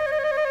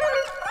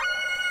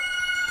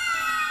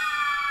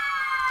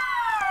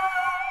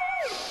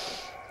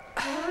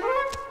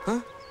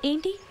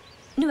 ఏంటి,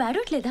 నువ్వు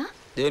ఆడట్లేదా?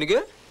 దేనికి?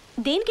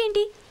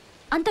 దేనికేంటి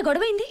అంత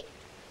గొడవైంది?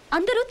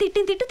 అందరూ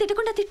తిట్టు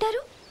తిట్టకుండా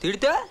తిట్టారు.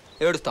 తిడితే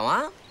ఏడుస్తావా?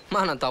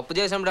 మనం తప్పు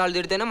చేసినప్పుడు వాళ్ళు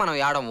తిడితేనే మనం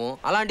ఏడము.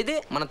 అలాంటిది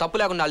మనం తప్పు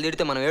లేకుండా వాళ్ళు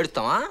తిడితే మనం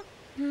ఏడుస్తావా?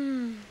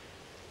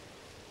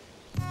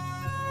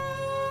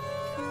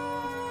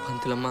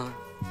 పంతులమ్మ,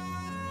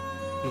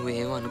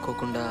 నువ్వేమో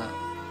అనుకోకుండా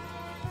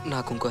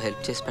నాకు ఇంకో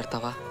హెల్ప్ చేసి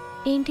పెడతావా?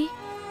 ఏంటి?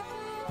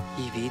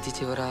 ఈ వీధి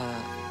చివర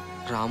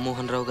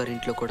రామ్మోహన్ రావు గారి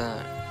ఇంట్లో కూడా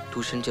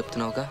ట్యూషన్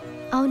చెప్తున్నావుగా?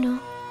 అవును.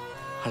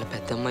 వాళ్ళ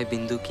పెద్దమ్మాయి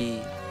బిందుకి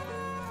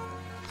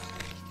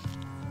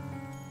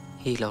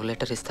ఈ లవ్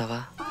లెటర్ ఇస్తావా?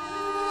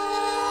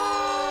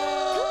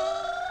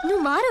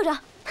 నువ్వు మారురా.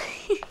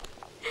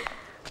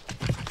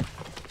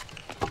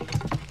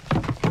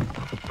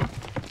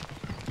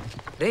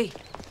 రేయ్,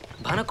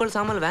 భానకోళ్ళ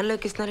సామాన్లు వ్యాన్లో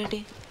ఎక్కిస్తున్నారేంటి?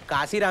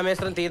 కాశీ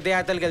రామేశ్వరం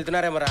తీర్థయాత్రలకు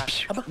వెళ్తున్నారేమరా?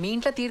 మీ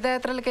ఇంట్లో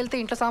తీర్థయాత్రలకు వెళ్తే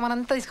ఇంట్లో సామాన్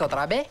అంతా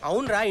తీసుకొస్తారా అబే?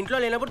 అవునరా, ఇంట్లో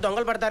లేనప్పుడు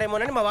దొంగలు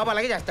పడతారేమోనని మా బాబు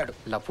అలాగే చేస్తాడు.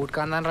 లపూట్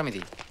కాందనరా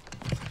మీది.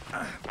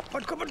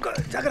 పట్టుకో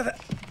జాగ్రత్త.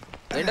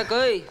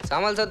 ఏంటకోయ్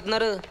సామాన్లు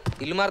చదువుతున్నారు?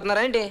 ఇల్లు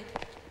మారుతున్నారా ఏంటి?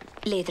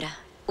 లేదురా,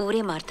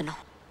 ఊరే మారుతున్నాం.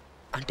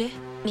 అంటే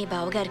మీ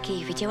బావగారికి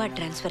విజయవాడ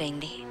ట్రాన్స్ఫర్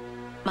అయింది.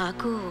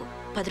 మాకు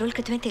 10 రోజుల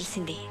క్రితమే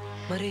తెలిసింది.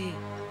 మరి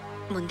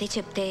ముందే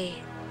చెప్తే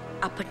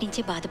అప్పటి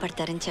నుంచే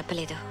బాధపడతారని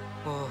చెప్పలేదు.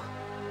 ఓ,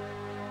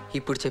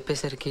 ఇప్పుడు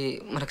చెప్పేసరికి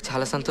మనకు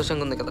చాలా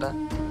సంతోషంగా ఉంది కదరా?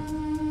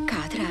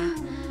 కాదురా.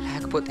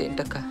 లేకపోతే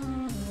ఏంటక్క,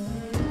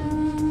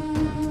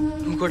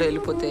 నువ్వు కూడా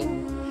వెళ్ళిపోతే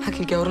నాకు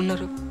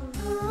ఇంకెవరున్నారు?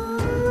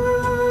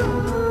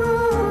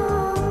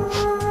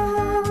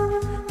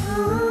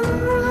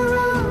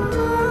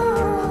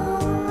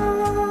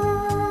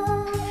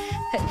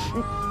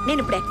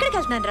 నేను ఇప్పుడు ఎక్కడికి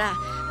వెళ్తున్నాను రా?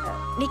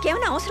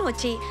 నీకేమైనా అవసరం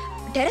వచ్చి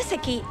టెర్రస్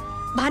ఎక్కి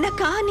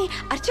బానక్క అని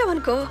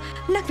అర్చావనుకో,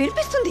 నాకు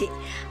వినిపిస్తుంది.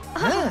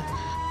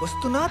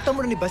 వస్తున్నా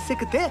తమ్ముడు, నీ బస్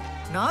ఎక్కితే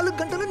 4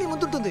 గంటలు నీ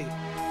ముందుంటుంది.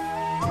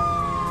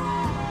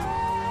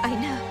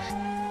 అయినా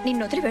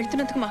నిన్ను వదిలి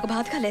వెళ్తున్నందుకు మాకు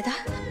బాధగా లేదా?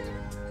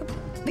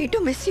 We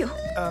do miss you.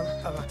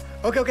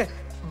 Okay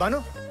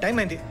Banu, time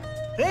అయింది.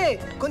 రే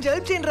కొంచెం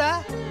హెల్ప్ చేయండి రా.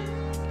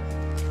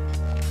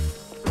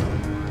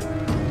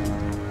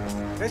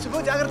 రే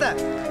శుభు, జాగ్రత్త.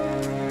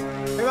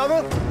 బాబు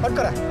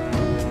పట్టుకోరా.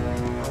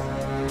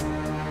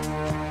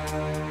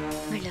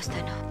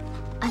 వెళ్ళొస్తాను.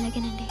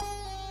 అలాగేనండి.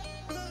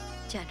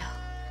 జాను,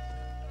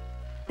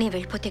 నేను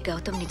వెళ్ళిపోతే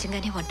గౌతమ్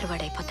నిజంగానే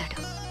ఒంటరివాడైపోతాడు.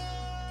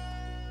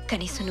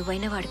 కనీసం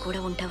నువ్వైనా వాడు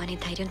కూడా ఉంటావనే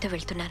ధైర్యంతో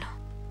వెళ్తున్నాను.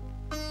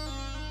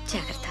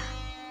 జాగ్రత్త.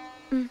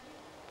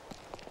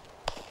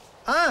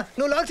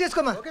 నువ్వు lock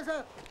చేసుకోమా.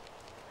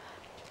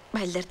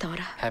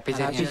 బయలుదేరుతావరా? Happy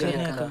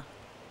journey.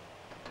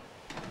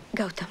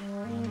 Gautam,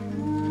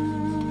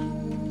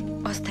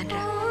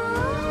 వస్తానురా.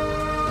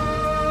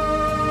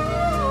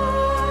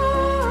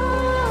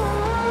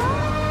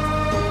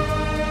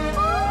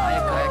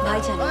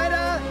 Bye Janu.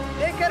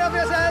 Take care of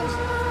యువర్సెల్వ్స్.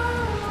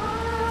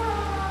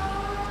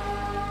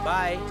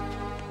 Bye.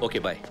 Okay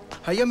bye.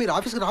 అయ్యా, మీరు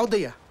ఆఫీస్కి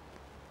రావద్దయ్యా.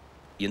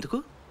 ఎందుకు?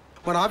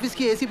 మన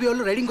ఆఫీస్కి ఏసీపీ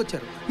వాళ్ళు రైడింగ్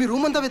వచ్చారు. మీ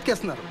రూమ్ అంతా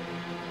వెతికేస్తున్నారు.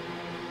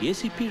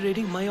 ACP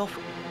riding my of.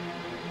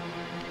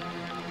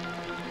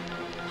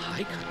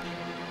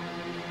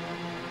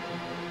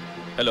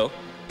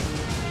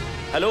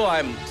 Hello, I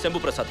am Sambhu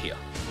Prasad here.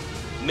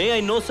 May I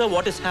know, sir,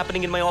 what is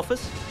happening in my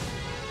office?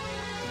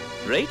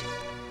 Right?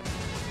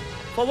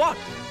 For what?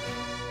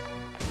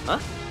 Huh?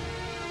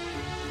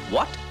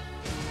 What?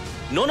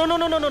 No,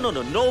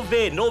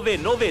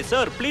 no way,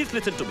 sir. Please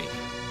listen to me.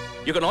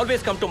 You can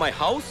always come to my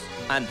house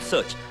and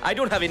search. I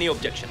don't have any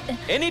objection.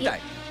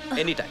 Anytime.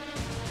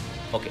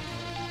 Okay.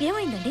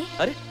 ఏమైందండి?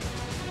 అరే,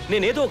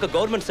 నేనేదో ఒక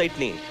government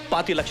సైట్ని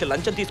 25 లక్షల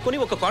లంచం తీసుకొని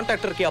ఒక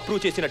కాంట్రాక్టర్కి approve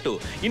చేసినట్టు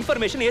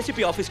information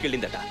ACP ఆఫీస్కి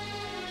వెళ్ళిందట.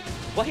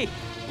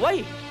 వై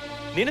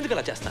నేనెందుకు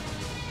అలా చేస్తాను?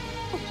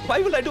 Why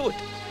will I do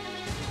it?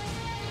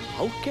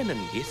 How can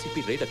an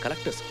ACP ride a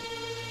collectors?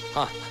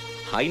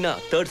 అయినా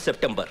 3rd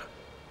సెప్టెంబర్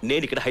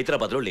నేను ఇక్కడ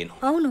హైదరాబాద్లో లేను.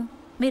 అవును,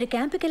 మీరు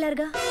క్యాంప్కి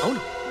వెళ్ళారుగా.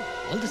 అవును.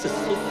 All this is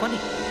so funny.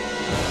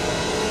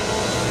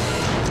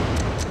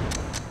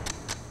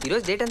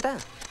 ఈరోజు డేట్ ఎంత?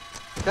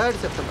 3rd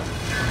September.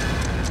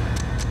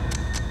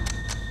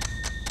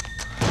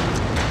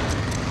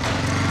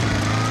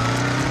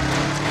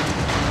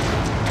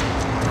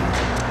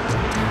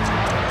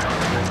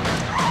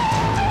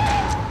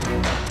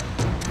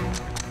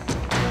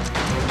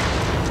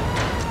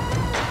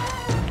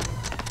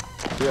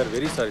 We are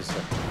very sorry,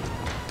 sir.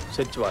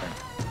 Search warrant.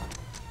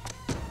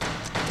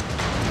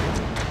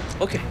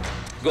 Okay,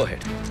 go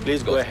ahead.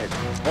 Please go ahead.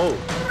 Move.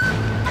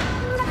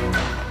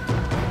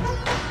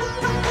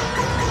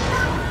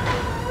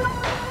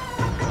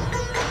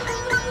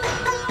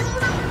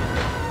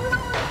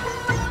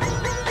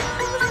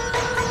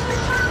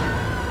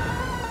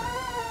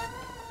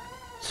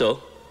 So,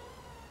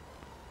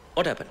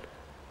 what happened?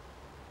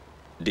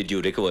 Did you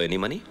recover any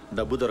money?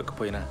 డబ్బు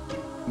దొరకపోయినా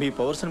మీ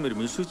పవర్స్ని మీరు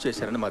మిస్యూజ్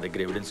చేశారని మా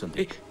దగ్గర evidence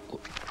ఉంది.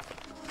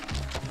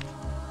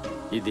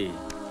 ఇది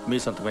మీ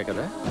సొంతమే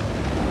కదా?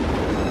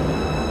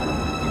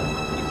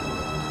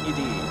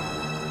 ఇది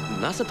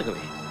నా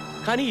సంతకమే,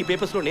 కానీ ఈ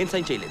పేపర్స్లో నేను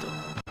సైన్ చేయలేదు.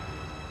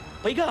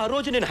 పైగా ఆ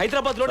రోజు నేను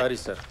హైదరాబాద్లో. సారీ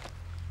సార్,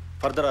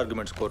 ఫర్దర్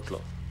ఆర్గ్యుమెంట్స్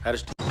కోర్టులో.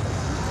 అరెస్ట్.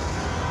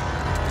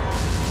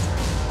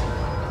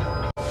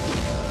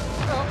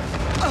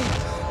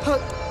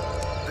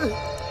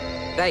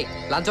 రై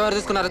లంచ్ ఎవరు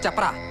తీసుకున్నారో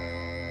చెప్పరా.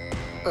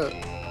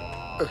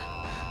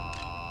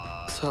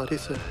 సారీ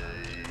సార్,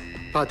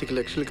 25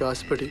 లక్షలకి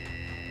ఆశపడి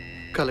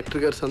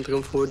కలెక్టర్ గారి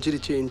సంతకం ఫోర్జరీ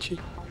చేయించి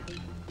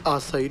ఆ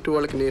సైట్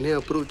వాళ్ళకి నేనే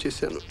అప్రూవ్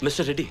చేశాను.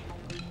 Mister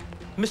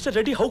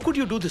Reddy, how could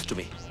you do this to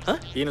me?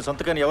 ఈయన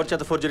సంతకాన్ని ఎవరి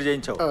చేత ఫోర్జరీ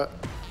చేయించావు?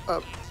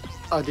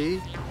 అది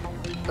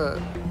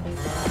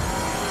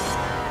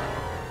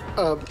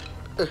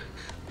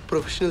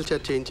ప్రొఫెషనల్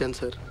చేత చేయించాను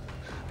sir.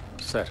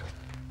 Sir,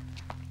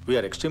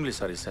 we are extremely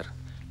sorry sir.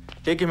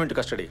 Take him into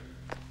custody.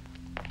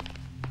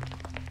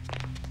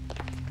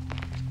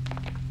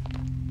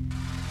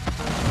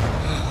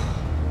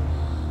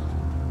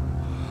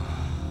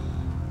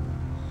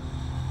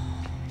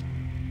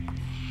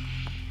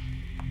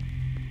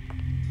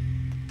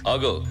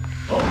 ఆగో,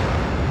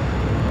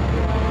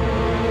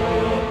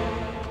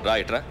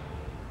 రైట్ రా.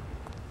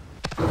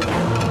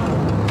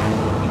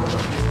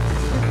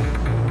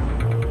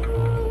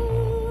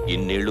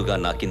 ఇన్నేళ్లుగా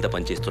నా కింద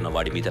పనిచేస్తున్న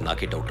వాడి మీద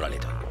నాకే డౌట్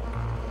రాలేదు.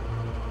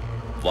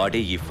 వాడే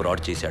ఈ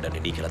ఫ్రాడ్ చేశాడని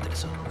నీకెలా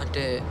తెలుసు?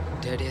 అంటే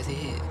డాడీ అది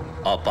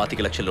ఆ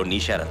 25 లక్షల్లో నీ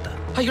షేర్ అంతా.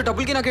 అయ్యో,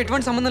 డబ్బులకి నాకు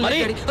ఎటువంటి సంబంధం లేదు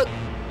డాడీ.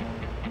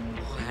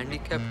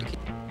 హ్యాండిక్యాప్డ్కి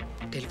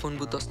టెలిఫోన్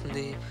బూత్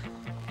వస్తుంది,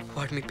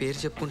 వాడు మీ పేరు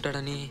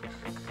చెప్పుకుంటాడని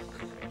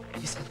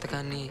ఈ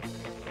సంతకాన్ని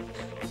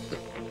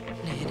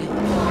నేనే.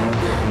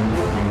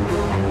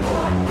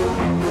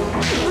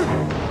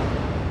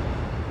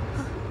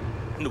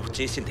 నువ్వు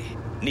చేసింది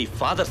నీ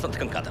ఫాదర్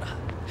సంతకం కాదరా,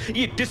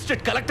 ఈ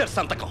డిస్ట్రిక్ట్ కలెక్టర్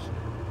సంతకం.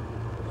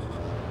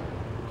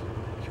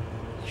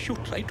 You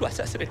try to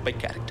assassinate my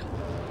character.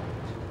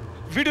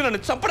 వీడు నన్ను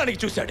చంపడానికి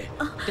చూశాడే,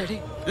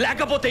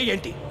 లేకపోతే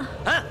ఏంటి?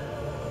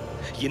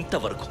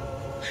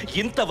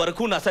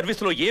 ఇంతవరకు నా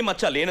సర్వీస్లో ఏ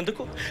మచ్చా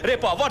లేనందుకు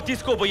రేపు అవార్డు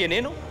తీసుకోబోయే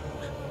నేను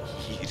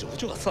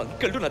ఈరోజు ఆ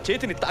సంకల్డు నా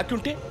చేతిని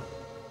తాకుంటే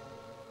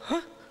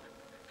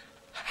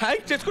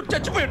హ్యాంగ్ చేసుకుని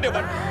చచ్చిపోయి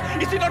ఉండేవాడు.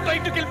 Is he not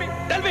trying to kill me?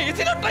 Tell me, is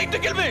he not trying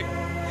to kill me?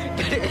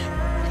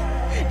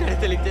 Daddy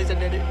తెలియక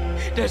చేశాను డాడీ.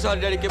 డాడీ సారీ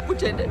డాడీకి ఎప్పుడు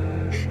చేయండి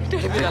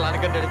డాడీ, మీరు అలా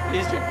అనకండి డాడీ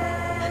ప్లీజ్ డాడీ.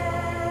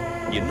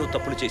 ఎన్నో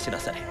తప్పులు చేసినా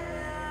సరే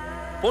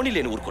పోనీ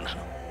లేని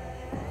ఊరుకున్నాను.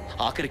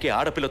 ఆఖరికి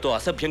ఆడపిల్లతో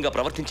అసభ్యంగా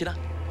ప్రవర్తించినా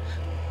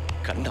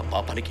కన్న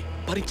పాపానికి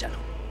భరించాను.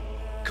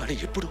 కానీ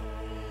ఎప్పుడు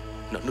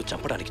నన్ను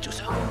చంపడానికి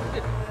చూశావు.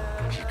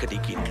 ఇక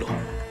నీకు ఇంట్లో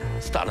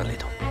స్థానం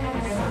లేదు,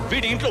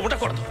 వీడి ఇంట్లో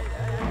ఉండకూడదు.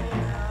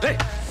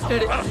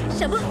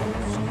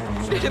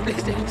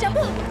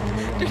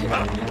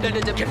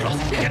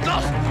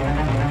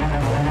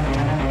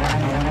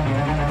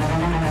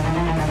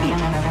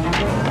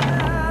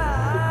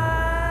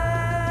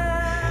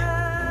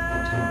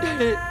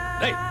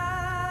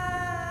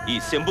 ఈ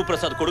శంభు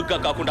ప్రసాద్ కొడుగ్గా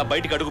కాకుండా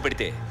బయటికి అడుగు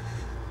పెడితే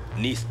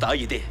నీ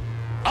స్థాయి ఇదే.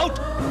 అవుట్.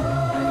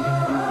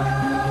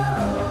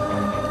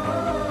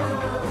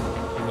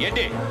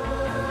 ఏంటి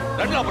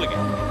రండి లోపలికి.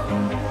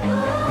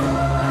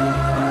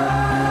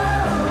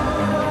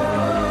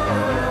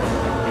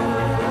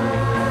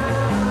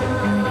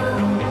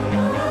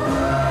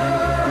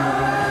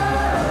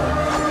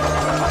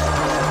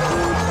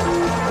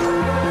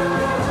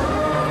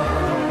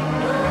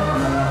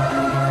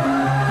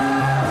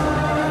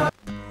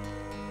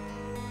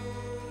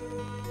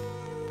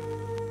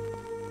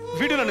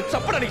 వీడు నన్ను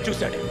చంపడానికి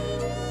చూశాడు.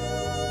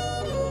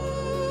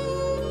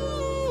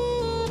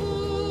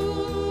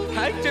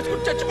 హ్యాంగ్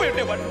చేసుకుని చచ్చిపోయి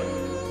ఉండేవాడు.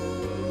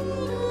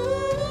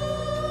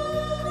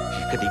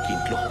 ఇక నీకు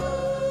ఇంట్లో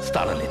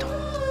స్థానం లేదు.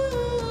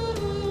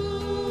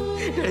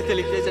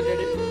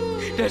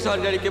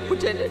 సారీ డాడీకి ఎప్పుడు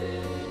చేయండి.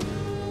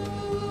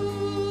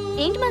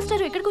 ఏంటి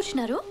మాస్టర్ ఇక్కడ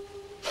కూర్చున్నారు?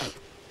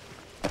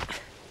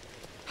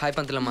 హాయ్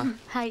పంతులమ్మ.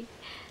 హాయ్.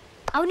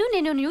 అవును,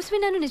 నేను న్యూస్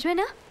విన్నాను,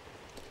 నిజమేనా?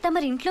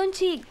 తమరి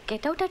ఇంట్లోంచి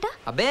గెట్ అవుట్ అట?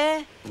 అబ్బే,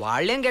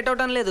 వాళ్ళేం గెట్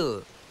అవుట్ అనలేదు.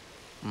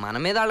 మన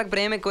మీద వాళ్ళకి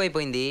ప్రేమ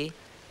ఎక్కువైపోయింది,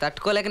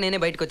 తట్టుకోలేక నేనే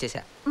బయటకు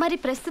వచ్చేసా. మరి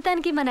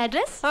ప్రస్తుతానికి మన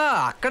అడ్రస్?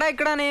 అక్కడ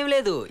ఇక్కడ ఏం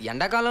లేదు.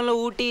 ఎండాకాలంలో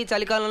ఊటీ,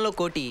 చలికాలంలో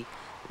కోటి,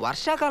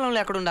 వర్షాకాలంలో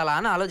ఎక్కడ ఉండాలా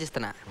అని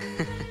ఆలోచిస్తున్నా.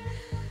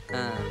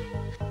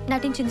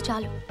 నటించింది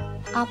చాలు,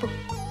 ఆపు.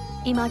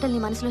 ఈ మాటలు నీ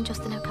మనసులోంచి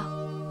వస్తున్నాక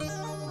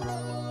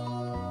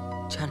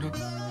చాను,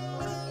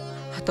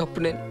 ఆ తప్పు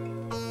నేను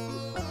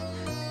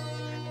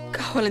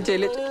కావాలని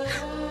చేయలేదు.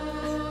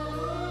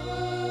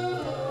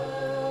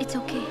 ఇట్స్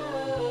ఓకే,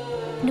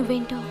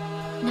 నువ్వేంటో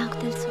నాకు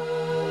తెలుసు.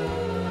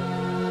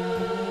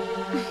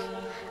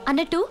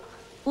 అన్నట్టు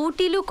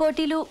ఊటీలు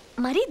కోటీలు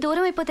మరీ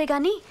దూరం అయిపోతాయి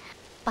కానీ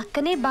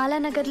పక్కనే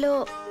బాలానగర్లో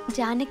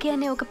జానకి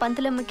అనే ఒక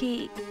పంతులమ్మకి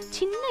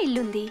చిన్న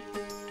ఇల్లుంది,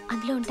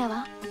 అందులో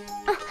ఉంటావా?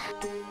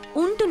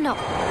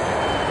 ఉంటున్నావు.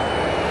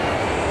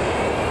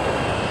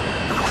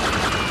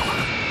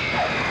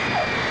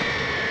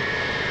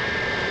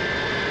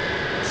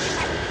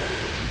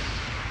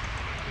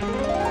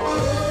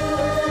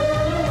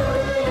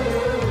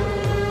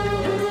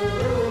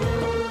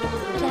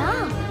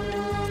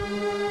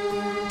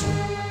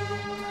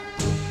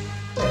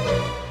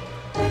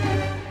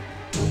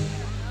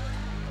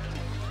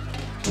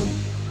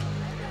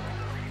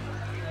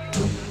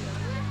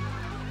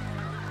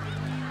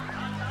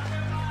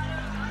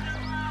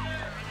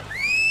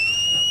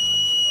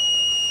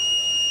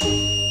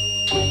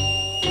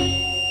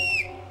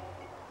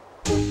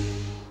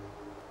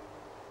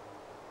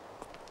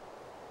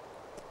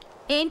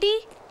 ఏంటి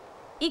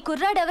ఈ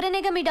కుర్రాడు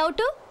ఎవరనేగా మీ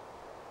డౌటు?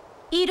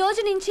 ఈ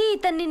రోజు నుంచి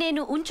ఇతన్ని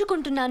నేను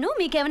ఉంచుకుంటున్నాను.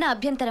 మీకేమైనా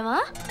అభ్యంతరమా?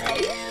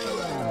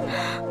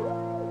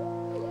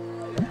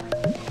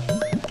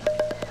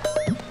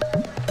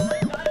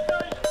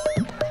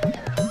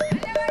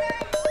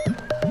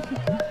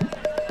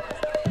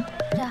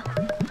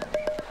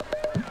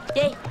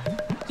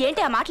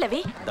 ఏంటి ఆ మాటలవి?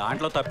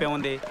 దాంట్లో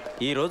తప్పేముంది?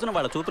 ఈ రోజున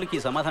వాళ్ళ చూపులకి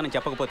సమాధానం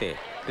చెప్పకపోతే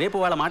రేపు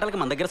వాళ్ళ మాటలకి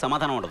మన దగ్గర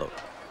సమాధానం ఉండదు.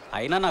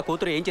 అయినా నా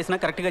కూతురు ఏం చేసినా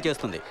కరెక్ట్గా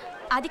చేస్తుంది.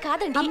 అది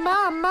కాదండి.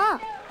 అమ్మా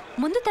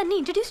ముందు తన్ని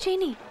ఇంట్రడ్యూస్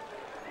చేయని.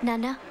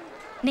 నాన్న,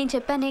 నేను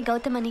చెప్పానే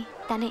గౌతమ్ అని,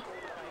 తనే.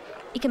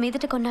 ఇక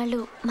మీదట కొన్నాళ్ళు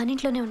మన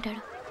ఇంట్లోనే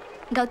ఉంటాడు.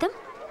 గౌతమ్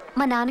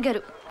మా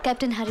నాన్నగారు,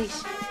 కెప్టెన్ హరీష్,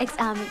 ఎక్స్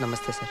ఆర్మీ.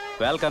 నమస్తే sir.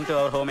 Welcome to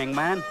our home young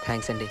man.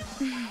 Thanks అండి.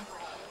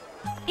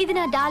 ఇది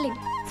నా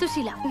డార్లింగ్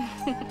సుశీల.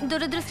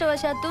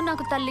 దురదృష్టవశాత్తు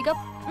నాకు తల్లిగా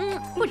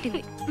పుట్టింది.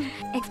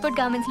 ఎక్స్పోర్ట్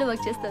గార్మెంట్స్ లో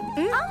వర్క్ చేస్తుంది.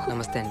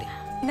 నమస్తే అండి.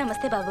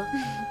 నమస్తే బాబు.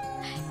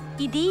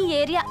 ఇది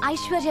ఏరియా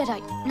ఐశ్వర్య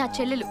రాయ్, నా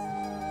చెల్లెలు.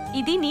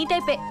 ఇది నీ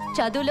టైపే,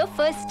 చదువులో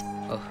ఫస్ట్.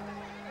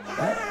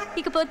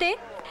 ఇకపోతే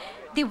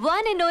the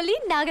one and only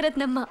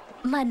Nagarathnamma,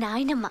 మా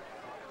నాయనమ్మ.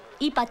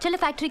 ఈ పచ్చళ్ళ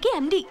ఫ్యాక్టరీకి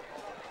ఎండి.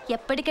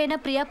 ఎప్పటికైనా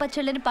ప్రియా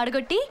పచ్చళ్ళని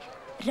పడగొట్టి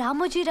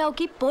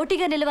రామోజీరావుకి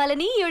పోటీగా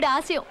నిలవాలని ఈవిడ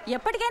ఆశయం.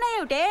 ఎప్పటికైనా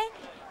ఏమిటే,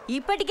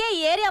 ఇప్పటికే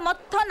ఏరియా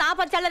మొత్తం నా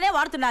పచ్చళ్ళనే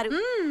వాడుతున్నారు.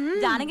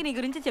 జానకి నీ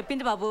గురించి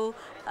చెప్పింది బాబు.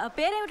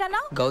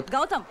 పేరేమిటన్నా?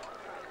 గౌతమ్.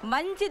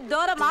 మంచి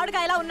దూర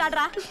మామిడికాయలా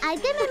ఉన్నాడురా.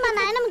 అయితే మీరు మా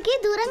నాయనమ్మకి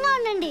దూరంగా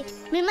ఉండండి.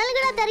 మిమ్మల్ని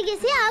కూడా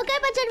తరిగేసి ఆవకాయ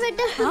పచ్చడి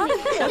పెట్టేస్తాను.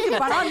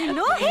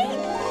 నిన్ను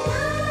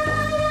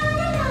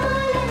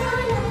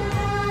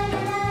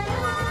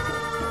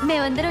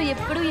మేమందరం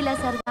ఎప్పుడూ ఇలా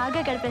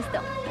సరదాగా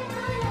గడిపేస్తాం.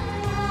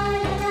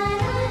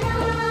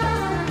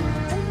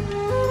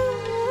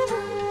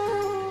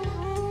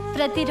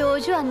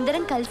 ప్రతిరోజు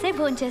అందరం కలిసే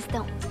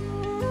భోంచేస్తాం.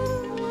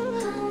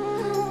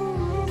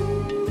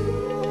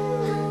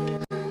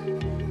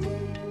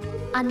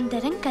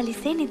 అందరం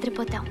కలిసే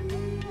నిద్రపోతాం.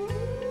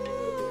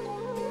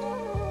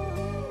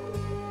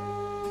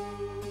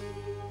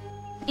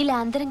 ఇలా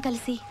అందరం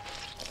కలిసి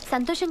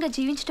సంతోషంగా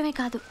జీవించడమే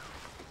కాదు,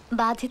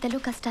 బాధ్యతలు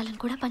కష్టాలను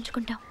కూడా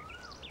పంచుకుంటాం.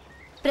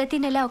 ప్రతి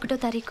నెల 1వ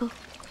తారీఖు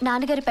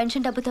నాన్నగారి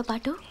పెన్షన్ డబ్బుతో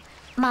పాటు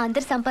మా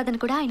అందరి సంపాదన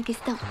కూడా ఆయనకి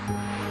ఇస్తాం.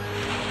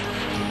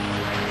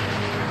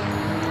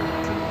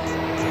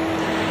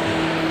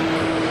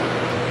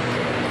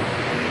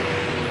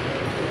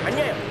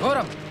 అన్యాయం,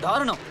 ఘోరం,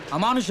 దారుణం,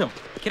 అమానుషం,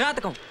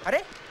 కిరాతకం.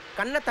 అరే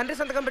కన్న తండ్రి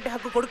సంతకం పెట్టి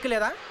హక్కు కొడుకు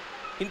లేదా?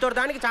 ఇంతటి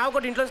దానికి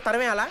చావకొట్టి ఇంట్లో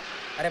తరమేయాలా?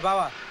 అరే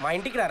బావా, మా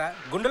ఇంటికి రారా,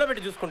 గుండెలో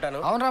పెట్టి చూసుకుంటాను.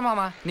 అవునరా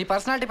మామ, నీ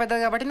పర్సనాలిటీ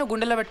పెద్దది కాబట్టి నువ్వు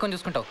గుండెలో పెట్టుకొని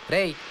చూసుకుంటావు.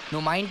 రేయ్,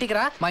 నువ్వు మా ఇంటికి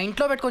రా, మా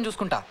ఇంట్లో పెట్టుకొని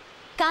చూసుకుంటా.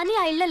 కానీ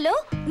ఆ ఇళ్లలో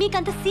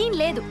మీకంత సీన్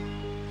లేదు.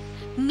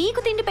 మీకు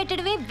తిండి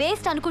పెట్టడమే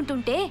వేస్ట్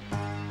అనుకుంటుంటే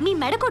మీ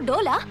మెడకో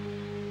డోలా?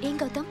 ఏం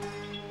గౌతమ్,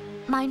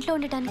 మా ఇంట్లో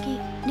ఉండటానికి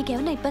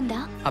నీకేమన్నా ఇబ్బందా?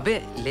 అబ్బే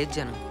లేదు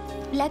జాను.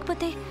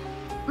 లేకపోతే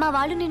మా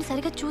వాళ్ళు నేను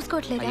సరిగా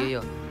చూసుకోవట్లేదా?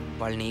 అయ్యో,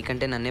 వాళ్ళు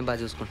నీకంటే నన్నే బాగా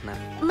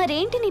చూసుకుంటున్నారు.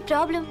 మరేంటి నీ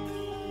ప్రాబ్లం?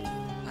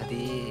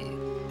 అది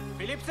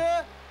ఫిలిప్స్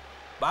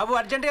బాబు,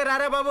 అర్జెంట్గా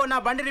రారా బాబు, నా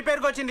బండి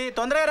రిపేర్కి వచ్చింది,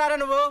 తొందరగా రారా.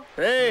 నువ్వు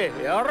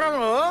ఎవరా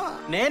నువ్వు?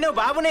 నేను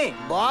బాబుని.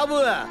 బాబు?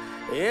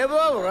 ఏ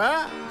బాబురా?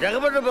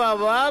 జగపతి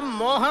బాబా,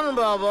 మోహన్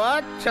బాబా,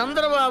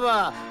 చంద్రబాబా?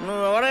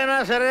 నువ్వు ఎవరైనా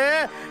సరే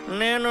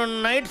నేను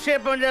నైట్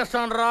షిఫ్ట్ పని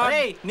చేస్తాను రా.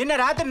 నిన్న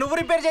రాత్రి నువ్వు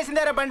రిపేర్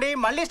చేసిందేరా బండి,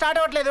 మళ్ళీ స్టార్ట్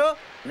అవ్వట్లేదు.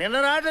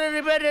 నిన్న రాత్రి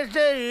రిపేర్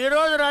చేస్తే ఈ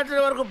రోజు రాత్రి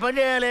వరకు పని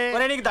చేయాలి.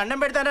 నీకు దండం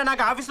పెడతానా?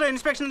 నాకు ఆఫీస్లో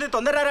ఇన్స్పెక్షన్ ఉంది,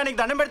 తొందర రారా, నీకు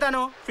దండం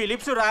పెడతాను.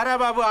 ఫిలిప్స్ రారా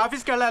బాబు,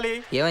 ఆఫీస్కి వెళ్ళాలి.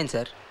 ఏమైంది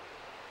సార్?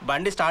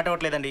 బండి స్టార్ట్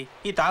అవ్వట్లేదండి.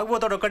 ఈ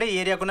తాగుబోతాడు ఒక్కడే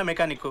ఏరియాకున్న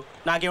మెకానిక్.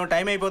 నాకేమో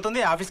టైం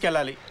అయిపోతుంది, ఆఫీస్కి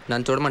వెళ్ళాలి.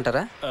 నన్ను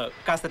చూడమంటారా?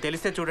 కాస్త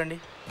తెలిస్తే చూడండి.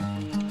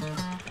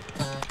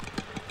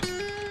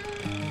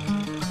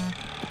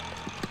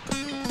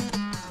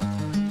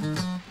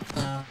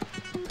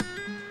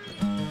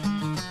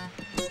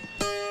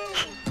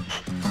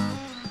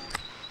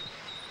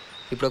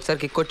 ఇప్పుడు ఒకసారి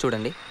కిక్ కొట్టి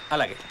చూడండి.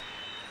 అలాగే.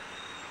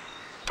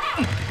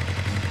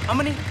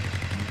 అమ్మని,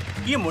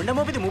 ఈ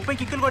ముండమోపిది 30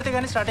 కిక్కులు కొడితే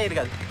కానీ స్టార్ట్ అయ్యేది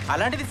కాదు,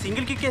 అలాంటిది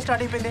సింగిల్ కిక్కే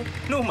స్టార్ట్ అయిపోయింది.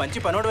 నువ్వు మంచి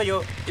పనోడు అయ్యో.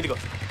 ఇదిగో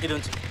ఇది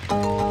ఉంచి.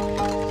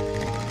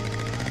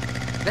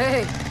 రే,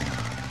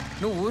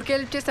 నువ్వు ఊరికి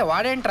హెల్ప్ చేస్తే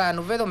వాడేంట్రా,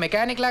 నువ్వేదో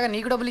మెకానిక్ లాగా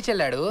నీకు డబ్బులు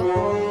ఇచ్చెళ్ళాడు.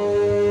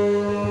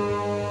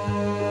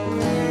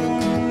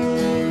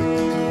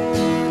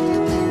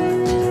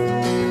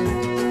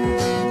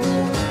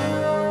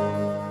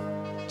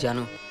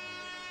 జాను,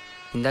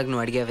 ఇందాక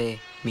నువ్వు అడిగావే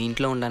మీ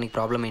ఇంట్లో ఉండడానికి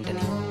ప్రాబ్లం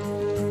ఏంటని.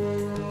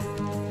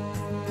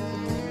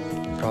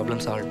 Problem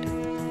solved.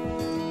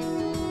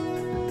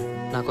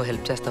 నాకు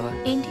హెల్ప్ చేస్తావా?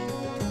 ఏంటి?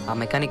 ఆ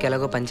మెకానిక్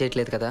ఎలాగో పని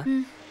చేయట్లేదు కదా,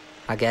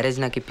 ఆ గ్యారేజ్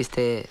నాకు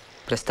ఇప్పిస్తే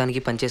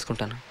ప్రస్తుతానికి పని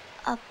చేసుకుంటాను.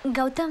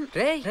 గౌతమ్,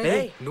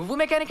 నువ్వు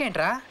మెకానిక్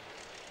ఏంట్రా?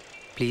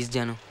 ప్లీజ్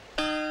జాను.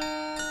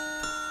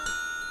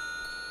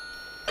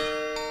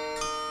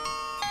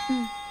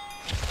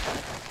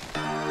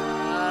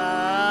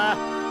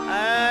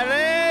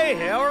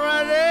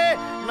 ఎవరది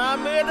నా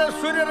మీద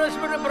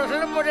సూర్యరశ్మిని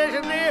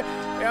ప్రసరింపజేసింది?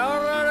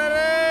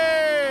 ఎవరది?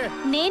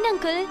 నేను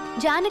అంకుల్,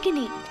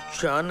 జానకిని.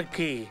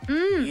 జానకి?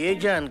 ఏ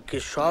జానకి?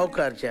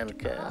 షావుకార్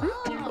జానకి?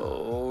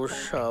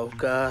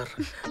 షావుకార్,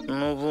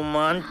 నువ్వు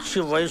మంచి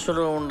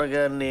వయసులో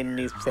ఉండగా నేను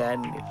నీ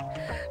ఫ్యాన్ని.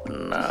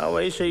 నా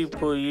వయసు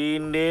అయిపోయి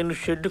నేను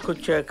షెడ్డుకి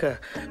వచ్చాక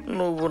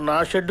నువ్వు నా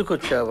షెడ్డుకి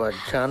వచ్చావా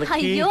జానకి?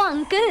 అయ్యో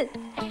అంకుల్,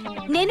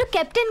 నేను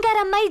కెప్టెన్ గారి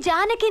అమ్మాయి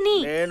జానకిని.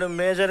 నేను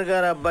మేజర్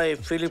గారి అబ్బాయి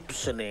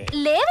ఫిలిప్స్ ని.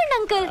 లేవండి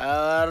అంకుల్.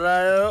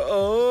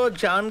 ఓ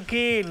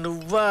జానకి,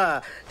 నువ్వా?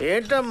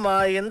 ఏంటమ్మా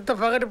ఎంత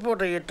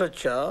పగటిపూట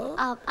ఎట్టొచ్చావు?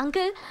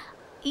 అంకుల్,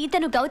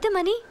 ఇతను గౌతమ్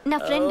అని నా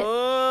friend.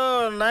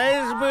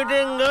 Nice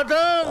meeting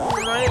Gautam,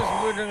 nice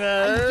meeting.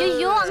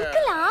 అయ్యో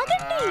అంకుల్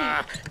ఆగండి.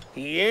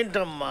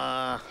 ఏంటమ్మా?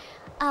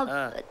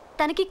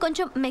 తనకి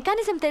కొంచెం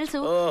మెకానిజం తెలుసు.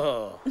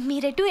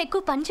 మీరెటు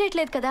ఎక్కువ పని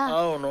చేయట్లేదు కదా,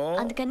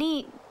 అందుకని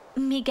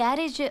మీ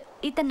గ్యారేజ్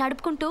ఇతను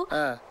నడుపుకుంటూ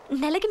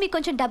నెలకి మీకు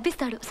కొంచెం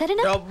డబ్బిస్తాడు,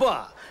 సరేనా? డబ్బా?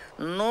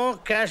 No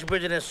cash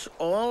business,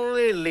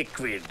 only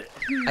liquid.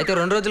 అయితే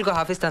 2 రోజులకు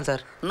హాఫ్ ఇస్తాను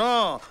సార్. నో,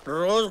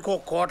 రోజుకో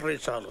క్వార్టర్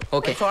చాలు.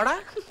 ఓకే. చూడా,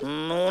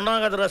 నువ్వు ఉన్నా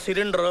కదరా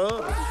సిలిండర్.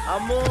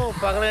 అమ్మో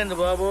పగలైంది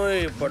బాబోయ్,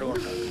 ఇప్పుడు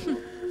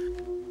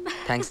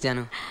థ్యాంక్స్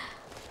జాను.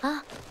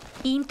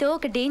 ఈయనతో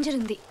ఒక డేంజర్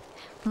ఉంది.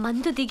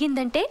 మందు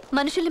దిగిందంటే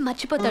మనుషుల్ని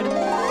మర్చిపోతాడు.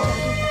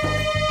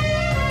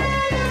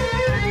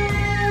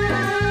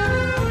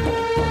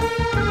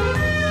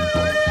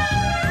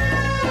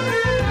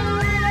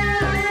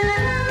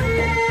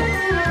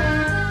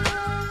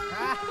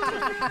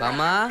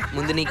 బామ్మా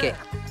ముందు నీకే.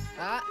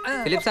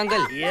 Philips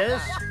uncle.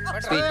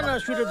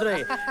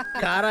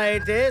 కారా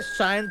అయితే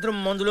సాయంత్రం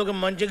మందులోకి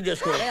మంచిగా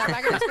చేసుకో.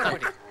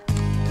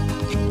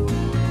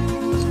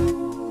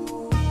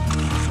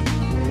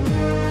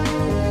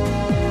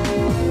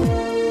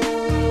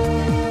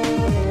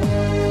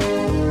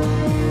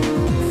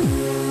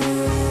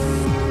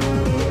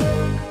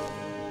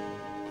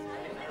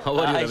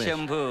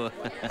 శంభు.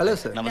 Hello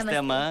sir. నమస్తే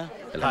అమ్మా.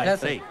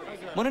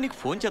 మొన్న నీకు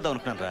ఫోన్ చేద్దాం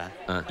అనుకున్నాను రా.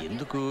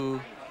 ఎందుకు?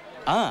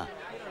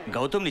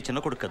 గౌతమ్ నీ చిన్న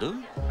కొడుకు కదూ?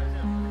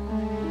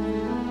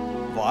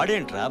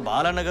 వాడేంట్రా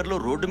బాలానగర్ లో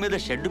రోడ్డు మీద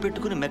షెడ్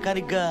పెట్టుకుని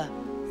మెకానిక్ గా.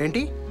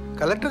 ఏంటి,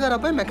 కలెక్టర్ గారు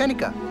అబ్బాయి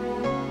మెకానిక్?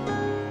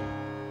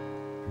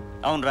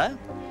 అవునరా,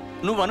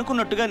 నువ్వు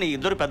అనుకున్నట్టుగా నీ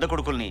 2 పెద్ద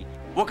కొడుకుల్ని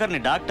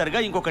ఒకరిని డాక్టర్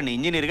గా ఇంకొకరిని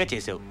ఇంజనీర్ గా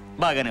చేసావు,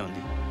 బాగానే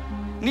ఉంది.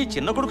 నీ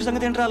చిన్న కొడుకు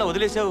సంగతి ఏంట్రా అలా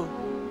వదిలేసావు?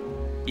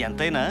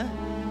 ఎంతైనా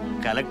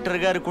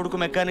కలెక్టర్ గారి కొడుకు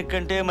మెకానిక్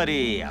అంటే మరి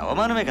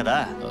అవమానమే కదా.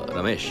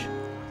 రమేష్,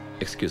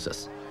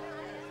 ఎక్స్క్యూజెస్.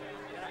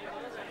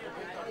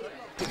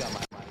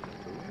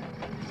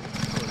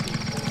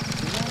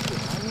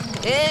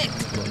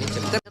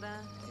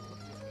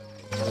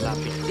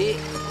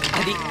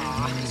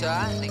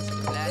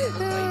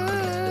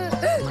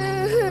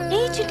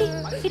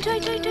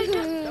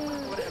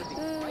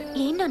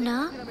 ఏంటన్నా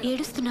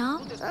ఏడుస్తున్నావు?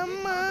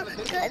 అమ్మా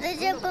కథ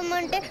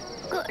చెప్పమంటే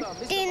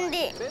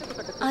కొట్టింది.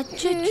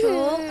 అచ్చో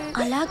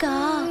అలాగా,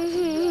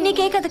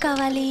 నీకే కథ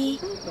కావాలి?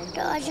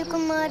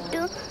 రాజకుమార్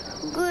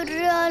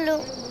గుర్రాలు.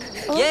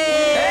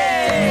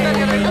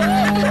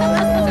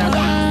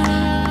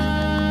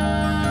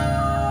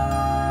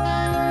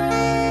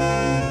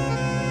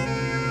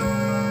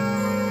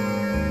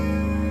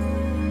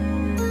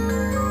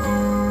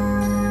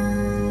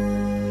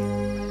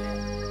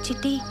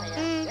 చిట్టి,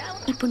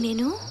 ఇప్పుడు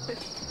నేను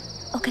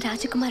ఒక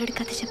రాజకుమారుడి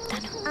కథ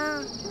చెప్తాను.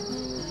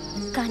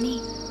 కానీ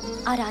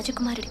ఆ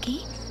రాజకుమారుడికి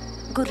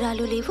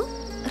గుర్రాలు లేవు,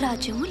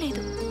 రాజ్యము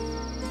లేదు.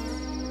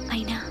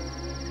 అయినా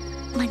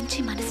మంచి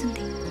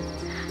మనసుంది.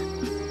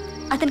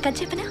 అతని కథ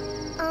చెప్పనా?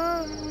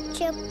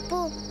 చెప్పు.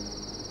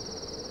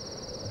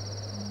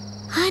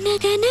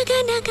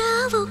 అనగనగనగా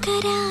ఒక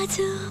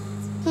రాజు,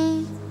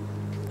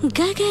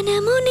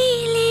 గగనము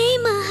నీలే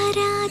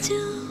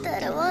మహారాజు.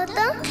 తర్వాత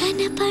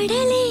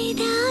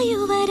కనపడలేదా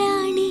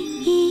యువరాణి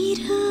ఈ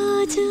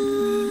రోజు?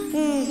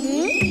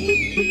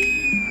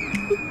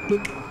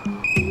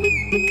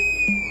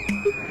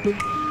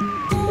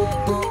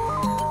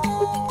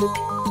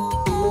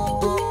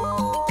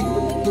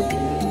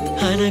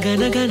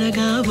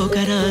 అనగనగనగా ఒక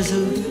రాజు,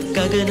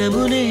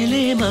 గగనము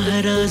నేలే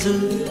మహారాజు.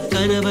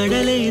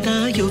 కనబడలేదా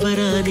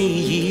యువరాణి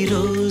ఈ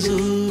రోజు?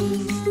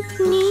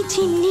 నీ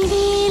చిన్ని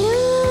వేలు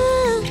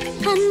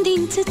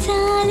అందించు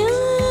చాలు,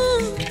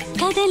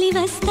 కదలి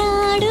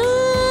వస్తాడు,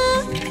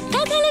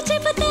 కథలు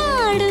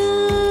చెబుతాడు.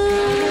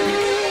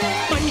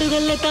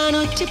 పండుగల్ల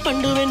తానొచ్చి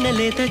పండు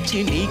వెన్నెలే తెచ్చి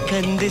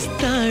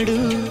నీకందిస్తాడు.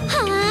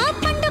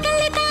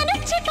 పండుగల్ల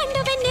తానొచ్చి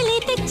పండు వెన్నెలే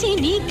తెచ్చి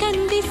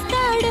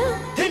నీకందిస్తాడు.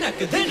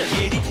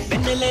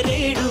 వెన్నెల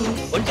రేడు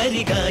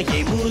ఒంటరిగా ఏ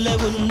మూల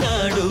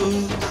ఉన్నాడు?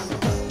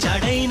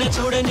 చడైన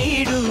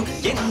చూడనీడు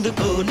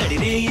ఎందుకో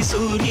నడిరేయి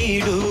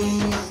సూర్యుడు.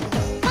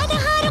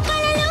 16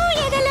 కళలు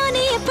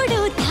ఎదలోనే ఎప్పుడు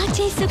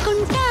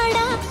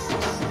దాచేసుకుంటాడా?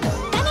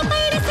 తన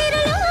పైన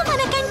సిరులు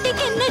మన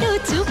కంటికెన్నడూ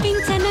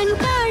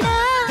చూపించనంటాడా?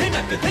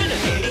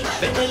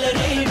 వెన్నెల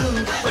రేడు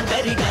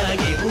ఒంటరిగా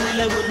ఏ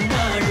మూల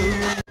ఉన్నాడు?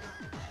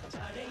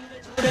 చడైన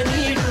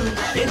చూడనీడు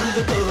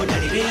ఎందుకో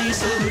నడిరేయి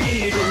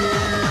సూర్యుడు.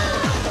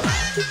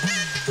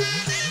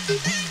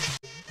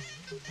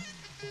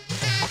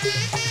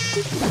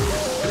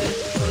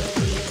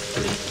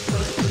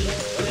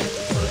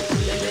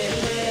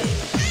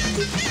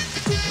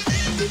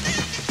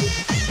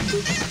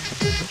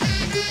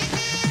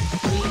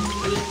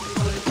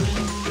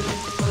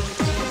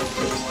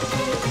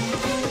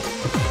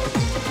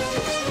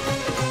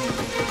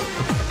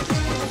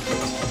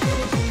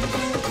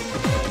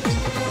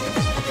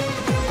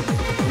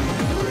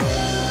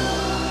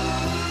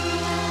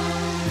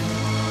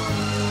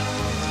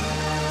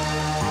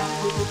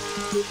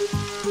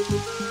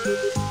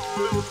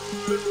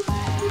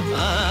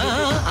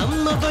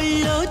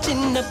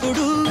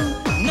 చిన్నప్పుడు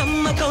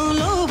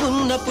నమ్మకంలో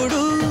ఉన్నప్పుడు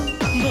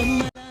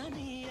బొమ్మలా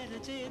నీ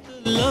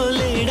అరచేతుల్లో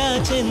లేడా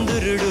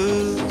చంద్రుడు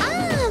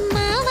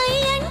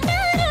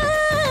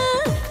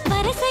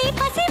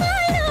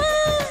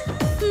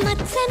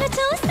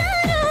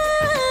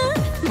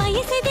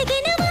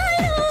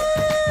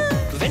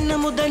వెన్న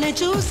ముద్దనే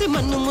చూసి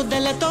మన్ను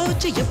ముద్దలతో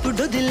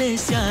ఎప్పుడు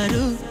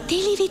వదిలేశారు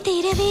తెలివి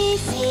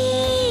తెరవేసి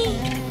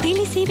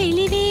తెలిసి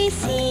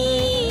వెలివేసి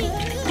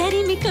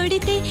తరిమి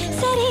కొడితే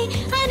సరే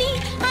అని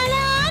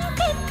అలా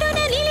అంతెత్తున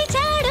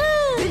నిలిచాడు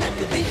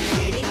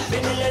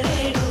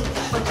వెన్నెలలేడు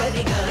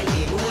ఒంటరిగా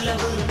ఈ మూల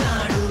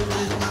ఉన్నాడు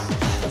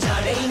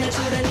జాడైన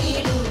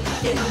చూడనీడు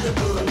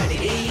ఎందుకు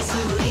నడిరే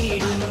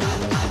సూర్యుడు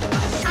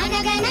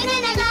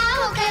అనగనగనగా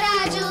ఒక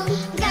రాజు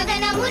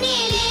గగనము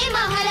నేలే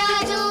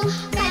మహారాజు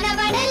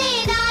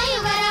కనబడలేదా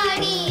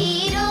యువరాణి ఈ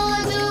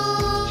రోజు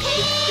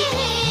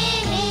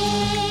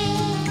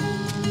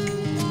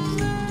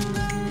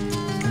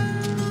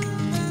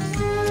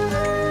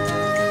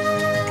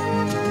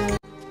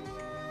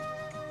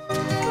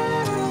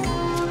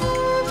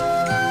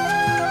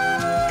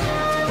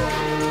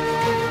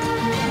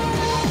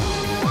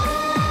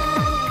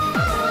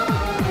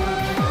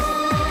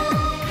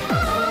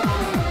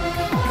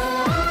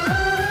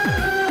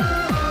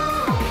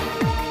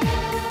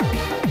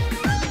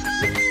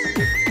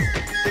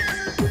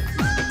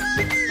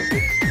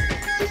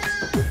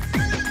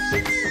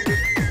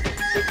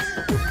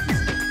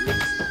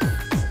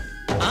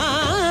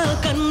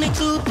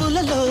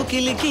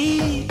లోకిలికి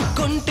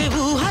కొంటె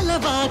ఊహల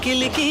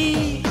వాకిలికి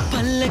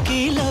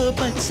పల్లకీలో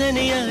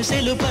పచ్చని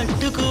ఆశలు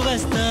పట్టుకు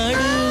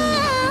వస్తాడు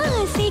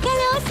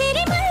సిగలో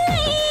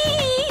సిరిమల్లై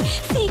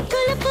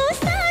సిగ్గులు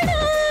పూస్తాడు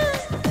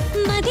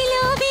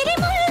మదిలో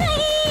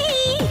విరిముల్లై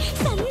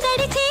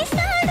సందడి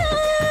చేస్తాడు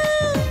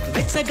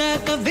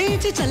వెచ్చగాక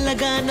వేచి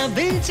చల్లగా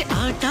నవ్వేచి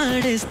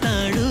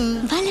ఆటాడేస్తాడు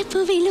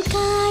వలపు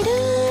వెలుకాడు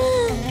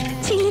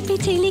చిలిపి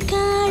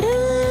చిలికాడు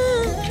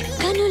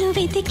కనులు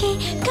వెతికే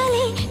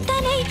కలే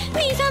తనై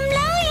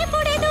నిజంలా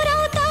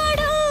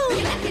ఎప్పుడెదురవుతాడు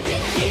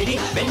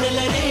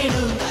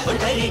వెన్నెలలేడు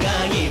ఒంటరిగా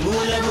ఈ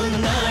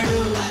మూలమున్నాడు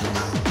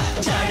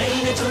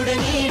జాడైన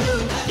చూడనీడు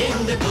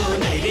ఎందుకు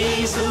నడిరే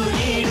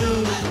సూర్యుడు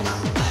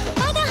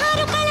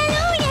 16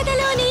 కళలు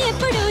ఎదలోని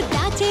ఎప్పుడు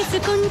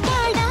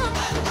దాచేసుకుంటాడా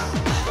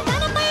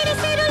తన పైడి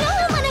సిరులు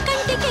మన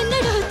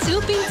కంటికెన్నడూ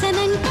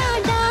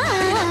చూపించనంటాడా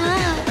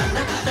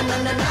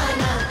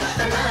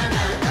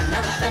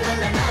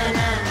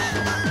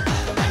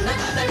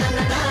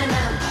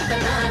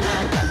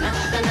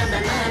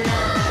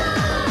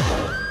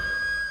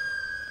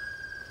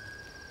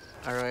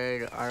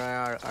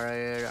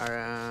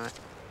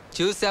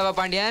చూసావా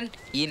పాండ్యాన్,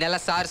 ఈ నెల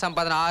సార్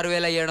సంపాదన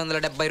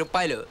 6,770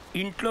 రూపాయలు.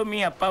 ఇంట్లో మీ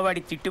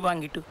అప్పవాడి తిట్టు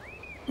వాంగిటు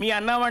మీ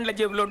అన్నవాండ్ల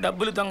జేబులో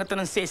డబ్బులు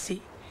దొంగతనం చేసి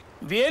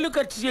వేలు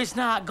ఖర్చు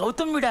చేసిన ఆ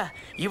గౌతమ్ విడ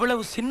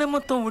ఇவ்வளவு చిన్న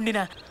మొత్తం ఉండిన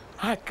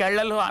ఆ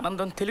కళ్ళలో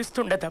ఆనందం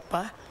తెలుస్తుండదప్ప.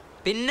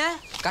 పిన్న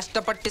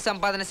కష్టపట్టి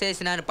సంపాదన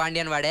చేసినాను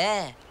పాండ్యాన్ వాడే.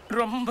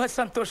 రొంబ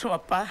సంతోషం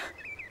అప్ప.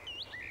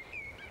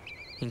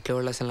 ఇంట్లో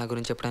వాళ్ళు అసలు నా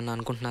గురించి ఎప్పుడన్నా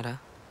అనుకుంటున్నారా?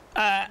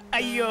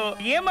 అయ్యో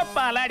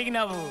ఏమప్పా అలా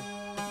అడిగినావు?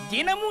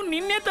 దినము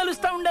నిన్నే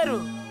తలుస్తా ఉండారు.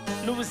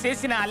 నువ్వు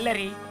చేసిన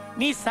అల్లరి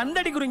నీ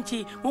సందడి గురించి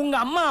ఉంగ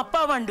అమ్మ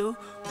అప్పావాండు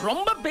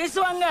రొంబ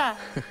పేసువాంగా.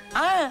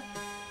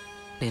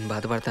 నేను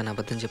బాధపడతాను,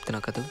 అబద్ధం చెప్తున్నా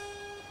కదా.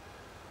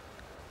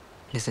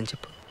 నిజం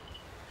చెప్పు,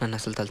 నన్ను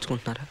అసలు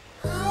తలుచుకుంటున్నారా?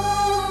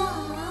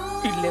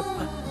 ఇల్లెప్ప,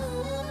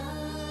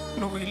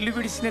 నువ్వు ఇల్లు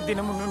విడిచిన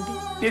దినము నుండి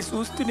నేను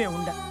చూస్తూనే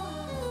ఉండా.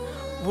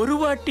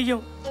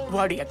 ఒరువాటియం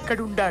వాడు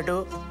ఎక్కడుండాడో,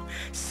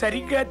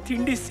 సరిగ్గా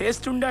తిండి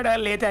చేస్తుండాడా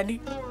లేదా అని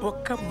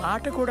ఒక్క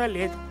మాట కూడా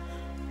లేదు.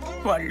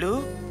 వాళ్ళు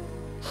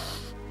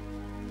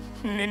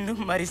నిన్ను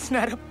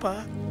మరిసినారప్పా.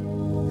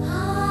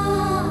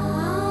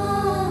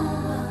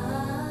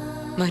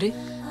 మరి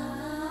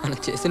మనం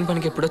చేసిన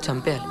పనికి ఎప్పుడో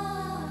చంపేయాలి,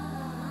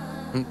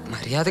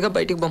 మర్యాదగా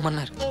బయటికి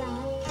పొమ్మన్నారు.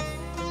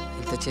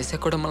 ఇంత చేసే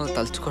కూడా మనల్ని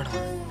తలుచుకోవడం.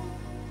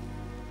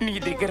 నీ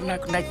దగ్గర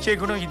నాకు నచ్చే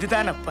గుణం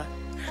ఇదిదానప్ప.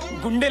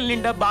 గుండెల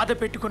నిండా బాధ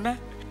పెట్టుకున్నా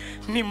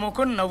నీ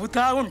ముఖం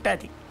నవ్వుతా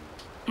ఉంటుంది.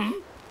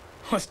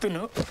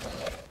 వస్తును.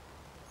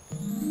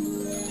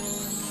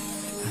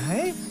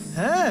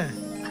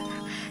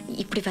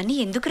 ఇప్పుడు ఇవన్నీ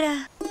ఎందుకురా?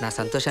 నా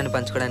సంతోషాన్ని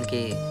పంచుకోవడానికి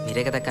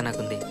మీరే కదక్క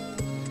నాకుంది.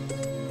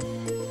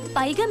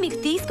 పైగా మీకు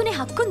తీసుకునే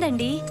హక్కు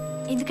ఉందండి,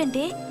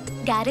 ఎందుకంటే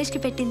గ్యారేజ్కి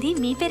పెట్టింది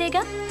మీ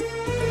పేరేగా.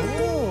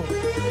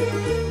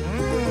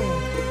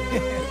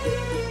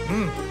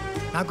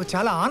 నాకు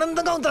చాలా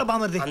ఆనందంగా ఉందిరా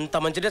బామర్ది. అంత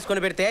మంచి డ్రెస్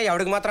కొని పెడితే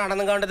ఎవడికి మాత్రం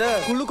ఆనందంగా ఉండదు.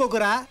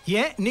 కుళ్ళుకోకురా.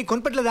 ఏ నీ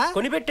కొనిపెట్టలేదా?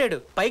 కొనిపెట్టాడు,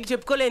 పైకి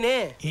చెప్పుకోలేనే.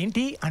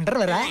 ఏంటి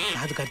అంటారా?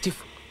 కాదు ఖర్చు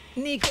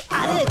నీకు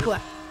అదే ఎక్కువ.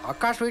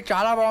 అక్క స్వీట్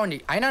చాలా బాగుంది.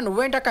 అయినా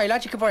నువ్వేంటక్క ఇలా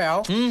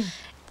చిక్కిపోయావు?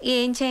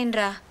 ఏం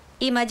చేయనురా,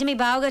 ఈ మధ్య మీ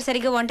బావగారు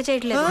సరిగ్గా వంట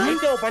చేయట్లేదు.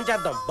 పని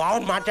చేద్దాం,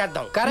 బాగుంది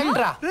మాట్లాడదాం. కరెక్ట్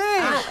రా.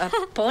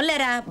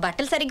 పోన్లేరా,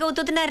 బట్టలు సరిగ్గా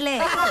ఉతుతున్నారులే.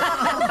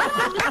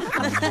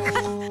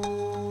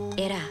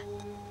 ఏరా,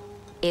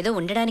 ఏదో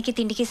ఉండడానికి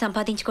తిండికి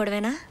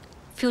సంపాదించుకోవడమేనా?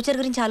 ఫ్యూచర్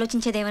గురించి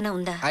ఆలోచించేదేమైనా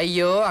ఉందా?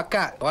 అయ్యో అక్క,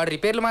 వాడు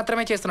రిపేర్లు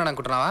మాత్రమే చేస్తున్నాడు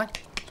అనుకుంటున్నావా?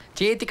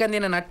 చేతికి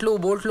అందిన నట్లు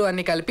బోట్లు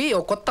అన్ని కలిపి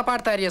ఒక కొత్త పాట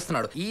తయారు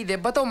చేస్తున్నాడు. ఈ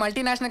దెబ్బతో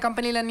మల్టీనేషనల్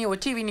కంపెనీలన్నీ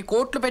వచ్చి వీని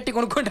కోట్లు పెట్టి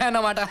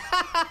కొనుక్కుంటాయన్నమాట.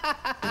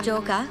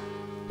 జోకా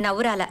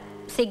నవ్వురాల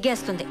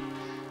సిగ్గేస్తుంది.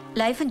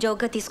 లైఫ్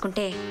జోక్గా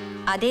తీసుకుంటే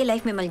అదే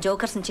లైఫ్ మిమ్మల్ని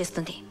జోకర్స్ని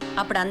చేస్తుంది.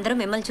 అప్పుడు అందరూ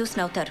మిమ్మల్ని చూసి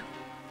నవ్వుతారు.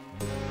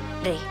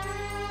 రే,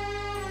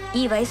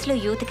 ఈ వయసులో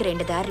యూత్కి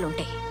 2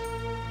 దారులుంటాయి.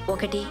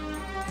 ఒకటి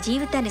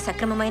జీవితాన్ని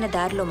సక్రమమైన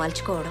దారిలో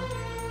మలుచుకోవడం,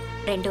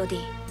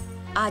 రెండోది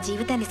ఆ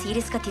జీవితాన్ని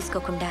సీరియస్గా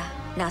తీసుకోకుండా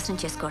నాశనం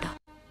చేసుకోవడం.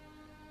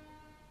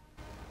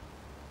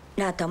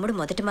 నా తమ్ముడు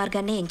మొదటి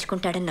మార్గాన్నే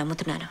ఎంచుకుంటాడని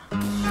నమ్ముతున్నాను.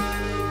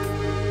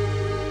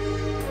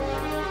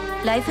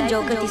 లైఫ్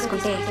జోక్గా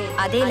తీసుకుంటే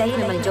అదే లైఫ్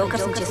మిమ్మల్ని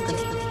జోకర్స్ని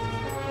చేస్తుంది.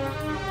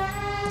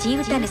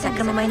 జీవితాన్ని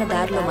సక్రమమైన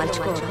దారిలో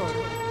మలుచుకోవడం,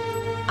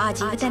 ఆ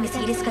జీవితాన్ని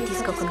సీరియస్గా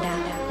తీసుకోకుండా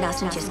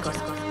నాశనం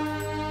చేసుకోవడం.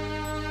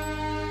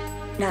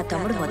 నా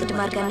తమ్ముడు మొదటి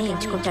మార్గాన్నే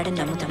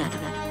ఎంచుకుంటాడని నమ్ముతున్నాను.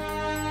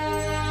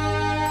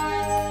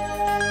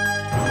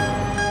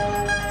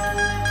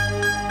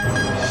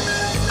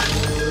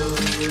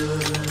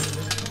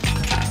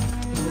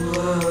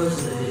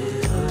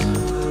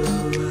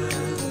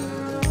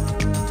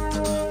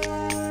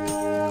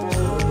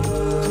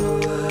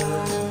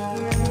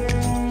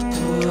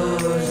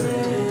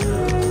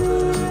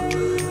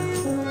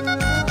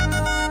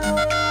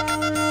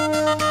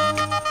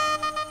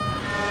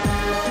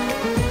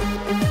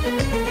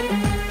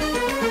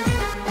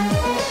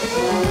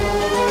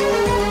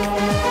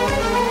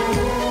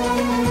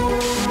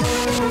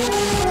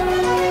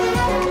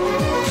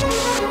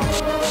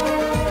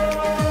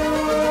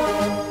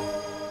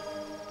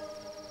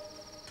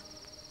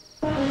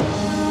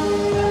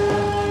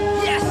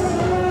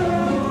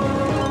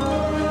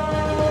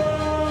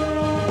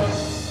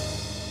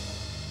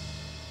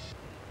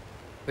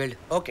 వెళ్ళు.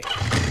 ఓకే.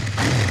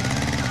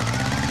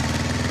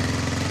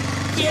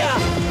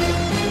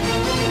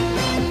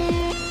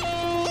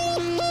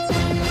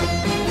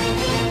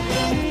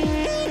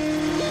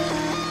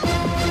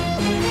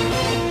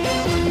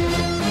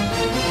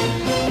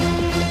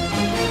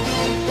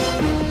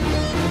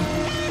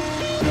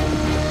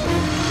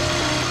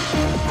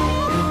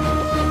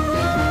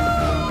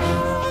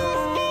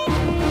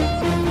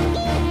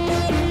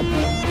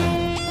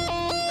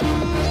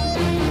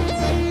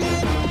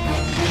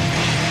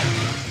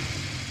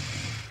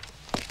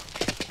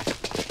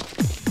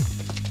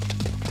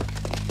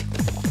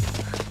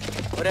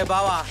 ఒరే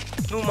బావా,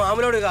 నువ్వు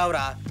మామూలుడు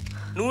కావురా.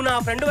 నువ్వు నా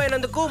ఫ్రెండ్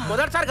అయినందుకు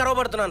మొదటిసారి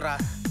గర్వపడుతున్నాను రా.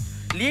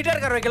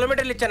 లీటర్కి 60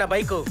 కిలోమీటర్లు ఇచ్చాను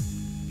బైకు,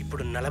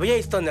 ఇప్పుడు 40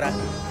 ఇస్తోందిరా.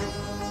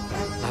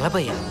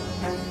 40?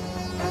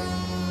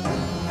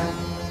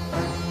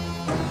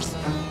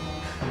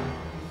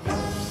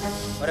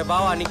 ఒరే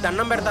బావా, నీకు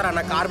దండం పెడతారా,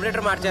 నా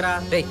కార్బొరేటర్ మార్చారా?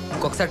 రే,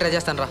 ఇంకొకసారి ట్రై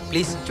చేస్తాను రా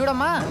ప్లీజ్.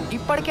 చూడమ్మా,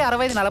 ఇప్పటికే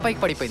 60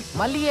 40కి పడిపోయింది.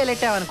 మళ్ళీ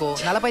ఏలెట్టావనుకో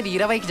 40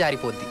 20కి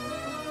జారిపోద్ది.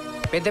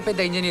 పెద్ద పెద్ద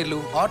ఇంజనీర్లు,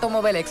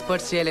 ఆటోమొబైల్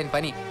ఎక్స్పర్ట్స్ చేయలేని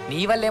పని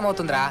నీ వల్ల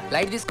ఏమవుతుందిరా?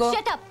 లైట్ తీసుకో.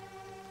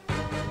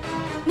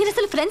 మీరు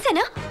అసలు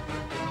ఫ్రెండ్సేనా?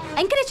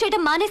 ఎంకరేజ్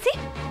చేయడం మానేసి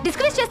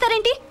డిస్కరేజ్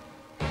చేస్తారేంటి?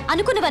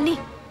 అనుకున్నవన్నీ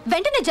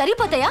వెంటనే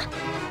జరిగిపోతాయా?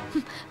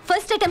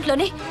 ఫస్ట్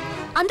అటెంప్ట్లోనే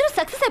అందరూ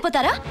సక్సెస్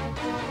అయిపోతారా?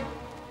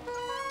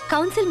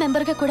 కౌన్సిల్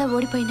మెంబర్గా కూడా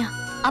ఓడిపోయిన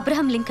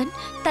అబ్రహం లింకన్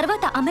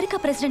తర్వాత అమెరికా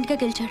ప్రెసిడెంట్గా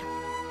గెలిచాడు.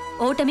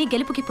 ఓటమి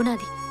గెలుపుకి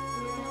పునాది.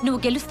 నువ్వు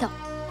గెలుస్తావు.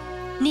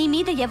 నీ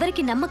మీద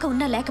ఎవరికి నమ్మకం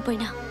ఉన్నా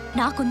లేకపోయినా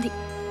నాకుంది.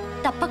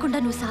 తప్పకుండా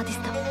నువ్వు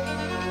సాధిస్తావు.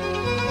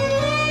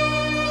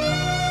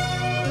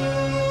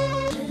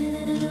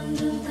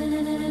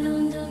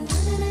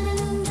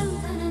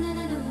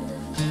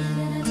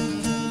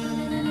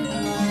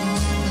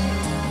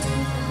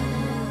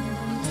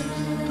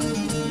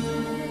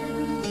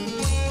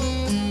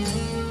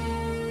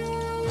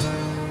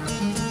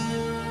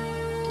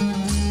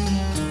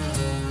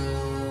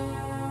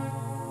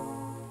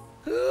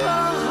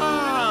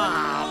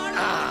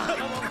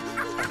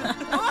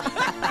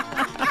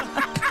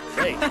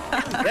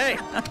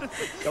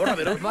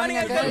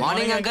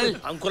 Morning uncle.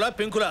 అంకులా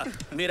పెంకులా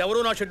మీరెవరు?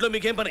 నా షెడ్ లో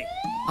మీకేం పని?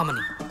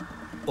 అమ్మని.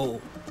 ఓ,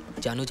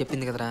 జాను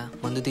చెప్పింది కదరా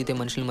మందు తీతే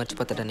మనుషులు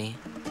మర్చిపోతాడని.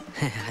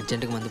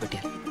 అర్జెంటుగా మందు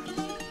పెట్టారు.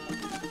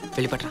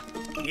 వెళ్ళిపట్రా.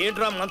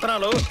 ఏంట్రా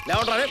మంత్రాలు?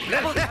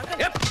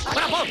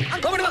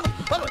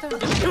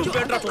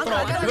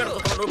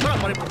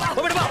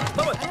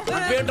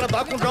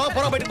 దాక్కుంటావా?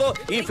 పొర బయటపో.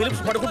 ఈ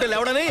ఫిలిప్స్ పడుకుంటే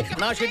లేవడని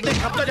నా షెడ్ ని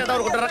కబ్జా చేద్దాం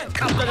అనుకుంటారా?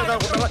 కబ్జా చేద్దాం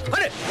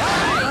అనుకుంటారా?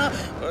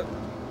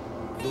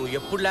 నువ్వు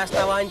ఎప్పుడు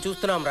లేస్తావా అని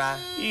చూస్తున్నాం రా.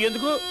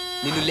 ఎందుకు?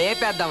 నిన్ను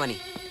లేపేద్దామని.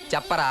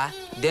 చెప్పరా,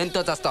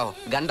 దేంతో చస్తావు?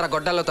 గండ్ర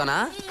గొడ్డలతోనా?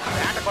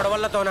 వేట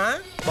కొడవళ్లతోనా?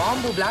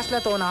 బాంబు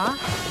బ్లాస్ట్లతోనా?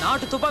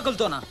 నాటు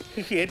తుపాకులతోనా?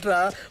 ఏంట్రా,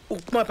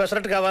 ఉప్మా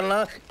పెసరట్టు కావాలన్నా,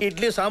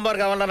 ఇడ్లీ సాంబార్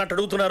కావాలన్నా అన్నట్టు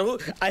అడుగుతున్నారు.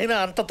 అయినా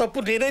అంత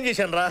తప్పు నేనేం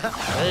చేశాను రా?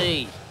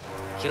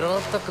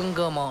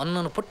 కిరాతకంగా మా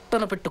అన్నను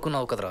పుట్టన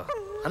పెట్టుకున్నావు కదరా.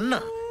 అన్న?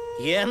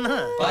 ఏ అన్న?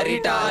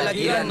 పరిటాల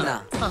గిరన్న.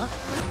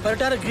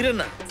 పరిటాల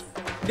గిరన్న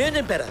నేను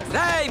చంపారా?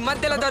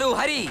 మధ్యలో దరువు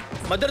హరి.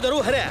 మధ్యలో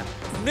దరువు హరే?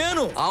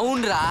 నేను?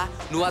 అవునరా,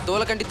 నువ్వు ఆ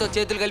దూలకంటితో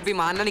చేతులు కలిపి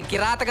మా అన్నని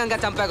కిరాతకంగా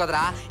చంపావు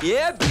కదరా.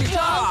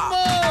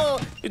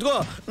 ఇదిగో,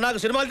 నాకు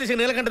సినిమాలు తీసి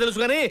నీలకంట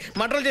తెలుసు కానీ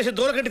మటర్లు చేసే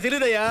దూలకంటి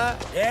తెలియదయ్యా.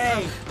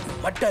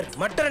 మట్టర్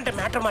మట్టర్ అంటే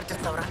మ్యాటర్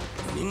మార్చేస్తావరా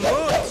నిన్ను.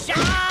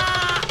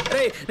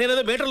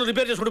 నేనేదో మీటర్లు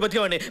రిపేర్ చేసుకుంటూ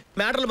బతికేవాడిని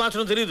మ్యాటర్లు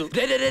మార్చడం తెలియదు.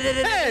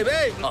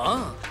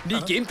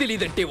 నీకేం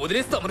తెలియదంటే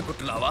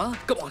వదిలేస్తామనుకుంటున్నావా?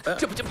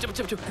 చెప్పు చెప్పు చెప్పు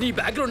చెప్పు నీ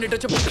బ్యాక్గ్రౌండ్ ఏంటో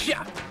చెప్పు.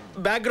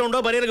 బ్యాక్గ్రౌండా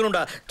బరియర్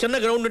గ్రౌండా? చిన్న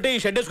గ్రౌండ్ ఉంటే ఈ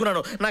షెడ్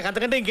వేసుకున్నాను. నాకు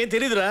అంతకంటే ఇంకేం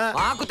తెలియదురా.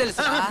 మాకు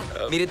తెలుసా.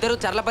 మీరిద్దరు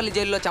చర్లపల్లి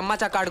జైల్లో చమ్మా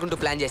చక్క ఆడుకుంటూ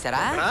ప్లాన్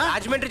చేశారా?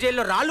 రాజమండ్రి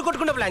జైల్లో రాళ్ళు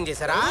కొట్టుకుంటూ ప్లాన్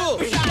చేశారా?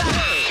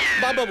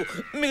 బాబు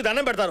మీకు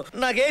దండం పెడతాను,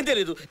 నాకేం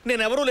తెలీదు.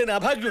 నేను ఎవరూ లేని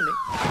అభాగ్యుడిని.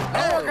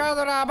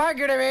 కాదురా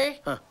అభాగ్యుడివి.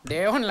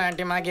 దేవుని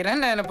లాంటి మా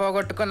గిరణ్ నేను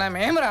పోగొట్టుకున్నా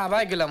మేము రా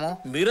అభాగ్యులము.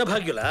 మీరు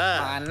అభాగ్యులా?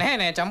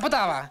 అన్నయ్యనే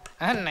చంపుతావా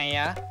అన్నయ్య?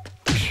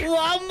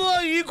 వామ్మో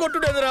ఈ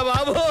కొట్టుడేదిరా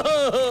బాబు.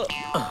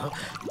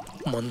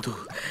 మందు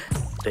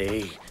రే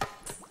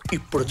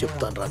ఇప్పుడు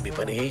చెప్తాను రా మీ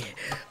పని.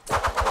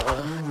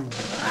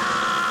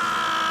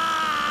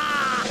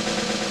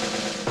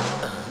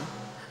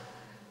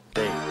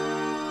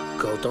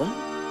 గౌతమ్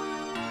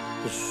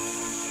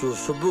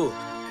సుబ్బు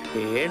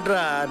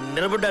ఏంట్రా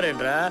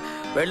నిలబడ్డారేంట్రా?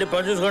 వెళ్ళి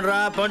పని చూసుకోండి రా.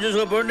 పని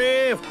చూసుకోపోండి.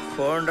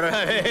 పోండ్రా.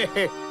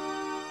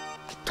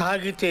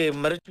 తాగితే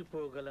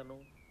మరచిపోగలను,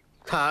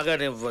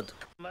 తాగనివ్వదు.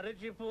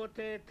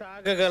 మరచిపోతే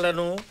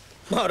తాగగలను,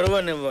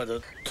 మరువనివ్వదు.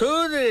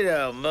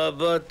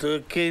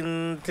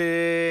 బతుకింతే.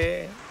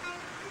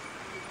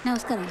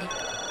 నమస్కారం అండి.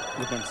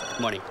 Good morning sir.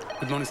 Morning.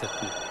 Good morning sir.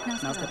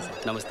 నమస్కారం సార్.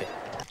 నమస్తే.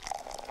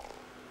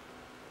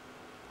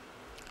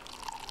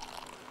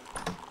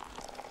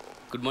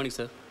 Good morning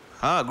sir.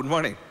 Good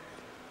morning.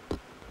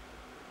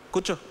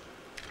 కూర్చో.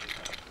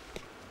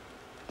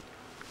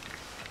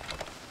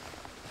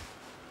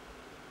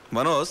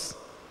 మనోజ్,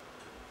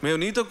 మేము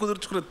నీతో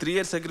కుదుర్చుకున్న 3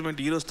 years అగ్రిమెంట్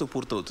ఈ రోజుతో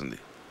పూర్తవుతుంది.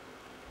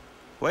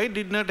 Why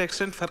did not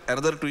extend for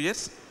another 2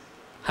 years?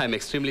 I'm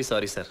extremely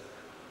sorry sir.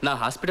 నా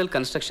హాస్పిటల్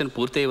కన్స్ట్రక్షన్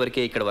పూర్తయ్యే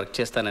వరకే ఇక్కడ వర్క్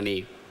చేస్తానని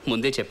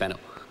ముందే చెప్పాను.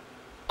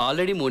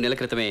 ఆల్రెడీ 3 నెలల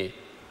క్రితమే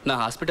నా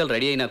హాస్పిటల్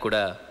రెడీ అయినా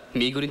కూడా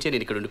మీ గురించే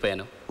నేను ఇక్కడ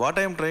ఉండిపోయాను. What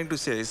I'm trying to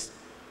say is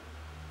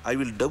I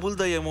will double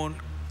the amount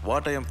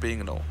what I'm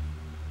paying now.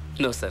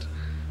 No sir,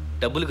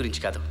 డబ్బుల గురించి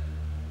కాదు.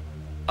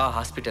 ఆ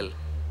హాస్పిటల్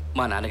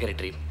మా నాన్నగారి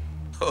డ్రీమ్.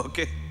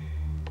 ఓకే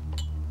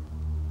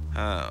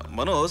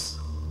మనోజ్,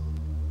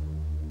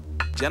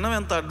 జనం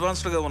ఎంత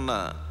అడ్వాన్స్డ్గా ఉన్నా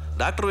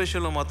డాక్టర్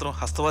విషయంలో మాత్రం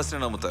హస్తవాసిని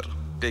నమ్ముతారు.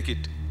 Take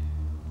it.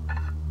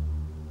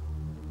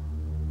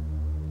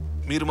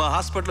 మీరు మా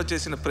హాస్పిటల్లో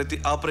చేసిన ప్రతి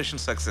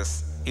ఆపరేషన్ సక్సెస్.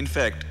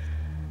 ఇన్ఫ్యాక్ట్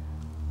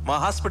మా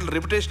హాస్పిటల్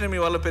రెప్యుటేషన్ మీ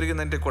వల్ల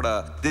పెరిగిందంటే కూడా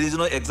there is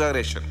no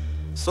exaggeration.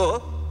 So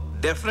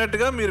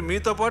డెఫినెట్గా మీరు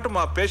మీతో పాటు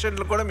మా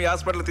పేషెంట్లు కూడా మీ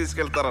hospital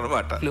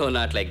తీసుకెళ్తారనమాట. No,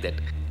 not like that.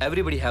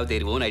 Everybody have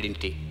their own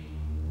identity.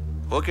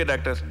 Okay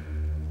doctor,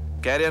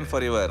 carry on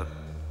for your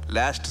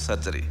last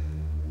surgery.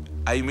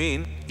 I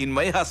mean in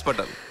my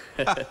hospital.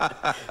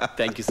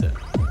 Thank you sir.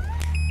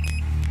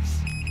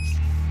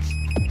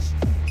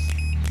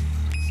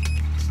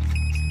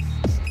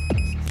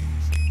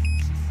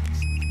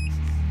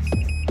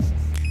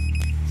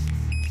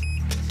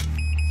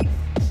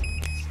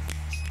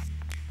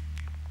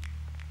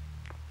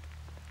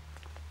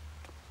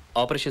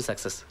 Operation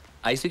success.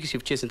 ఐసీయూకి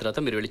shift చేసిన తర్వాత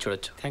మీరు వెళ్ళి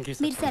చూడొచ్చు. Thank you.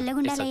 మీరు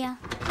చల్లగుండాలయ్యా.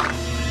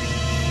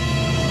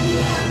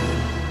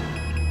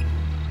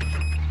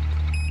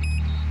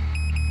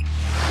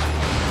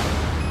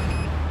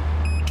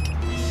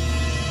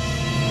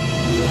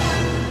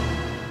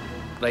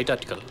 Right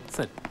article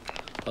sir.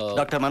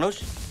 Doctor Manoj.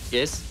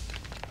 Yes.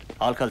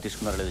 Alcohol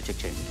తీసుకున్నారో లేదో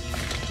check చేయండి.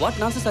 What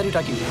nonsense are you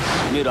talking?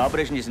 మీరు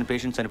ఆపరేషన్ చేసిన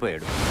పేషెంట్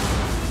చనిపోయాడు.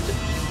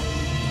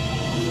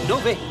 No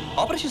way.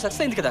 ఆపరేషన్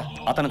సక్సెస్ అయింది కదా.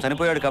 అతను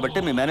చనిపోయాడు కాబట్టి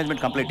మీ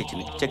మేనేజ్మెంట్ కంప్లైంట్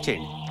ఇచ్చింది. చెక్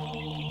చేయండి.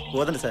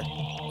 వదండి సార్.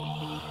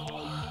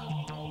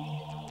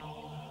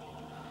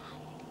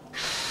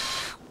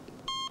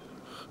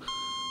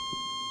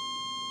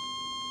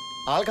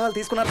 ఆల్కహాల్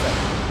తీసుకున్నారు సార్.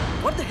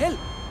 What the hell?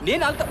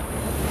 నేను ఆల్కహాల్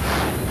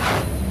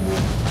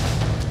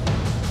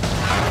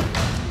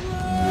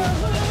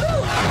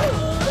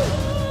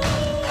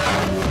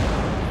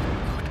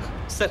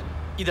సార్,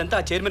 ఇదంతా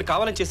చైర్మన్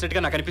కావాలని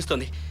చేసినట్టుగా నాకు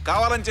అనిపిస్తుంది.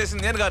 కావాలని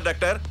చేసింది నేను కాదు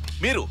డాక్టర్,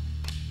 మీరు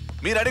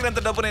అడిగినంత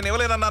డబ్బు నేను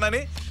ఇవ్వలేనన్నానని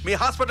మీ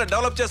హాస్పిటల్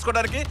డెవలప్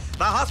చేసుకోవడానికి,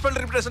 నా హాస్పిటల్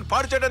రిప్యుటేషన్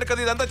పాడు చేయడానికి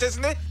కదా ఇదంతా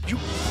చేసింది.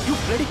 You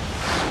bloody.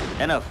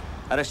 Enough.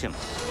 Arrest him.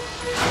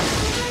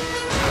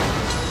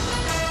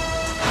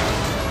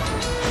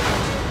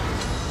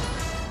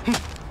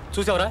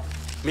 చూసావరా,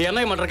 మీ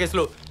అన్నయ్య మర్డర్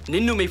కేసులో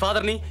నిన్ను, మీ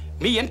ఫాదర్ని,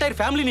 మీ ఎంటైర్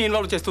ఫ్యామిలీని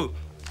ఇన్వాల్వ్ చేస్తూ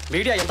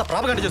మీడియా ఎంత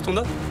ప్రాపగండా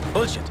చేస్తుందో.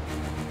 బుల్షిట్.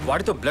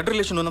 వాడితో బ్లడ్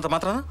రిలేషన్ ఉన్నంత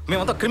మాత్రాన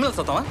మేమంతా క్రిమినల్స్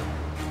అవుతామా?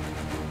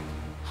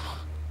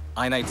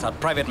 ఆయన ఇట్స్ ఆ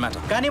ప్రైవేట్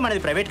మ్యాటర్. కానీ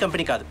మనది ప్రైవేట్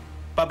కంపెనీ కాదు,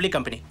 పబ్లిక్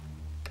కంపెనీ.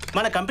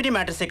 మన కంపెనీ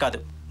మ్యాటర్సే కాదు,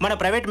 మన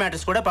ప్రైవేట్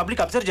మ్యాటర్స్ కూడా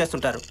పబ్లిక్ అబ్జర్వ్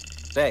చేస్తుంటారు.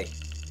 రే,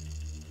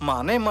 మా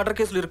అన్నయ్య మర్డర్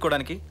కేసులు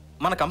ఇరుక్కోవడానికి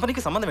మన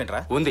కంపెనీకి సంబంధం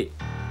ఏంట్రా? ఉంది.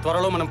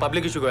 త్వరలో మనం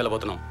పబ్లిక్ ఇష్యూకి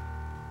వెళ్ళబోతున్నాం.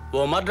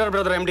 ఓ మర్డర్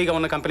బ్రదర్ ఎండీగా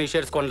ఉన్న కంపెనీ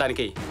షేర్స్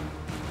కొనడానికి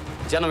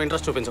జనం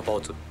ఇంట్రెస్ట్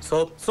చూపించకపోవచ్చు.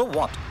 So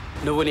what?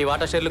 నువ్వు నీ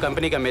వాటా షేర్లు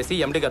కంపెనీకి అమ్మేసి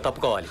ఎండీగా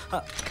తప్పుకోవాలి.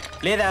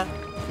 లేదా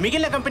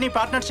మిగిలిన కంపెనీ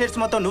పార్ట్నర్ షేర్స్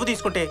మొత్తం నువ్వు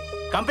తీసుకుంటే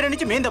కంపెనీ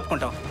నుంచి మేము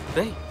తప్పుకుంటాం.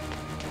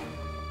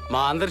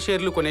 మా అందరి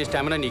షేర్లు కొనే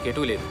స్టామినా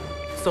నీకెటూ లేదు.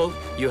 So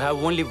you have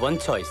only one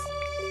choice.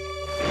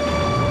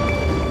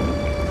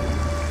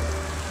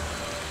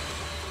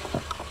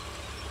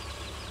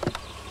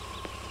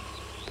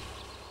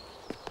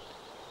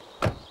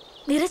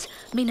 Neeraj,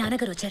 మీ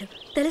నాన్నగారు వచ్చారు.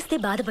 తెలిస్తే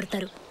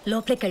బాధపడతారు.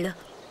 లోపలికెళ్ళు.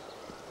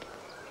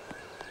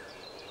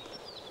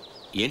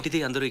 ఏంటిది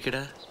అందరూ ఇక్కడ?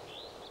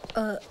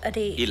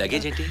 అదే ఈ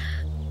లగేజ్ ఏంటి?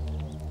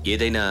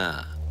 ఏదైనా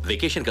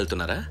వెకేషన్కి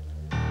వెళ్తున్నారా?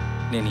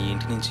 నేను ఈ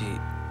ఇంటి నుంచి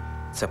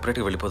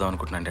సెపరేట్గా వెళ్ళిపోదాం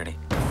అనుకుంటున్నాను డాడీ.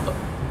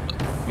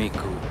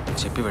 మీకు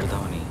చెప్పి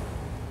వెళ్దామని.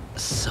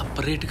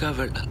 సపరేట్గా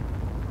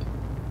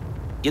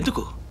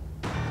ఎందుకు?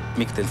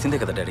 మీకు తెలిసిందే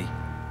కదా డాడీ,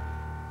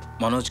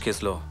 మనోజ్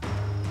కేసులో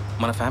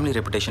మన ఫ్యామిలీ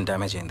రెప్యుటేషన్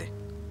డ్యామేజ్ అయింది.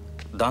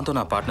 దాంతో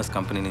నా పార్ట్నర్స్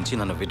కంపెనీ నుంచి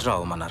నన్ను విత్డ్రా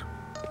అవ్వమన్నారు.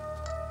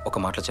 ఒక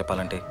మాటలో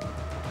చెప్పాలంటే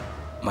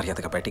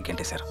మర్యాదగా బయటికి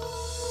గెంటేశారు.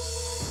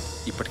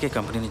 ఇప్పటికే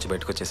కంపెనీ నుంచి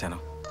బయటకు వచ్చేసాను.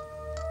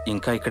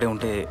 ఇంకా ఇక్కడే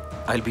ఉంటే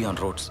I will be on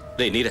roads.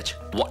 Ray Neeraj,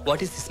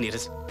 what is this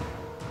Neeraj?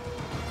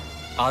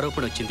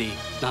 ఆరోపణ వచ్చింది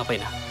నా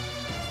పైన.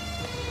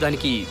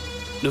 దానికి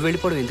నువ్వు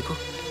వెళ్ళిపోవడం ఎందుకు?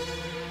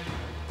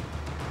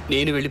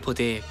 నేను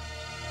వెళ్ళిపోతే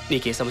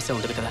నీకే సమస్య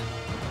ఉండదు కదా.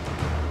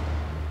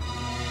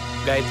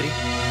 గాయత్రి,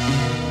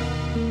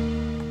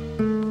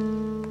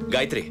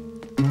 గాయత్రి,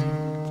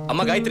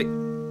 అమ్మ గాయత్రి,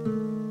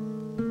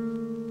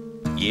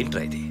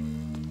 ఏంట్రా ఇది?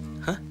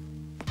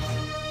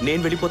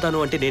 నేను వెళ్ళిపోతాను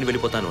అంటే నేను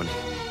వెళ్ళిపోతాను అని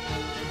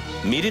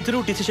మీరిద్దరూ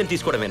డిసిషన్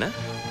తీసుకోవడమేనా?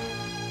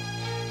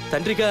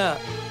 తండ్రిగా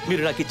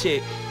మీరు నాకు ఇచ్చే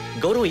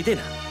గౌరవం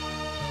ఇదేనా?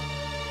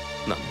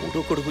 నా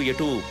మూడో కొడుకు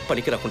ఎటు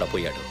పనికి రాకుండా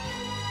పోయాడు.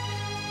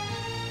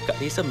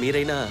 కనీసం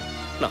మీరైనా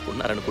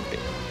నాకున్నారనుకుంటే.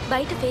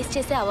 బయట ఫేస్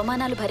చేసే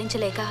అవమానాలు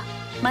భరించలేక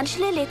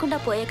మనుషులే లేకుండా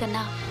పోయే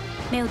కన్నా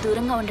మేము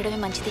దూరంగా ఉండడమే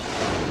మంచిది.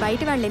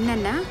 బయట వాళ్ళు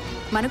ఎన్నన్నా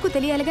మనకు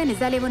తెలియాలిగా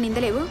నిజాలేవో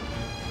నిందలేవో.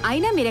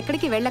 అయినా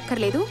మీరెక్కడికి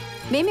వెళ్ళక్కర్లేదు,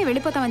 మేమే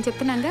వెళ్ళిపోతామని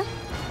చెప్తున్నాంగా.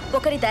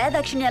 ఒకరి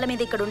దయాదాక్షిణ్యాల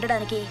మీద ఇక్కడ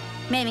ఉండడానికి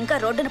మేమింకా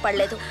రోడ్డున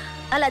పడలేదు.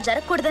 అలా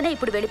జరగకూడదనే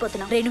ఇప్పుడు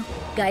వెళ్ళిపోతున్నాం. రేణు,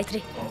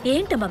 గాయత్రి,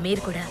 ఏంటమ్మా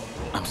మీరు కూడా?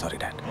 I'm sorry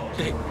dad.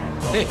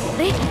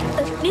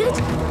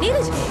 Neeraj,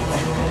 Neeraj,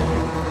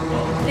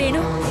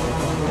 Renu,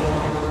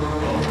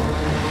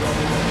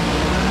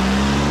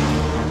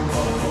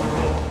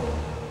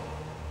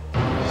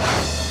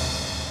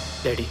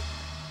 daddy,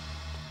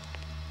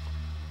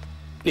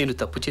 నేను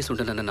తప్పు చేసి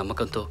ఉండనన్న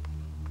నమ్మకంతో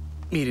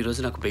మీరు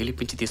ఈరోజు నాకు బెయిల్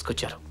ఇప్పించి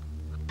తీసుకొచ్చారు.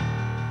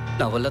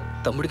 నా వల్ల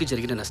తమ్ముడికి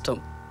జరిగిన నష్టం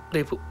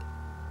రేపు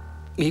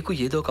మీకు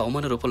ఏదో ఒక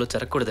అవమాన రూపంలో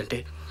జరగకూడదంటే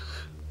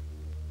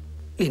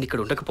నేను ఇక్కడ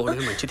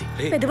ఉండకపోవడమే మంచిది.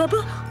 పెద్దబాబు,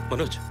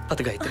 మనోజ్,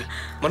 అది గాయత్రి.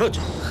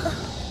 మనోజ్,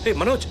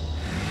 మనోజ్,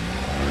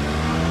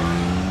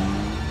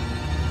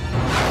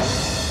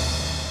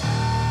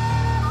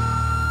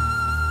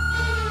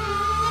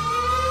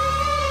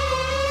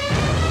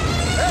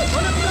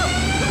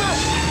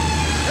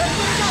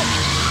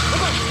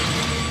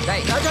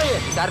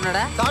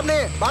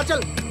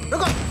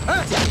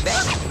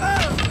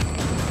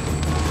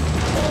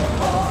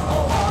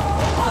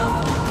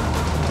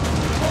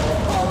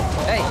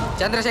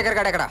 చంద్రశేఖర్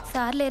గారు ఎక్కడ?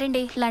 సార్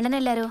లేరండి, లండన్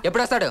వెళ్ళారు.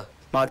 ఎప్పుడు వస్తాడు?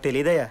 మాకు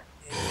తెలియదయ్యా.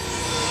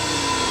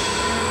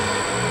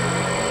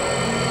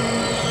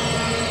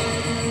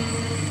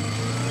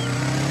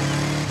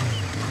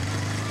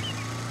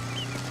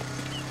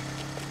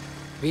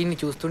 వీడిని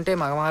చూస్తుంటే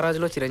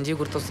మగమహారాజులో చిరంజీవి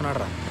గుర్తొస్తున్నాడు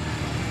రా.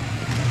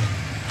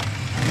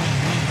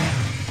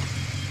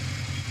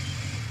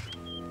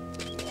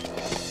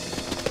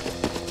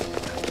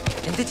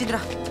 ఎంత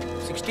ఇచ్చిందిరా?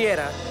 60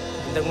 ఏరా.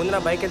 ఇంతకుముందు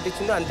నా బైక్ ఎంత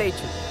ఇచ్చిందో అంతే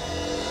ఇచ్చింది.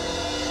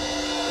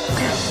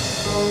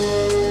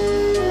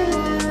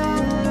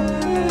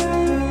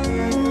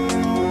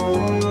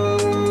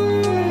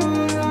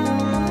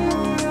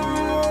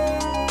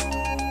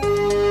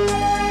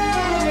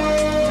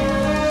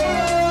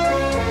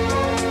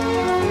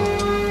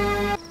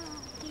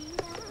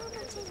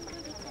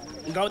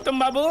 గౌతమ్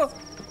బాబు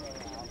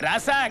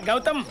రాసా.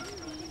 గౌతమ్,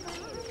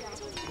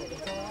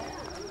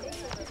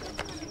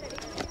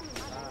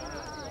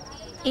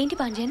 ఏంటి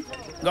పాంజన్?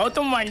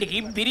 கௌதம் வாண்டிக்கு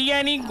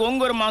பிரியாணி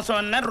గోంగూర మాంసం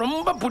అన్న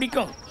ரொம்ப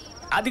பிடிக்கும்.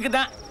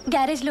 அதுக்குதான்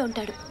గ్యారేజ్ లో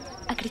ఉంటాడు,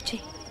 అక్కడిచ్చే.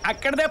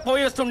 అక్కడదే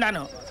పోయి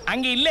వస్తున్నాను.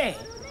 అంగ ఇల్లే.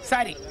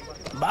 సారీ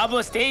బాబు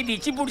వస్తే ఇది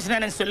ఇచ్చి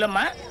పుడిసినానని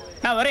சொல்லమ్మా.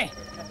 నా వరే.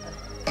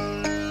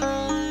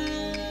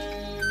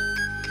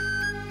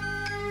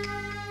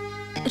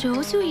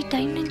 రోజు ఈ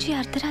టైం నుంచి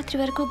అర్ధరాత్రి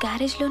వరకు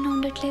గ్యారేజ్ లోనే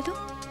ఉండట్లేదు,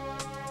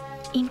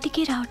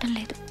 ఇంటికి రావటం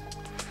లేదు.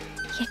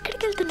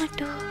 ఎక్కడికి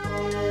వెళ్తున్నట్టు?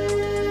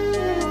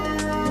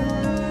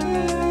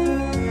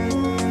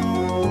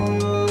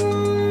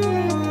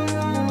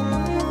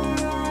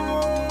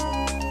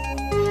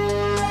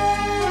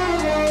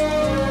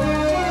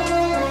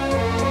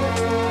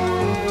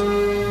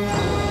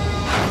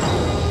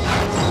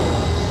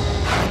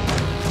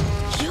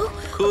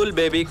 Cool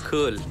baby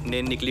cool.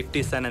 నేను నీకు లిఫ్ట్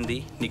ఇస్తానంది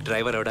నీకు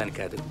డ్రైవర్ అవడానికి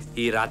కాదు,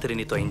 ఈ రాత్రి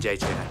నీతో ఎంజాయ్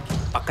చేయడానికి.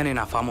 పక్కనే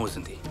నా ఫామ్ హౌస్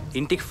ఉంది,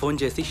 ఇంటికి ఫోన్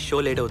చేసి షో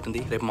లేట్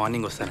అవుతుంది, రేపు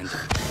మార్నింగ్ వస్తానని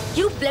చెప్పి.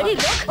 You bloody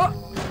rock!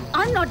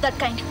 I'm not that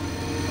kind.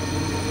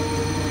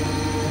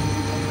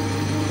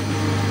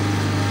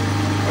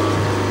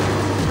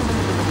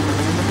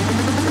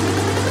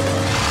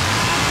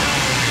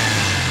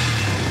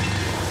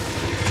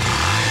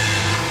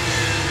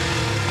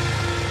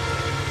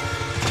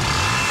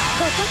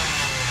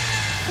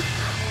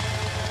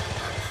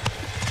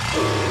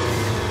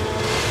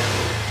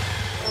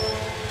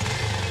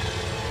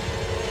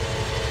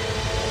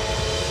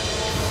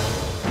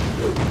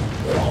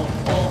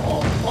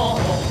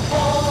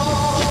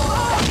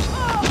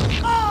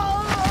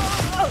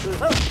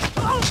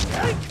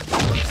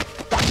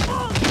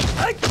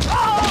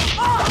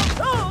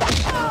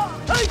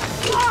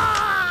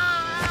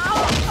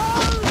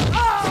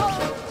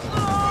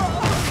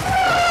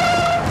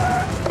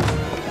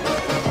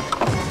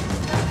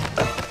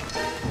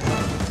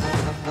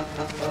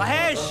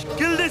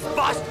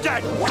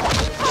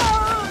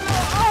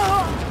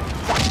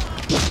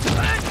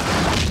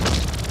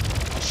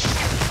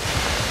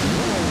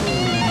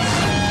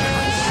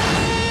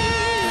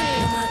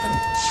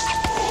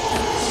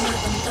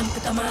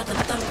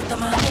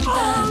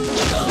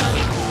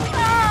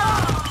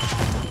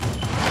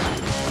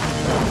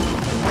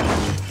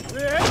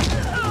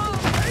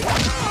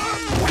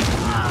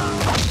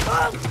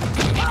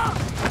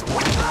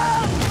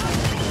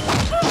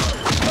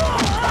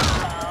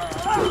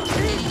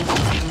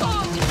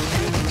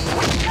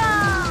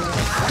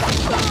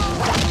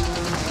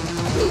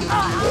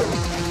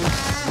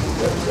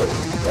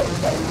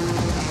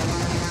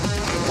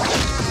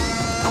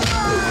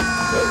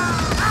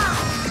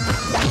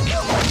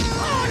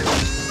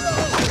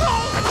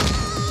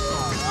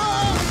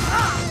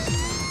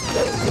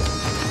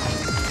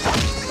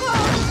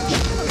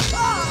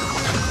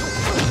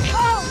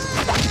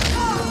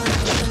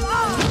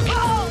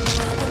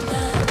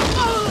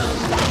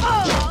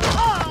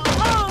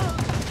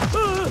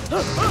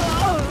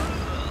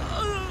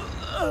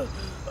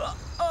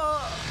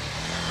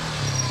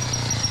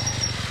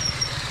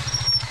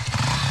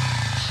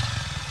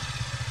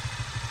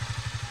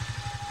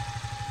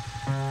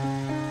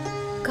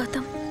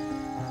 Gautam,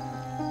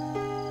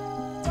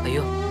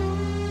 అయ్యో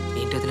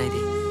ఏంటి వదినా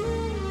ఇది?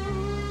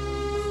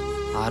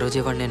 ఆ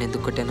రోజే వాడు నేను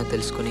ఎందుకు కొట్టానో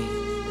తెలుసుకుని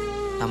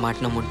నా మాట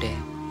నమ్ముంటే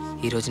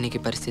ఈరోజు నీకు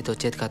ఈ పరిస్థితి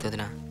వచ్చేది కాదు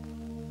వదినా.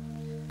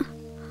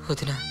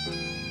 వదినా,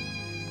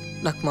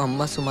 నాకు మా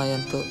అమ్మ సుమాయ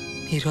ఎంతో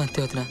మీరు అంతే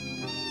వదినా.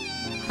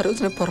 ఆ రోజు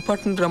నేను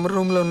పొరపాటున డ్రమ్మర్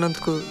రూమ్లో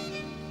ఉన్నందుకు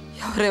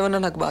ఎవరేమన్నా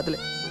నాకు బాధలే,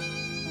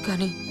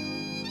 కానీ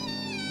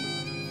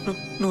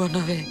నువ్వు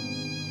అన్నావే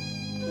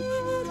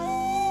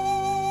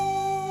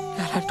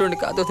అలాంటి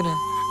కాదు వదినా.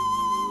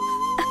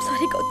 I'm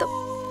sorry Gautam,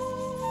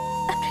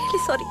 I'm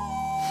really sorry.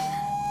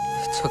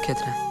 It's okay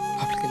వదినా,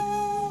 లోపలికి వెళ్ళి.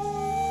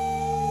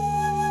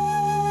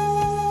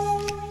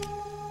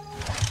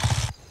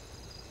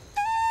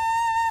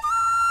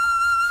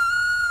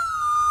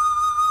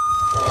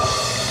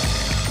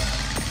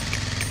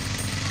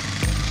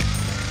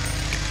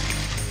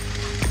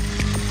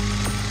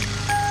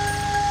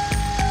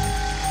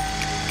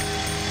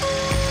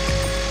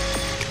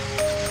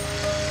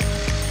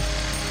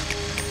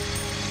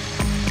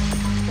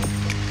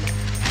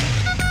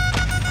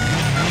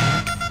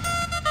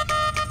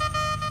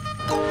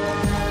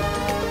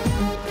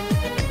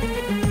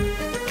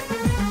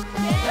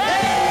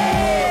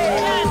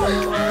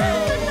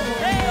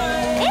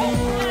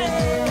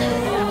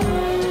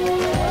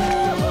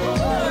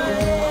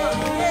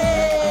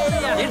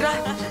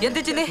 ఎంత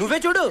ఇచ్చింది? నువ్వే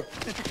చూడు.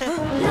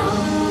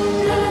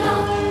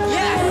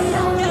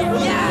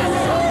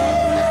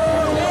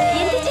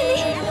 ఎంత ఇచ్చింది?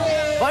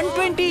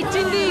 120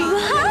 ఇచ్చింది.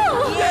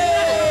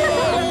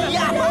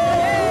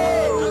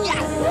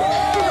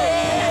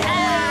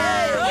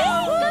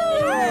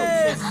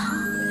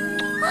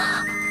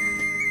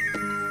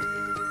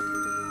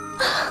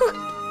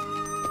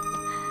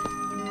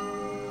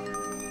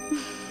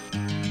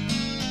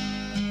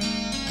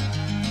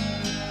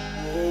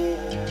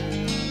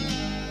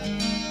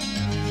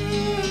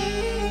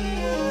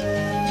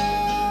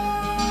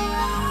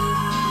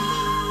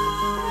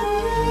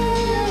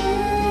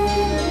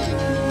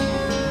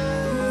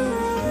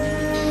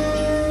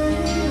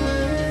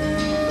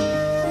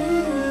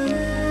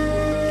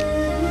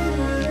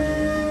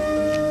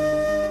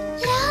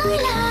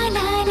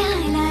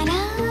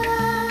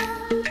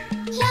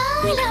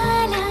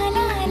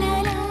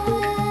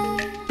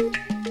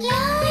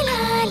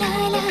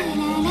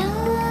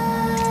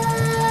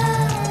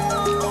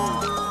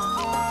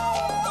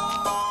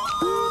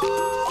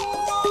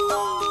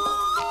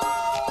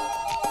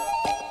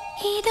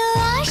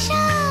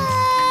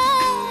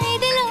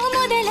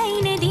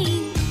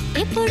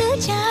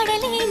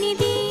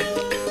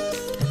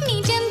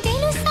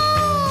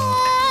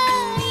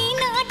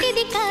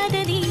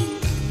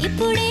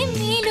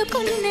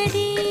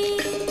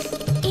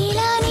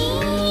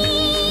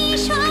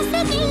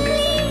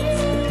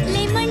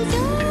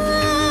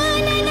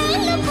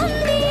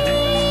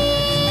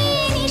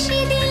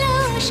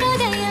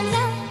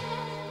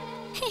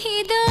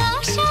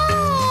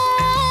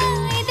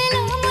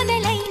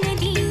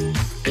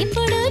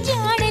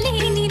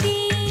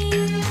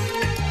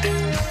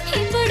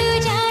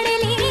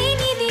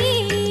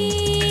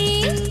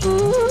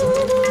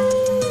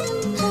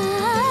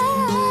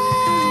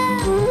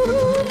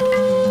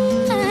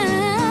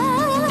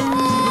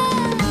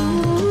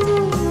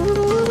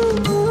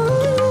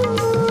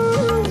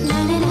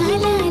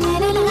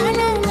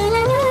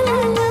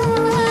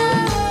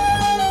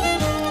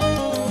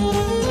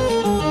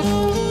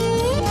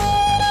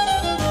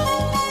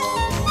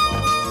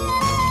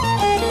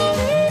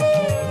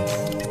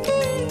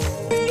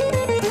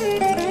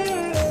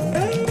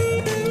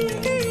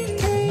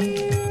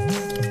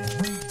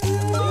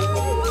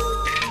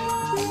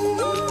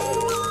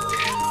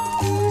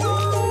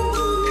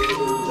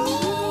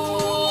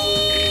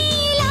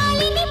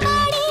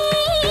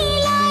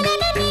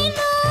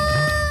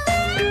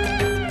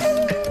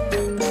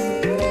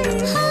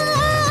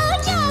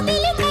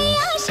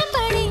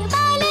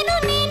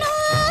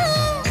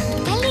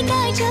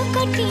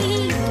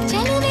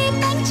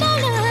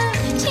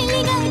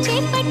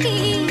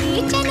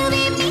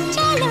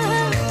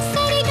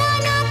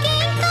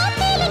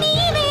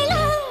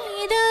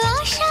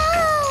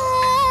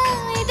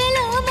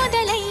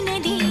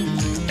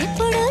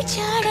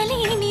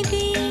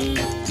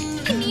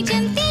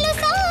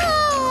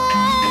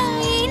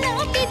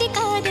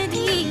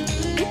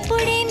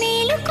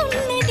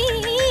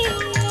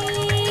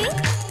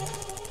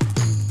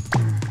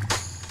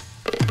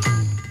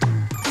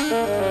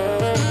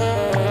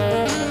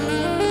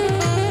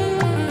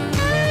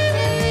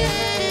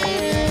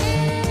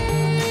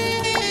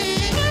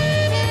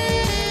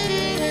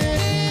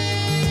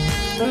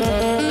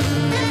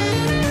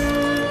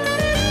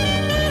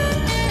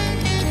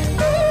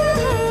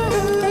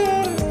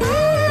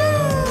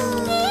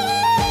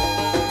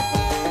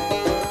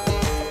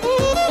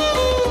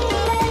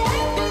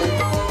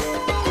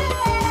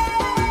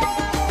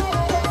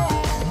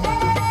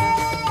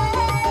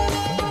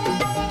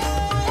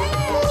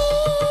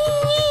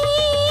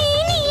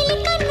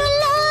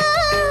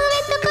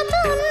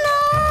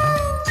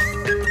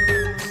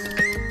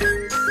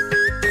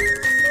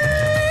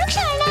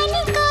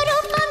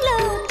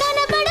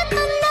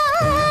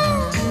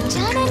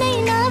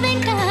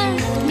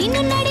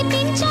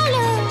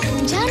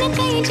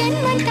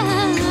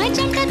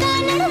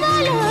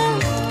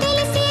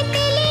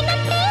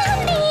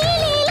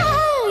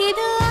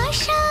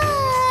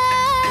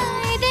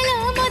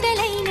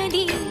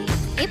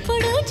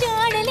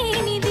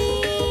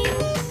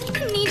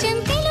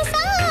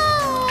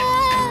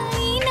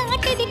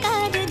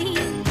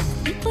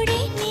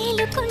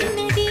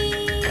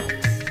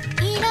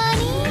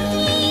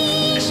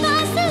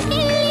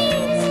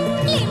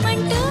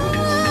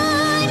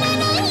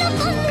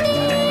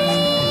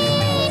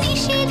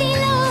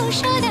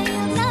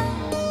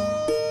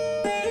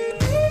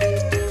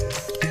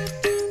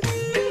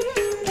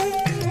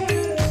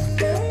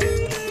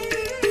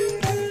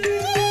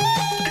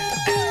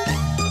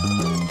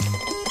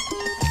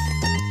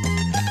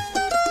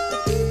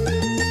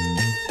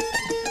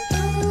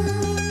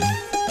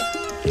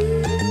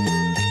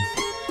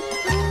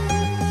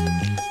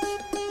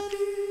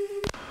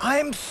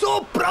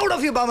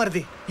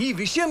 బామర్ది, ఈ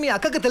విషయం మీ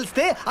అక్కకి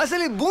తెలిస్తే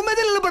అసలు ఈ భూమి మీద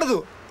నిలబడదు.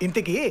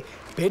 ఇంతకీ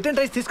పేటెంట్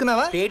రైట్స్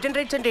తీసుకున్నావా? పేటెంట్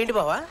రైట్స్ అంటే ఏంటి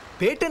బావా?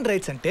 పేటెంట్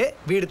రైట్స్ అంటే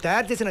వీడు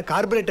తయారు చేసిన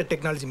కార్బొరేటర్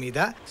టెక్నాలజీ మీద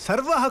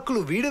సర్వ హక్కులు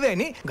వీడివే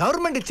అని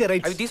గవర్నమెంట్ ఇచ్చే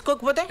రైట్స్. అవి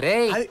తీసుకోకపోతే రే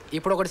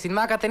ఇప్పుడు ఒకటి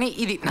సినిమా కథని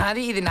ఇది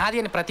నాది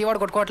అని ప్రతి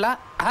వాడు కొట్టుకోవట్లా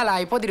అలా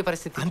అయిపోద్ది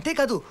పరిస్థితి.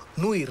 అంతేకాదు,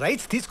 నువ్వు ఈ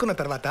రైట్స్ తీసుకున్న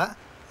తర్వాత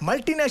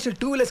మల్టీనేషనల్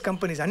 2 వీలర్స్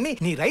కంపెనీస్ అన్ని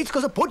నీ రైట్స్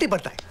కోసం పోటీ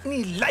పడతాయి. నీ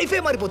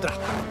లైఫే మారిపోతురా.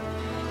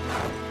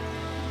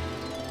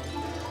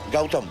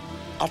 గౌతమ్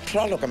ఆఫ్టర్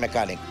ఆల్ ఒక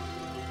మెకానిక్,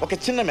 ఒక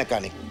చిన్న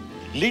మెకానిక్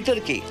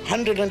లీటర్కి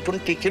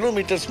 120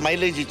 కిలోమీటర్స్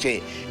మైలేజ్ ఇచ్చే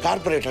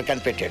కార్పొరేటర్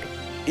కనిపెట్టాడు.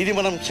 ఇది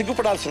మనం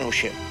సిగ్గుపడాల్సిన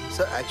విషయం.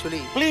 Sir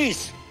actually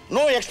please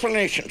no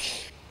explanations,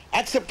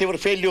 accept your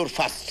failure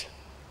first.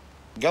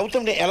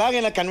 గౌతమ్ని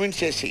ఎలాగైనా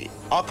కన్విన్స్ చేసి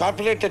ఆ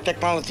కార్పొరేటర్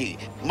టెక్నాలజీ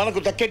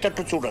మనకు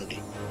దక్కేటట్టు చూడండి.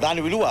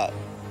 దాని విలువ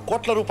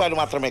కోట్ల రూపాయలు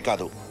మాత్రమే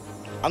కాదు,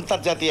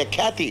 అంతర్జాతీయ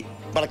ఖ్యాతి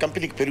మన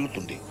కంపెనీకి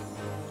పెరుగుతుంది.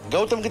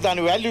 గౌతమ్కి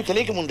దాని వాల్యూ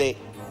తెలియకముందే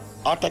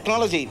ఆ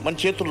టెక్నాలజీ మన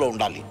చేతుల్లో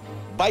ఉండాలి.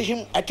 By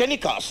him at any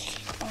cost.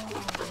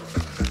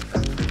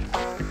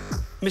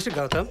 Mister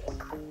Gautam,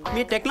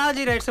 me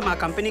technology rights మా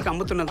కంపెనీకి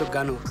అమ్ముతున్నందుకు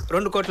గాను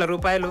 2 కోట్ల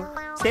రూపాయలు,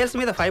 సేల్స్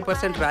మీద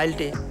 5%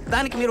 రాయల్టీ,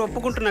 దానికి మీరు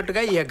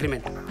ఒప్పుకుంటున్నట్టుగా ఈ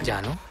అగ్రిమెంట్.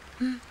 జాను,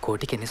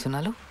 కోటికి ఎన్ని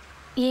సున్నాలు?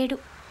 7.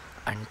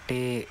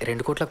 అంటే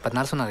 2 కోట్లకు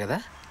 14 సున్నాలు కదా?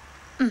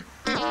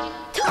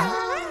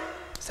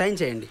 సైన్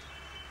చేయండి.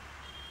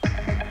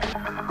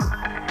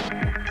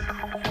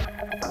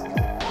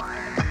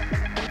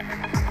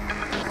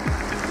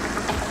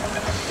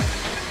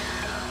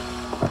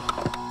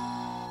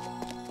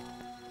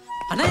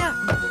 అన్నయ్య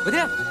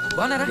ఉదయ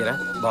బాగున్నారా?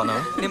 బాగున్నా?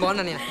 నేను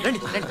బాగున్నా. రండి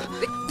రండి.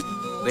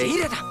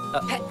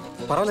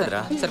 పర్వాలేదురా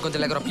సార్, కొంచెం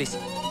లేకరా ప్లీజ్.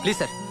 Please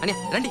sir. అన్నయ్య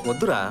రండి.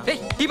 వద్దురా,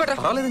 టీ పట్టరా.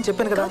 పర్వాలేదని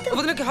చెప్పాను కదా.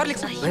 వదిలేకి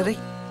హార్లిక్స్.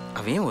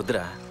 అవేం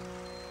వద్దురా,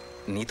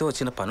 నీతో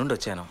వచ్చిన పనుండి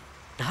వచ్చాను.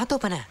 నాతో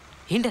పనా?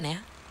 ఏంటన్నయ్య?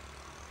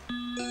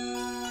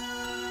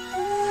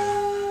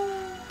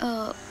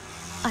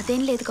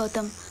 అదేం లేదు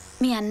గౌతమ్,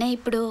 మీ అన్నయ్య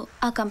ఇప్పుడు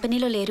ఆ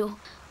కంపెనీలో లేరు.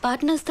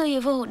 పార్ట్నర్స్తో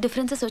ఏవో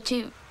డిఫరెన్సెస్ వచ్చి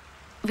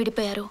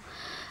విడిపోయారు.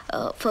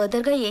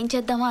 ఫర్దర్గా ఏం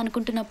చేద్దామా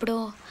అనుకుంటున్నప్పుడు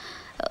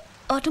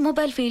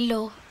ఆటోమొబైల్ ఫీల్డ్లో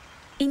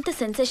ఇంత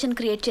సెన్సేషన్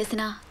క్రియేట్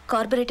చేసిన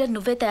కార్పొరేటర్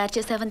నువ్వే తయారు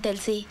చేసావని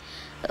తెలిసి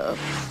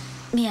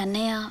మీ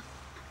అన్నయ్య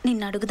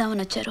నిన్ను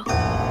అడుగుదామని వచ్చారు.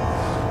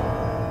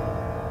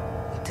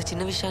 ఇంత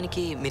చిన్న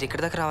విషయానికి మీరు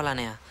ఎక్కడి దాకా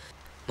రావాలన్నయ్య?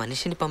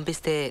 మనిషిని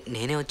పంపిస్తే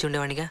నేనే వచ్చి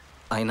ఉండేవాడిగా.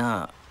 అయినా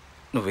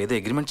నువ్వేదో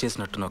అగ్రిమెంట్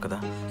చేసినట్టున్నావు కదా?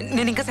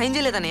 నేను ఇంకా సైన్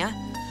చేయలేదన్నయ్య.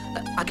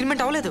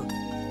 అగ్రిమెంట్ అవ్వలేదు.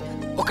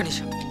 ఒక్క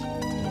నిమిషం.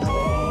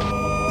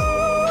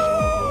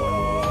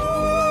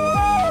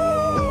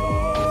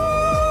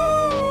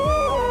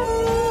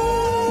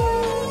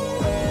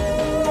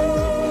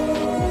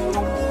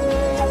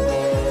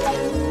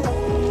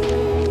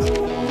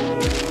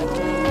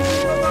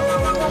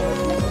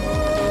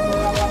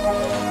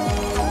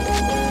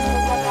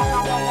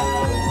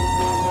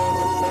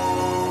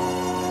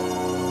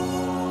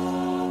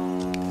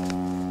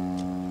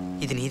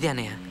 ఇది నీదే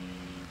అన్నయ్య.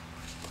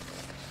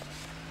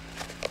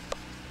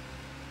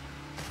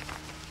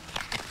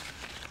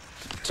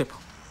 చెప్పు,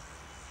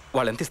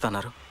 వాళ్ళు ఎంత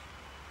ఇస్తున్నారు?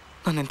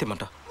 నన్ను ఎంత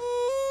ఇమ్మంటావు?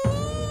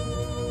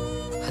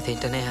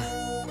 అదేంటన్నయ్య,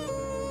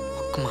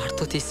 ఒక్క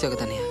మాటతో తీసావు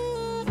కదన్నయ్య.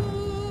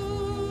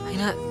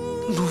 అయినా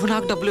నువ్వు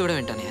నాకు డబ్బులు ఇవ్వడం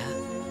ఏంటన్నయ్య?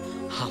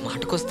 ఆ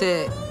మాటకొస్తే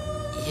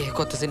ఏ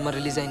కొత్త సినిమా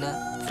రిలీజ్ అయినా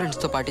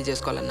ఫ్రెండ్స్తో పార్టీ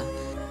చేసుకోవాలన్నా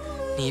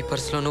నీ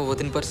పర్సులోనో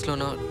వదిన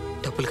పర్సులోనో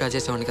డబ్బులు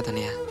కాజేసేవాడిని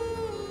కదన్నయ్య.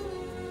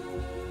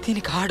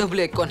 దీనికి ఆ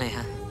డబ్బులు ఎక్కువన్నయ్య.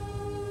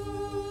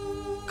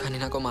 కానీ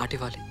నాకు మాట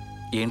ఇవ్వాలి.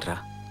 ఏంట్రా?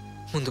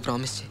 ముందు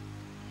ప్రామిస్ చేయి.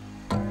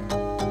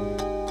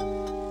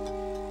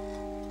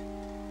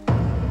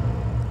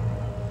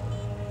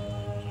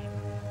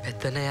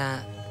 వద్దనయ్య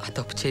ఆ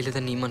తప్పు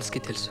చేయలేదని నీ మనసుకి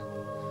తెలుసు.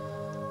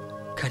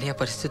 కానీ ఆ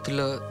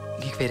పరిస్థితుల్లో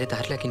నీకు వేరే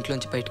దారిలోకి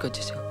ఇంట్లోంచి బయటకు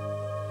వచ్చేసావు.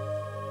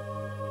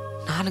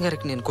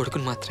 నాన్నగారికి నేను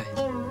కొడుకుని మాత్రమే.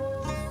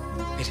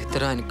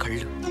 మీరిద్దరూ ఆయన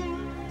కళ్ళు.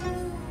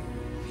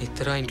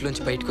 ఇద్దరు ఆ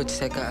ఇంట్లోంచి బయటకు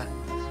వచ్చేసాక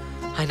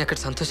ఆయన అక్కడ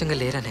సంతోషంగా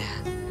లేరనయ్య.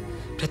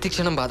 ప్రతి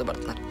క్షణం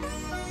బాధపడుతున్నారు.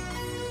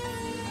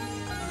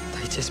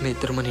 దయచేసి మీ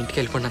ఇద్దరు మన ఇంటికి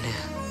వెళ్ళిపోండి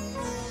అన్నయ్య,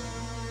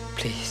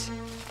 please.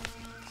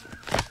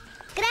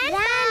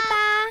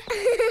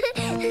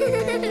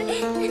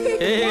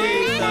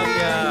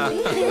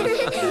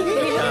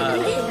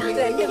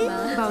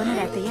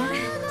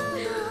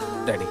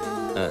 Daddy,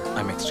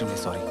 I'm extremely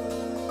sorry.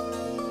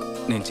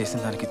 నేను చేసిన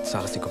దానికి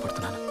చాలా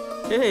సిగ్గుపడుతున్నాను.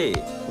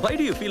 Why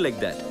do you feel like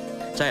that?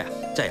 ఛాయా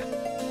ఛాయా,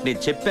 నేను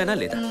చెప్పానా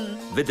లేదా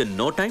విత్ ఇన్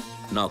నో టైం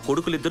నా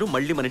కొడుకులిద్దరూ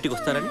మళ్ళీ మన ఇంటికి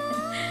వస్తారని?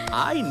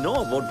 I know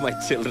about my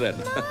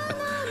children.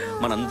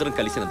 మనందరం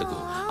కలిసినందుకు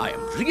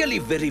I'm really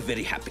very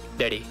very happy.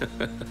 Daddy,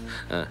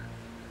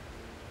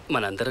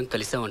 మనందరం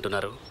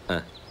కలిసామంటున్నారు,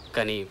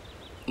 కానీ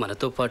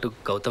మనతో పాటు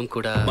గౌతమ్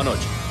కూడా.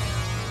 మనోజ్,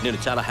 నేను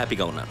చాలా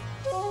హ్యాపీగా ఉన్నాను.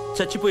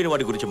 చచ్చిపోయిన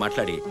వాడి గురించి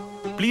మాట్లాడి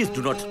please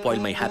do not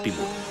spoil my happy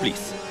mood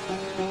please.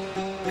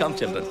 Come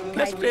children,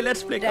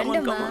 let's play come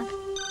on come on.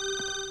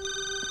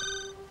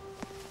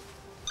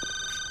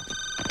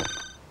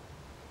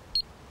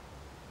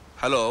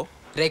 Hello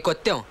ray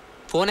కొత్తం,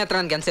 phone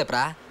ఎత్తడానికి ఎంతసేపు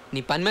రా?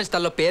 నీ పని మనిషి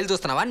తల్లో పేలు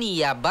చూస్తున్నావా నీ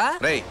అబ్బా?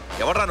 రే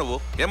ఎవడ్రా నువ్వు?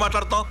 ఏం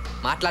మాట్లాడుతావు?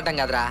 మాట్లాడటం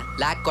కదరా,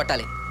 లాక్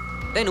కొట్టాలి.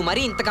 రే నువ్వు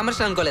మరీ ఇంత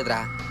commercial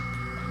అనుకోలేదురా.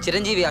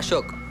 Chiranjeevi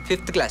Ashok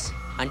 5th class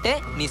అంటే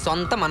నీ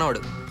సొంత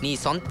మనోడు. నీ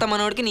సొంత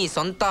మనోడికి నీ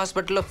సొంత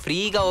హాస్పిటల్లో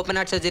ఫ్రీగా ఓపెన్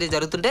హార్ట్ సర్జరీ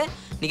జరుగుతుంటే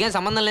నీకేం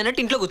సంబంధం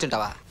లేనట్టు ఇంట్లో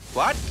కూర్చుంటావా?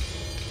 వాట్?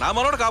 నా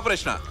మనోడికి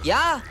ఆపరేషనా?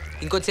 Yeah,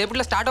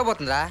 ఇంకొంచెంసేపట్లో start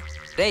అవబోతుందిరా.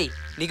 రేయ్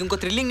నీకు ఇంకో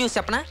థ్రిల్లింగ్ న్యూస్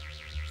చెప్పనా?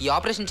 ఈ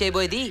ఆపరేషన్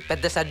చేయబోయేది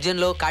పెద్ద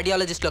సర్జన్లో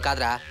కార్డియాలజిస్ట్లో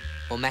కాదురా,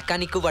 ఓ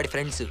మెకానిక్ వాడి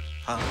ఫ్రెండ్స్.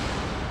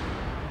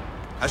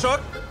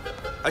 అశోక్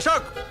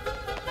అశోక్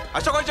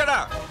అశోక్ వచ్చాడా?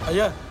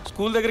 అయ్యా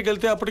స్కూల్ దగ్గరికి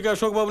వెళ్తే అప్పటికి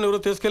అశోక్ బాబుని ఎవరో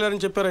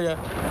తీసుకెళ్లారని చెప్పారయ్యా.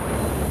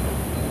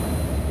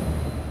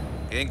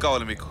 ఏం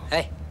కావాలి మీకు?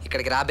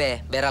 ఇక్కడికి రాబే,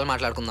 బేరాలు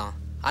మాట్లాడుకుందాం.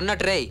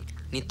 అన్నట్టు రేయ్,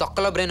 నీ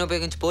తొక్కలో బ్రెయిన్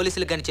ఉపయోగించి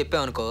పోలీసులకు కానీ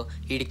చెప్పావనుకో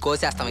వీడికి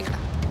కోసేస్తాం ఇక్కడ.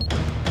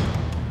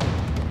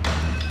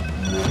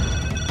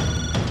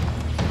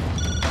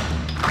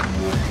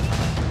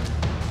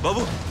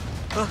 బాబు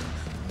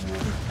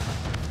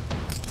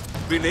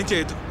వీడిని ఏం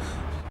చేయొద్దు,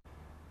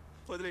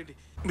 వదిలేండి.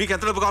 మీకు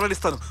ఎంత డబ్బు కావాలని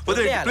ఇస్తాను,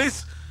 వదిలేండి ప్లీజ్.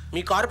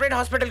 మీ కార్పొరేట్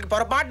హాస్పిటల్కి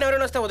పొరపాటున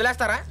ఎవరైనా వస్తే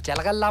వదిలేస్తారా?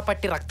 జలగల్లా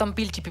పట్టి రక్తం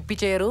పీల్చి పిప్పి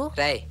చేయరు.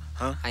 రేయ్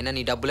అయినా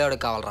నీ డబ్బులు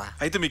ఎవరికి కావాలరా?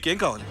 అయితే మీకేం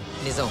కావాలి?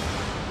 నిజం.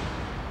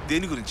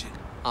 దేని గురించి?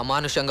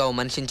 అమానుషంగా ఓ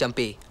మనిషిని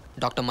చంపి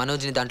డాక్టర్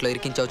మనోజ్ని దాంట్లో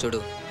ఇరికించావు చూడు,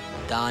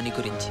 దాని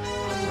గురించి.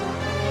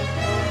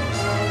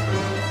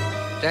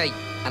 రేయ్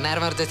అన్న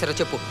ఎవరు చేశారో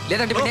చెప్పు,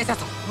 లేదంటే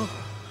వినేసేస్తాం.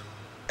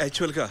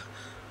 యాక్చువల్గా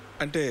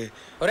అంటే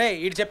ఒరే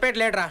ఇటు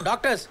చెప్పేట్లేట్రా.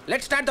 Doctors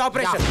let's start the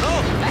operation.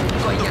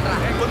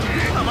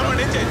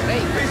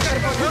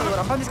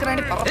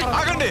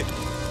 ఆగండి,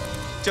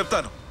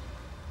 చెప్తాను,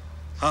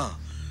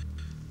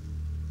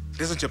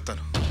 నిజం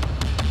చెప్తాను.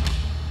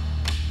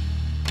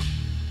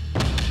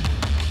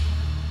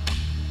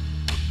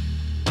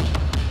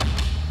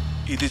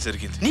 ఇది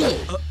జరిగింది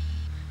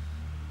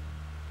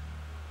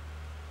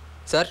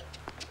సార్.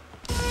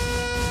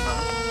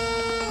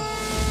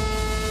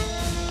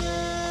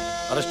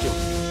 అరెస్ట్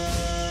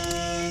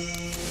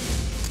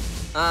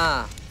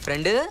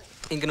ఫ్రెండ్,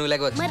 ఇంక నువ్వు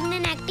లేకపోతే. మరి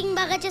నేను యాక్టింగ్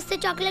బాగా చేస్తే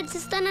చాక్లెట్స్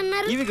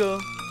ఇస్తానన్నారు. ఇవిగో.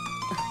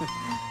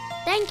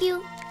 Thank you.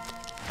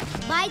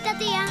 బాయ్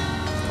తాతయ్య.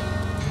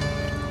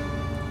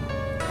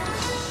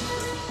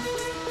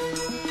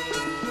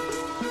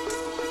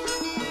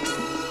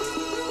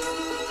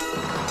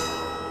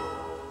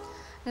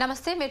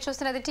 నమస్తే, మీరు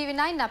చూస్తున్నది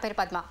TV9. నా పేరు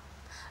పద్మ.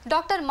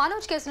 డాక్టర్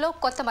మనోజ్ కేసులో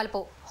కొత్త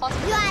మలుపు.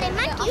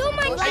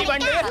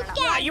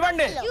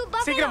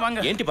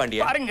 ఏంటి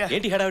పాండ్యా,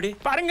 ఏంటి హడావిడి?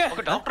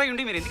 ఒక డాక్టర్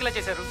అయ్యుండి మీరు ఎందుకు ఇలా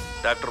చేశారు?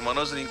 డాక్టర్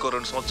మనోజ్ ఇంకో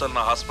 2 సంవత్సరాలు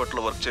నా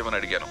హాస్పిటల్లో వర్క్ చేయమని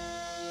అడిగాను.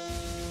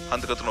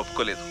 అందుకు అతను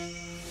ఒప్పుకోలేదు.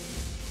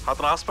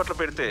 అతను హాస్పిటల్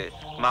పెడితే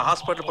నా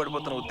హాస్పిటల్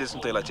పడిపోతున్న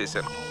ఉద్దేశంతో ఇలా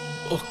చేశాను.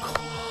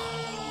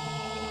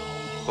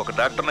 ఒక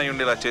డాక్టర్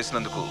అయ్యుండి ఇలా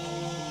చేసినందుకు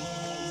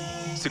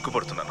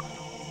సిగ్గుపడుతున్నాను.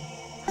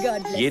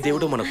 ఏ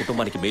దేవుడో మన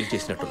కుటుంబానికి మేలు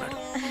చేసినట్టున్నాడు.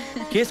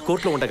 కేసు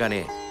కోర్టులో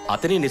ఉండగానే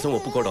అతనే నిజం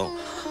ఒప్పుకోవడం,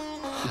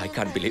 ఐ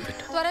కాంట్ బిలీవ్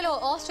ఇట్. త్వరలో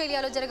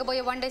ఆస్ట్రేలియాలో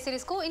జరగబోయే వన్డే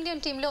సిరీస్ కు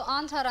ఇండియన్ టీమ్ లో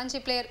ఆంధ్ర రంజీ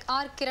ప్లేయర్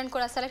కిరణ్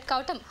కూడా సెలెక్ట్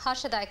కావటం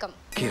హర్షదాయకం.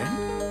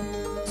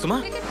 సుమా,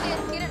 క్రికెట్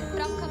ప్లేయర్ కిరణ్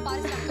ప్రముఖ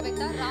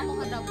పారిశ్రామికవేత్త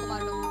రామ్మోహన్ రావు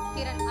కుమారుడు.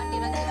 కిరణ్ అన్ని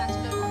రంజీ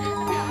మ్యాచ్లలో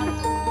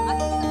ఆడుతూ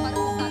అత్యధిక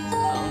పరుగులు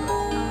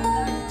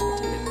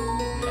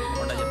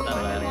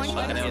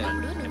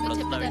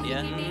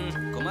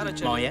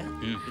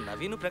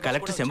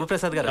కలెక్టర్ శంభు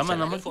ప్రసాద్ గారు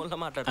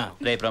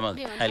రే Pramod,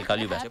 I will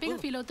call you back.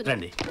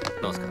 రండి.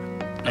 నమస్కారం.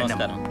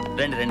 నమస్కారం.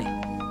 రండి రండి.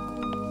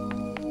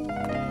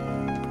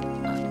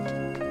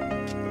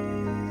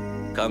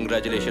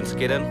 Congratulations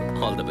Kiran,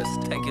 all the best.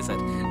 Thank you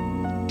sir.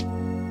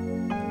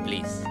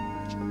 Please.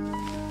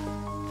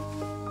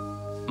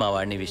 మా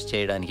వాడిని విష్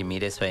చేయడానికి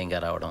మీరే స్వయంగా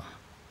రావడం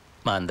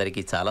మా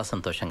అందరికీ చాలా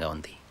సంతోషంగా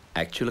ఉంది.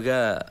 యాక్చువల్గా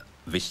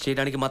విష్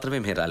చేయడానికి మాత్రమే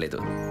మేము రాలేదు.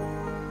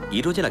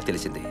 ఈరోజే నాకు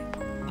తెలిసింది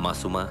మా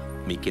సుమ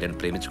మీ కిరణ్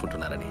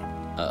ప్రేమించుకుంటున్నారని.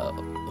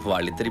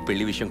 వాళ్ళిద్దరి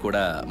పెళ్లి విషయం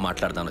కూడా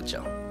మాట్లాడదామని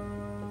వచ్చాం.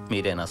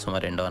 మీరేనా సుమ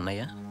రెండో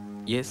అన్నయ్య?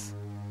 ఎస్.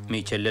 మీ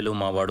చెల్లెలు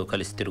మా వాడు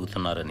కలిసి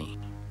తిరుగుతున్నారని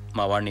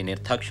మా వాడిని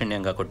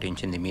నిర్దాక్షిణ్యంగా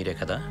కొట్టించింది మీరే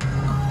కదా?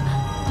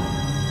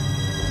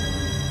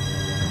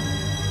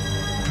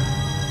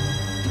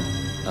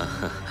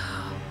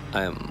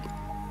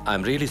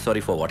 I'm really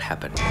sorry for what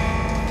happen.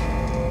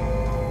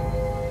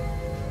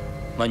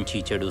 మంచి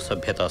చెడు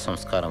సభ్యతా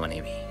సంస్కారం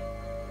అనేవి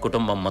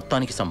కుటుంబం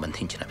మొత్తానికి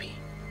సంబంధించినవి.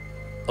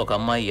 ఒక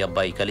అమ్మాయి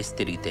అబ్బాయి కలిసి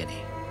తిరిగితేనే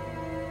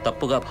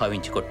తప్పుగా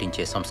భావించి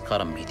కొట్టించే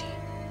సంస్కారం మీది.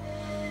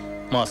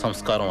 మా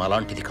సంస్కారం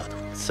అలాంటిది కాదు.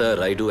 Sir,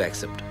 I do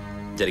accept.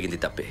 జరిగింది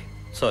తప్పే.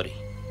 సారీ.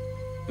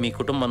 మీ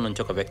కుటుంబం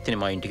నుంచి ఒక వ్యక్తిని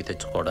మా ఇంటికి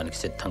తెచ్చుకోవడానికి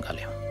సిద్ధంగా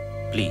లేము.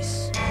 ప్లీజ్.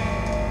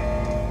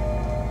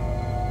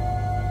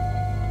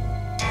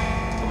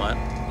 కుమార్,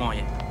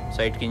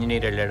 సైట్కి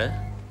ఇంజనీర్ వెళ్ళాడా?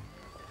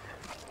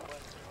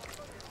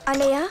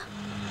 అన్నయ్య,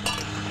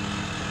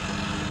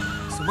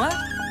 సుమా,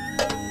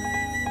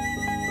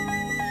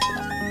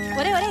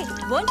 ఒరే ఒరే,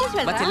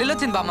 మా చెల్లెలు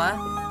వచ్చింది బామ్మ.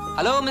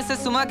 హలో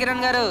మిస్సెస్ సుమా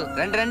కిరణ్ గారు,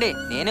 రండి రండి.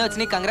 నేనే వచ్చి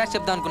నీకు కంగ్రాట్స్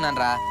చెప్దాం అనుకున్నాను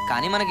రా,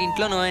 కానీ మనకి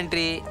ఇంట్లో నో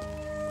ఎంట్రీ.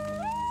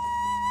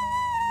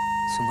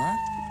 సుమా,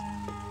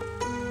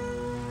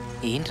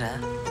 ఏంట్రా?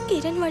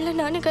 కిరణ్ వాళ్ళ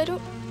నాన్నగారు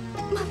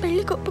మా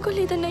పెళ్లికి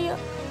ఒప్పుకోలేదన్నయ్య.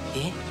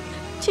 ఏ?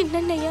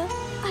 చిన్నన్నయ్య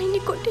ఆయన్ని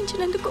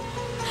కొట్టించినందుకు.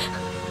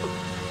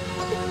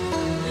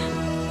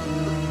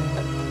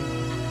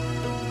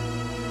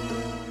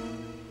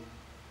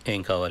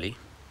 ఏం కావాలి?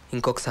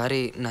 ఇంకొకసారి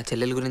నా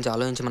చెల్లెల గురించి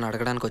ఆలోచించమని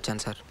అడగడానికి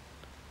వచ్చాను సార్.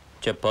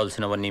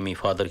 చెప్పాల్సినవన్నీ మీ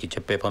ఫాదర్కి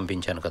చెప్పే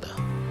పంపించాను కదా.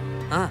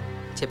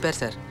 చెప్పారు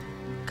సార్,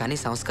 కానీ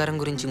సంస్కారం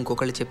గురించి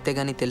ఇంకొకళ్ళు చెప్తే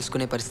కానీ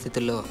తెలుసుకునే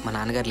పరిస్థితుల్లో మా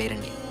నాన్నగారు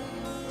లేరండి.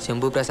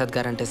 శంభు ప్రసాద్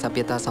గారు అంటే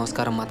సభ్యత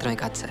సంస్కారం మాత్రమే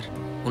కాదు సార్,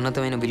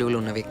 ఉన్నతమైన విలువలు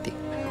ఉన్న వ్యక్తి.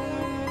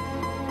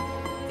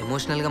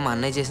 ఎమోషనల్గా మా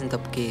అన్నయ్య చేసిన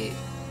తప్పుకి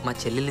మా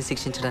చెల్లెల్ని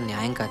శిక్షించడం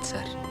న్యాయం కాదు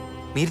సార్.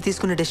 మీరు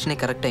తీసుకునే డెసిషనే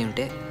కరెక్ట్ అయి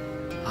ఉంటే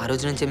ఆ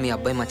రోజు నుంచే మీ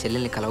అబ్బాయి మా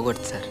చెల్లెల్ని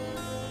కలవకూడదు సార్.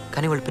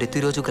 కానీ వాళ్ళు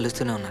ప్రతిరోజు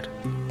కలుస్తూనే ఉన్నారు,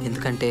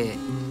 ఎందుకంటే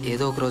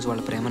ఏదో ఒక రోజు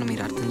వాళ్ళ ప్రేమను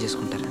మీరు అర్థం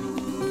చేసుకుంటారని.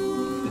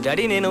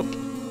 డాడీ, నేను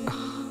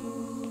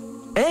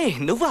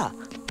నువ్వా?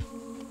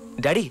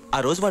 డాడీ, ఆ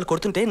రోజు వాళ్ళు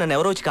కొడుతుంటే నన్ను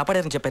ఎవరో వచ్చి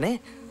కాపాడారని చెప్పానే,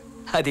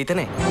 అది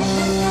ఇతనే.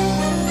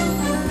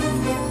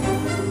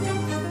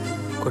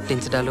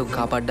 కొట్టించడాలు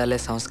కాపాడాలే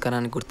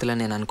సంస్కారానికి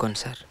గుర్తులని నేను అనుకోను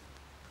సార్.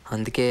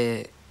 అందుకే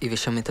ఈ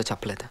విషయం మీతో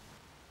చెప్పలేదు.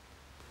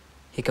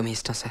 ఇక మీ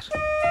ఇష్టం సార్.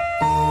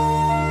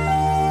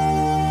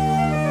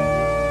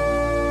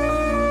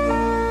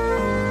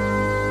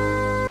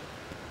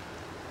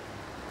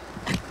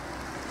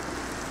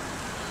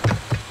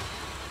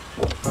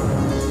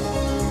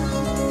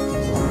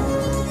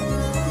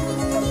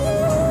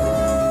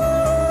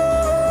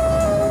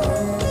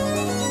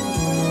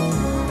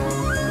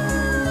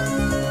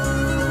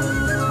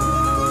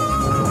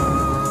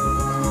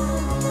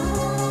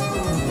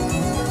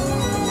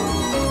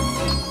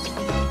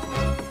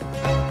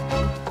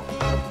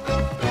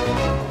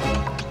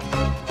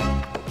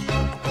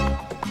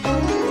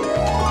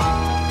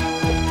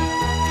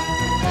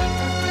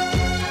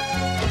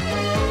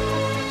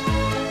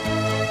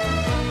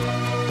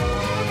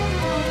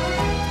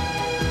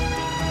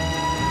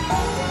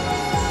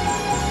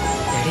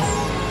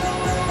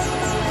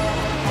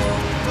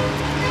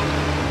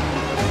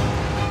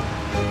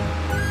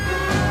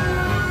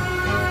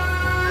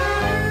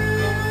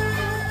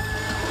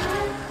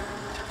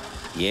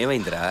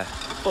 ఏమైందిరా?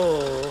 ఓ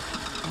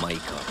మై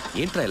గాడ్,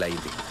 ఏంట్రా ఇలా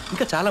అయింది?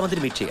 ఇంకా చాలా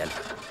మందిని మీట్ చేయాలి.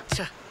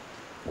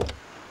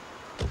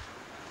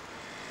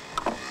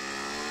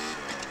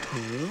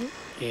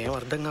 ఏం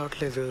అర్థం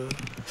కావట్లేదు.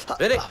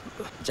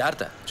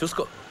 జాగ్రత్త,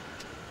 చూసుకో.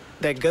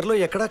 దగ్గరలో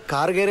ఎక్కడ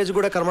కార్ గ్యారేజ్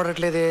కూడా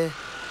కనబడట్లేదే.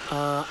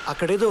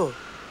 అక్కడేదో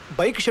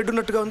బైక్ షెడ్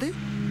ఉన్నట్టుగా ఉంది.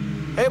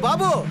 ఏ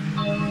బాబు,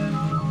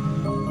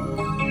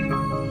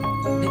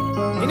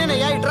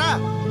 నేనేనయ్యా, ఇట్రా.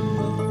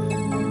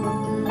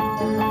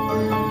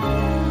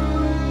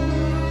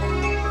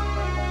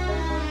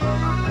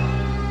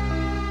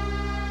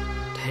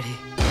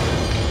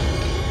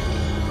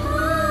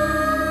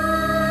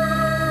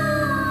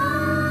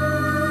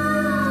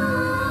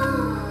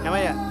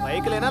 ఏమయ్యా,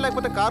 బైక్లేనా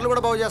లేకపోతే కార్లు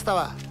కూడా బాగు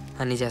చేస్తావా?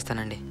 అన్నీ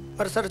చేస్తానండి.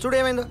 మరి సరే చూడు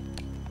ఏమైందో.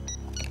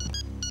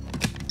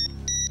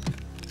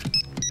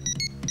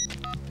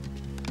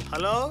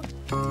 హలో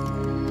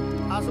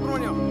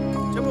సుబ్రహ్మణ్యం,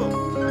 చెప్పు.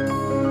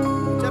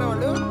 వచ్చారా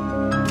వాళ్ళు?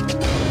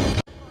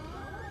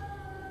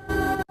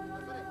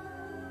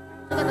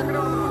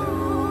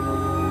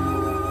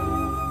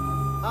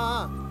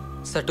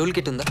 సార్, టూల్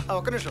కిట్ ఉందా?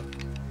 ఒక్క నిమిషం,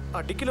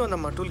 డిక్కీలో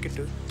ఉందమ్మా టూల్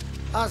కిట్.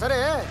 సరే,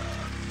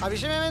 ఆ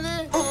విషయం ఏమైంది?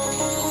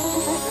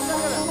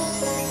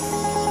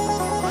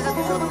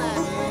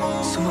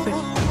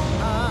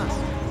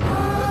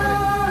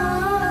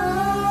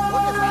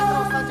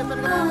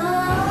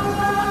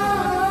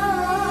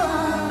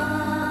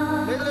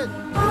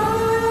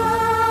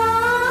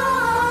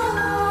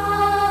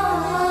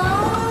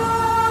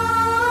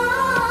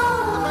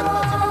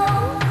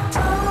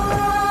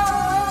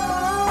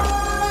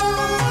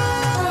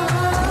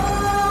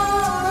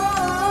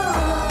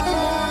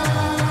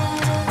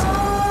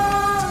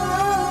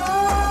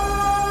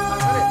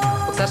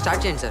 ఒకసారి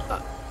స్టార్ట్ చేయండి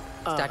సార్.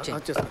 స్టార్ట్ చేయి.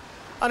 వచ్చేస్తాను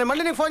అని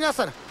మళ్ళీ నీకు ఫోన్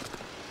చేస్తాను.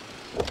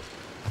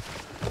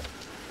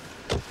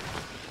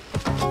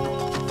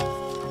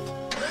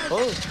 ఓ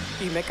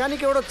ఈ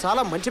మెకానిక్ ఎవడో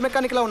చాలా మంచి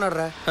మెకానిక్లా ఉన్నాడు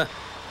రా.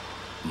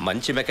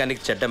 మంచి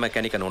మెకానిక్ చెడ్డ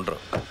మెకానిక్ అని ఉండరు.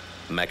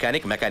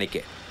 మెకానిక్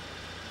మెకానికే.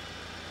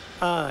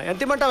 ఎంత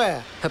ఇమ్మంటావా?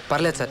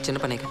 పర్లేదు సార్, చిన్న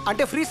పని.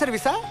 అంటే ఫ్రీ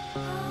సర్వీసా?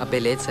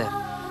 అబ్బాయి లేదు సార్,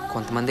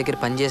 కొంతమంది దగ్గర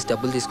పని చేసి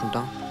డబ్బులు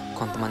తీసుకుంటాం,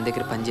 కొంతమంది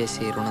దగ్గర పని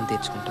చేసి రుణం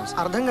తీర్చుకుంటాం.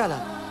 అర్థం కాల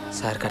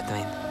సార్కి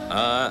అర్థమైంది.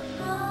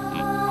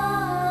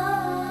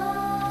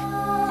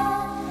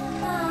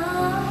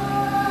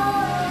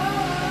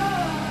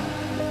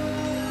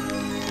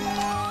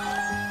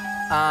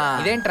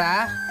 ఇదేంట్రా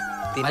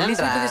మళ్ళీ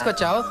స్వీట్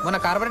తీసుకొచ్చావు? మన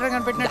కార్పొరేటర్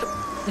కనిపెట్టినట్టు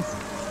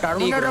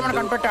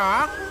కనిపెట్టావా?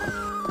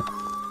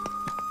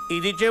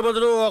 ఇది ఇచ్చే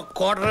బదులు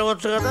క్వార్టర్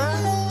ఇవ్వచ్చు కదా.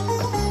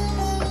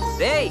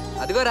 రేయ్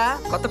అదిగోరా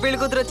కొత్త పెళ్లి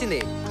కూతురు వచ్చింది.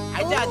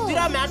 అయితే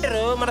అదిరా మ్యాటర్,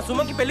 మన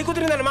సుమకి పెళ్లి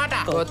కూతురింది అనమాట.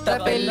 కొత్త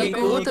పెళ్లి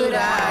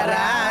కూతురా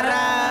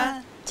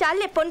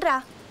చాలే పొండ్రా.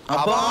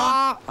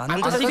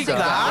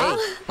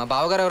 మా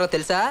బావగారు ఎవరో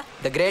తెలుసా?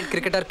 The great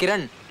cricketer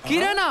Kiran.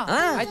 కిరణా?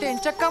 అయితే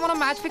ఎంచక్కా మనం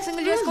మ్యాచ్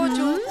ఫిక్సింగ్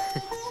చేసుకోవచ్చు.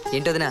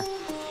 ఏంటదినా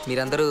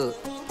మీరందరూ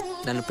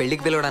నన్ను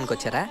పెళ్లికి పిలవడానికి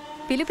వచ్చారా?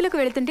 పిలుపులకు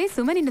వెళుతుంటే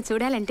సుమ నిన్ను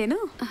చూడాలంటేను.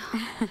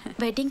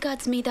 వెడ్డింగ్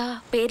కార్డ్స్ మీద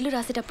పేర్లు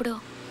రాసేటప్పుడు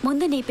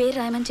ముందు నీ పేరు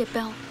రాయమని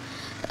చెప్పాం,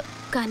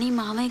 కానీ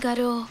మామయ్య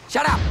గారు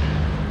షడా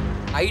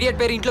ఐడియట్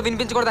పేరు ఇంట్లో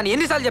వినిపించకూడదని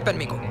ఎన్నిసార్లు చెప్పాను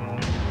మీకు?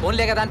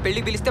 ఫోన్లే కదా అని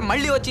పెళ్లికి పిలిస్తే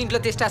మళ్ళీ వచ్చి ఇంట్లో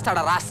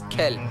తెచ్చేస్తాడా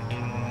రాస్కెల్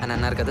అని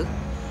అన్నారు కదా.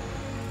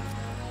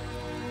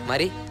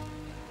 మరి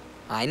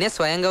ఆయనే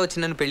స్వయంగా వచ్చి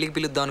నన్ను పెళ్లికి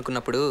పిలుద్దాం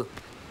అనుకున్నప్పుడు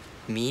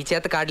మీ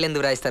చేత కార్డులు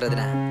ఎందుకు రాయిస్తారు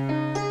వదినా?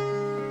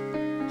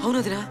 అవును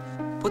వదినా,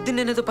 పొద్దున్న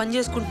నేనేదో పని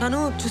చేసుకుంటున్నాను,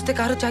 చూస్తే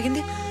కారు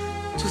చాగింది,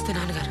 చూస్తే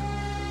నాన్నగారు.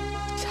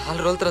 చాలా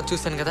రోజుల తర్వాత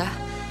చూశాను కదా,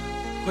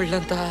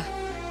 ఒళ్ళంతా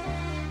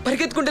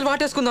పరిగెత్తుకుంటే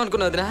వాటేసుకుందాం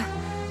అనుకున్నా వదినా.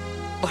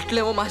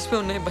 బట్టలేమో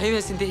మాసిపోయి ఉన్నాయి, భయం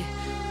వేసింది.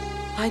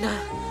 ఆయన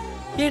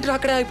ఏంట్రా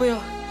అక్కడే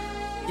అయిపోయావు,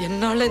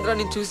 ఎన్నాళ్ళైందిరా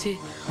నేను చూసి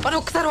అని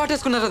ఒక్కసారి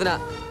వాటేసుకున్నారు వదినా.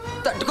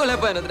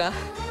 తట్టుకోలేకపోయాను వదినా.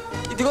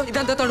 ఇదిగో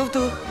ఇదంతా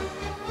తడుపుతూ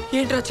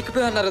ఏంట్రా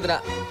చిక్కిపోయా అన్నారు వదినా.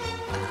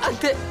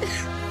 అంతే.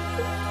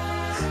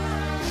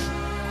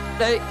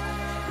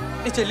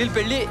 నీ చెల్లెలు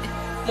పెళ్ళి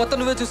మొత్తం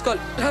నువ్వే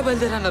చూసుకోవాలి, రా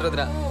బయలుదేరా అన్నారు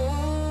వదినా.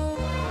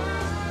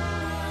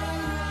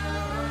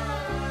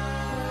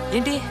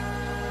 ఏంటి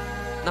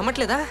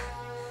నమ్మట్లేదా?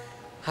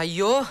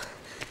 అయ్యో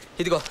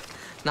ఇదిగో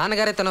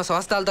నాన్నగారే తన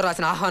స్వస్థాలతో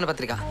రాసిన ఆహ్వాన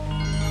పత్రిక.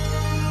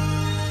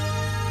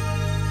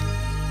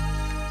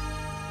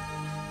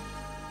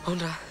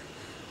 అవునరా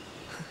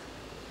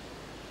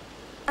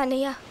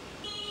అన్నయ్య,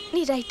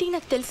 నీ రైటింగ్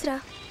నాకు తెలుసురా.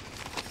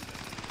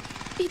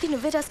 ఇది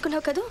నువ్వే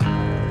రాసుకున్నావు కదూ?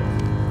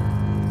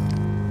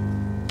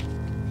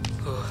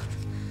 ఓ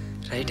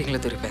రైటింగ్లో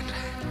దొరికిపోయాను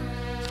రా.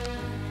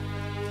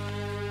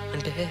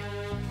 అంటే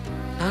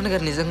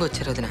నాన్నగారు నిజంగా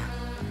వచ్చారు వదిన,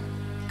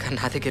 కానీ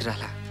నా దగ్గర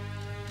రాలా,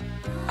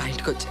 ఆ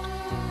ఇంటికి వచ్చారు.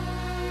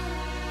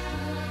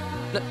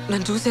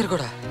 నన్ను చూశారు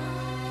కూడా.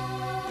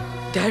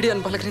 డాడీ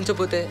అని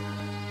పలకరించకపోతే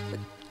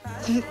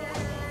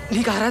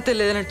నీకు అర్హత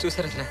లేదన్నట్టు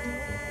చూశారు వదిన.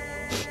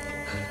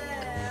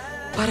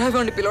 పరాయి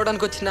వాడిని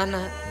పిలవడానికి వచ్చిన నాన్న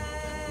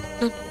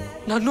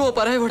నన్ను ఓ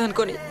పరాయి వాడు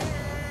అనుకొని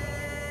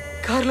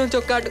కారులోంచి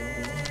ఒక కాటు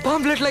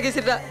పాంప్లెట్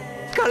లాగేసిరా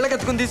కళ్ళ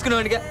కత్తుకుని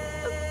తీసుకునేవాడిగా.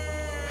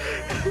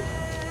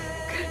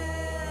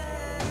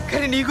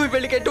 కానీ నీకు ఈ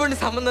పెళ్ళికి ఎటువంటి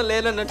సంబంధం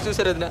లేనన్నట్టు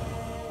చూశారు వదిన.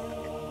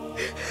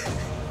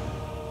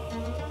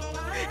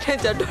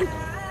 నేను చెడ్డోండి,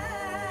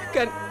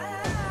 కానీ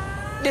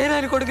నేను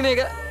ఆయన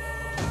కొడుకునేగా,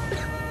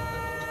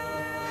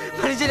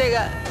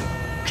 మనిషినేగా.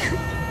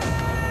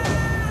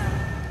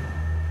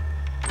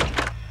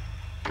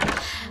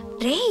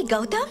 రే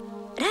గౌతమ్,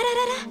 రా రా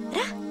రా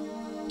రా.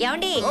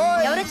 ఏమండి,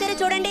 ఎవరొచ్చారో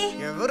చూడండి.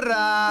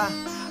 ఎవర్రా?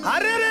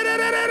 అరే రే రే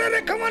రే రే రే,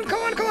 కమాన్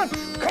కమాన్ కమాన్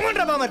కమాన్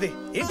రా బామది.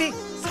 ఏంటి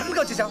సడన్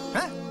గా వచ్చేసావు?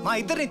 మా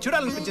ఇద్దరిని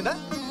చూడాలనిపించిందా?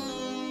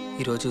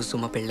 ఈరోజు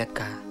సుమ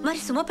పెళ్ళక్క. మరి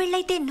సుమ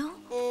పెళ్ళైతే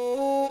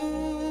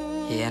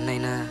ఏ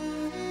అన్నైనా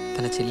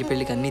తన చెల్లి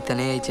పెళ్ళికి అన్నీ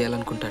తనే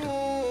చేయాలనుకుంటాడు,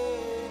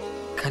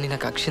 కానీ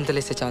నాకు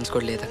అక్షింతలేసే ఛాన్స్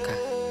కూడా లేదక్క.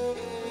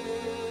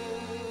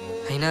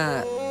 అయినా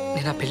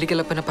నేను ఆ పెళ్ళికి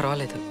వెళ్ళకపోయినా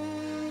పర్వాలేదు,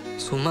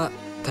 సుమ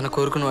తన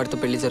కోరుకున్న వాడితో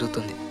పెళ్లి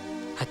జరుగుతుంది,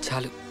 అది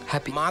చాలు.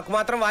 హ్యాపీ. మాకు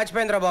మాత్రం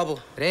వాచిపోయిందిరా బాబు.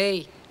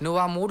 రేయ్ నువ్వు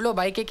ఆ మూడ్లో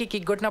బైక్ ఎక్కి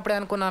కిక్ కొట్టినప్పుడే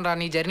అనుకున్నాను రా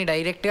నీ జర్నీ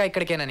డైరెక్ట్గా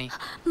ఇక్కడికేనని.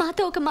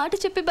 మాతో ఒక మాట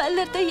చెప్పి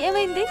బయలుదేరితే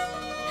ఏమైంది?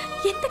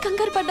 ఎంత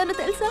కంగారు పడ్డానో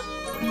తెలుసా?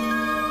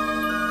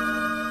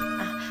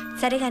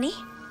 సరే గాని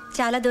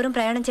చాలా దూరం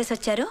ప్రయాణం చేసి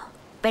వచ్చారు,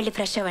 వెళ్ళి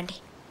ఫ్రెష్ అవ్వండి.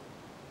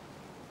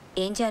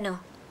 ఏం జాను,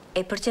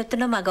 ఎప్పుడు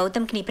చెప్తున్నావు మా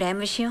గౌతమ్కి నీ ప్రేమ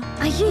విషయం?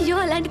 అయ్యో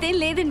అలాంటిదేం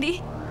లేదండి.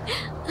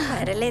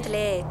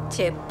 పర్లేదులే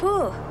చెప్పు.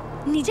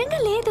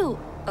 నిజంగా లేదు.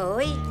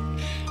 ఓయ్,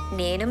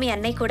 నేను మీ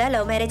అన్నయ్య కూడా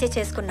లవ్ మ్యారేజే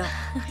చేసుకున్నాం.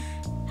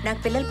 నాకు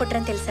పిల్లలు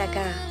పుట్టరని తెలిసాక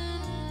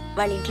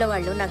వాళ్ళ ఇంట్లో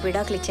వాళ్ళు నాకు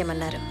విడాకులు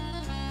ఇచ్చేయమన్నారు.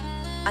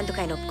 అందుకు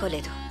ఆయన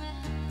ఒప్పుకోలేదు.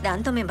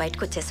 దాంతో మేము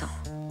బయటకు వచ్చేసాం.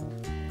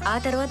 ఆ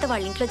తర్వాత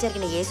వాళ్ళ ఇంట్లో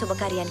జరిగిన ఏ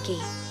శుభకార్యానికి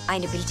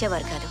ఆయన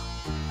పిలిచేవారు కాదు.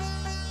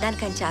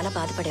 దానికి ఆయన చాలా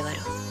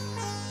బాధపడేవారు.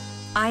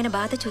 ఆయన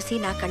బాధ చూసి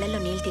నా కళ్ళల్లో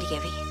నీళ్ళు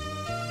తిరిగేవి.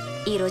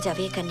 ఈరోజు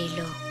అవే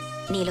కన్నీళ్ళు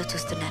నీలో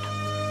చూస్తున్నాను.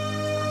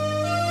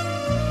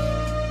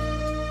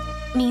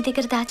 మీ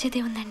దగ్గర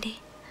దాచేదే ఉందండి.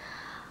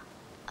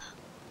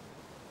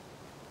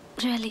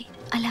 Really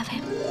I love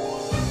him.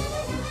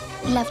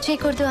 Love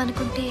చేయకూడదు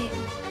అనుకుంటే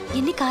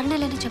ఎన్ని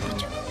కారణాలని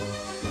చెప్పొచ్చు.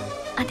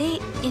 అదే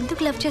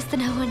ఎందుకు లవ్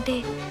చేస్తున్నావు అంటే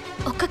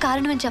ఒక్క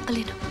కారణం అని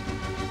చెప్పలేను.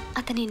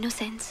 అతని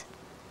ఇన్నోసెన్స్,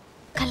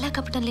 కల్లా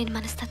కపటం లేని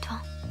మనస్తత్వం,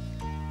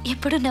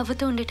 ఎప్పుడూ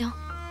నవ్వుతూ ఉండటం,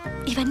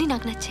 ఇవన్నీ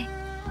నాకు నచ్చాయి.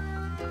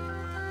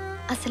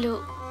 అసలు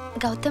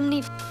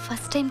గౌతమ్ని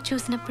ఫస్ట్ టైం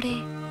చూసినప్పుడే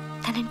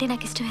తనంటే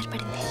నాకు ఇష్టం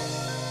ఏర్పడింది.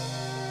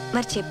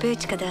 మరి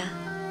చెప్పేయచ్చు కదా.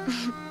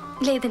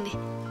 లేదండి,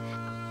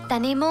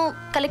 తనేమో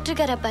కలెక్టర్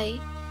గారు అబ్బాయి,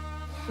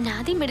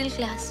 నాది మిడిల్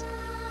క్లాస్.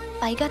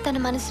 పైగా తన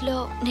మనసులో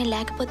నేను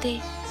లేకపోతే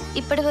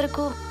ఇప్పటి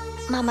వరకు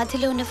మా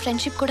మధ్యలో ఉన్న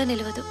ఫ్రెండ్షిప్ కూడా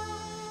నిలవదు.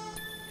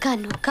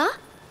 కనుక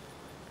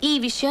ఈ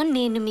విషయం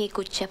నేను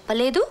మీకు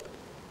చెప్పలేదు,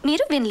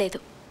 మీరు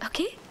వినలేదు.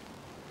 ఓకే?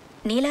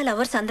 నీలా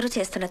లవర్స్ అందరూ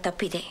చేస్తున్న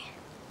తప్పు ఇదే.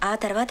 ఆ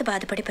తర్వాత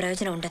బాధపడి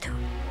ప్రయోజనం ఉండదు.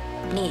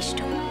 నీ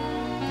ఇష్టం.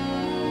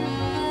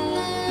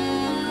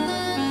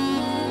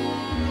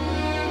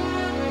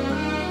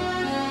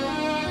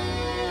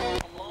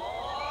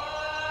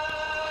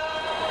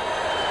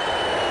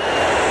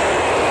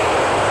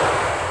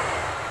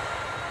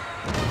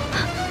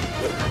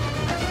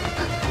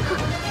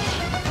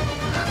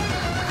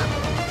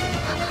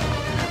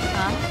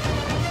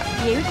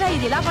 ఏమిట్రా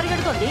ఇది ఇలా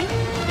పరిగెడుతోంది?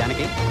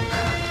 జానకి,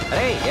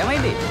 అరే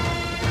ఏమైంది?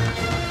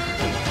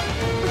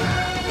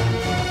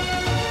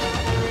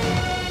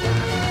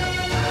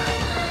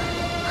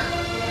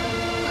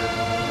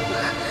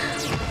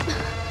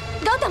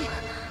 Gautam,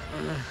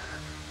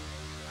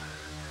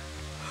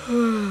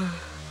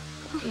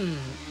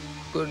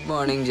 good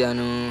morning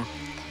Janu.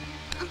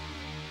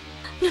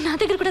 నువ్వు నా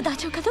దగ్గర కూడా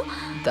దాచావు కదా?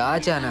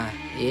 దాచానా?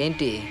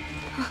 ఏంటి?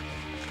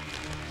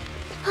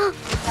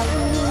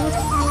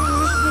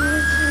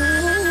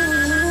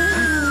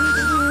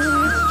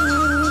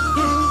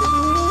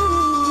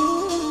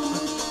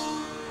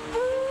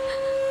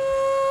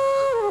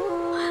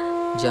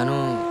 జాను,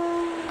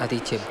 అది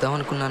చెప్దాం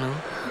అనుకున్నాను,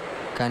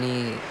 కానీ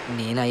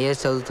నేను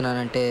ఐఏఎస్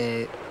చదువుతున్నానంటే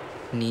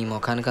నీ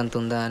ముఖానికి అంత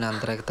ఉందా అని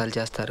అంతరగతాలు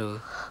చేస్తారు,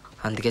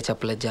 అందుకే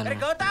చెప్పలేదు జాను.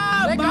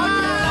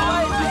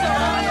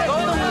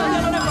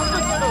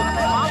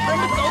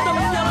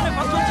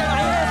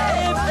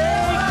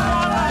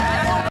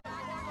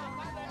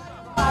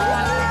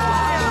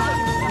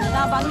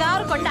 నా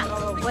బంగారు కొండ,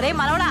 ఒరే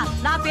మనవడా,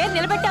 నా పేరు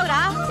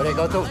నిలబెట్టావురా. ఒరే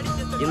గౌతమ్,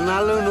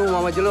 ఇన్నాళ్ళు నువ్వు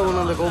మా మధ్యలో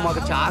ఉన్నందుకు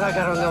మాకు చాలా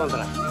గర్వంగా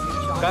ఉందిరా.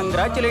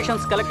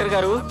 కంగ్రాచులేషన్స్ కలెక్టర్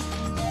గారు.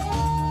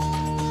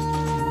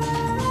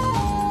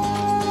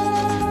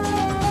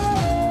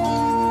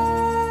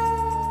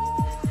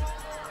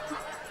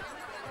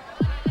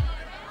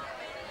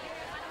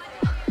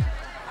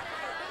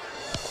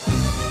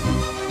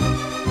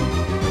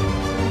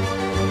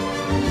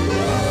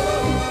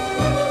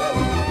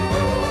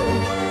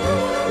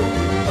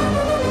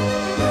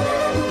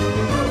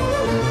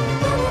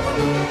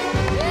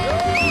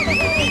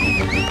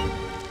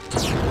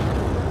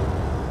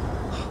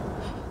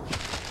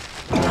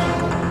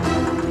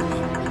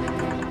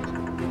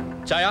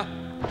 ఛాయా,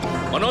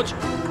 మనోజ్,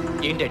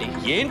 ఏంటండి?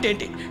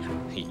 ఏంటేంటి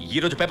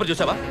ఈరోజు పేపర్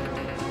చూసావా?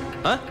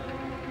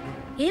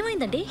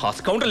 ఏమైందండి? ఆ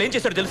స్కౌండర్లు ఏం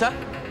చేశాడు తెలుసా?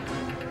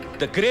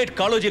 ద గ్రేట్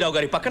కాళోజీరావు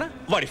గారి పక్కన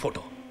వాడి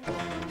photo.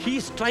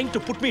 He's trying to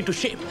put me to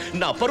shame.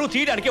 నా పరువు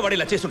తీయడానికి వాడు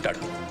ఇలా చేసుంటాడు.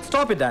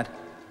 Stop it dad.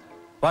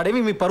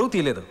 వాడేమీ మీ పరువు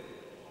తీయలేదు,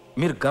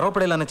 మీరు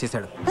గర్వపడేలానే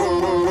చేశాడు.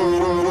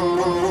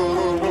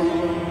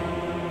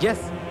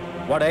 ఎస్,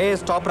 వాడు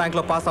ఐఏఎస్ టాప్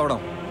ర్యాంక్లో పాస్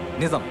అవడం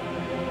నిజం.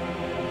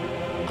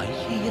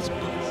 IAS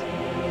pass?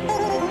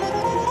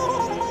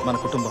 మన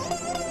కుటుంబం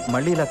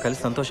మళ్ళీ ఇలా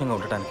కలిసి సంతోషంగా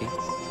ఉండటానికి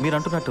మీరు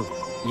అంటున్నట్టు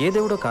ఏ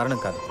దేవుడో కారణం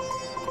కాదు,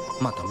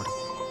 మా తమ్ముడు.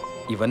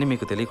 ఇవన్నీ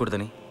మీకు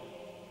తెలియకూడదని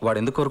వాడు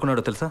ఎందుకు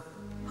కోరుకున్నాడో తెలుసా?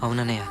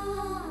 అవునన్నయ్య,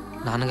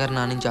 నాన్నగారు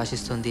నా నుంచి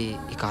ఆశిస్తుంది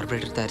ఈ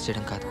కార్పొరేటర్ తయారు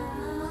చేయడం కాదు.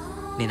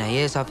 నేను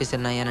ఐఏఎస్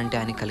ఆఫీసర్ని అయ్యానంటే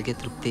ఆయన కలిగే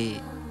తృప్తి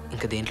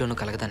ఇంకా దేంట్లోనూ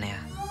కలగదన్నయ్య.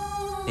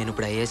 నేను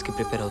ఇప్పుడు ఐఏఎస్కి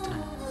ప్రిపేర్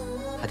అవుతున్నాను.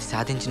 అది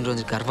సాధించిన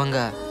రోజు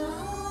గర్వంగా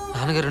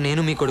నాన్నగారు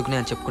నేను మీ కొడుకునే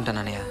అని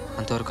చెప్పుకుంటాను అన్నయ్య.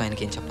 అంతవరకు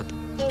ఆయనకి ఏం చెప్పొద్దు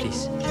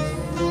ప్లీజ్.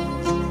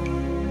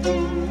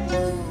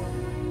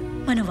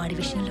 మనం వాడి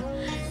విషయంలో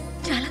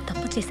చాలా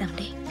తప్పు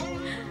చేశాండి.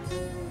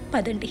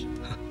 పదండి,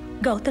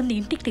 గౌతమ్ని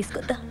ఇంటికి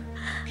తీసుకొద్దాం.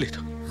 లేదు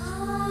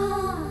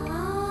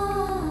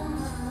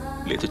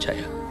లేదు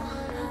ఛాయ,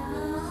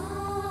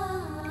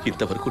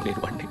 ఇంతవరకు నేను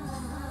వాడిని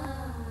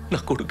నా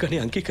కొడుకుగానే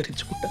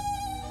అంగీకరించుకుంటా.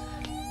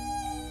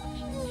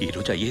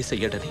 ఈరోజు ఐఏఎస్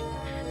అయ్యాడని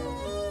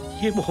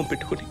ఏ మొహం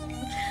పెట్టుకొని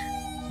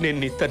నేను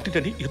నీ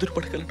తండ్రినని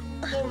ఎదురుపడగలను?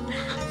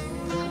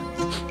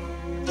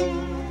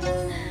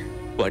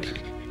 వాడి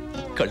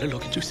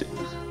కళ్ళలోకి చూసే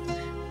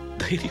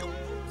ధైర్యం,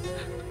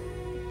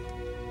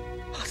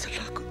 అసలు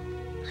నాకు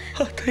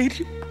ఆ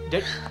ధైర్యం.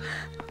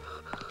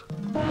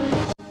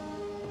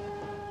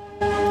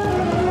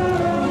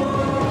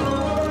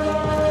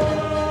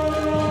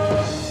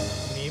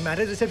 నీ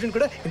మ్యారేజ్ రిసెప్షన్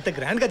కూడా ఇంత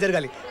గ్రాండ్గా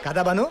జరగాలి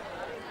కదా బాను?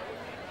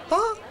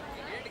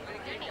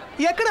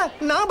 ఎక్కడ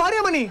నా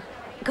భార్యమని?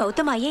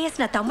 గౌతమ్ ఐఏఎస్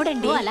నా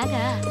తమ్ముడండి.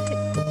 అలాగా?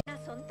 నా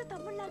సొంత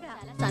తమ్ముళ్లాగా.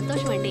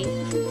 సంతోషం అండి.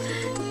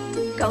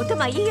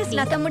 గౌతమ్ ఐఏఎస్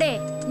నా తమ్ముడే,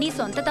 నీ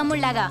సొంత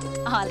తమ్ముళ్లాగా.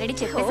 ఆల్రెడీ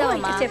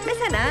చెప్పేసావమ్మా.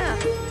 చెప్పేశానా?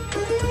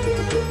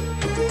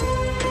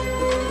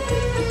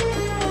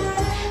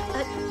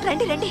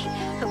 రండి రండి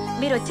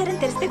మీరు వచ్చారని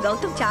తెలిస్తే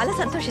గౌతమ్ చాలా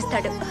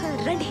సంతోషిస్తాడు.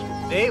 రండి.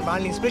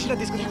 వాళ్ళని ఇన్స్పిరేషన్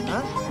తీసుకుని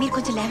మీరు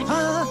కొంచెం లేవండి.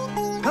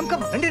 కమ్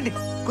కమ్ రండి రండి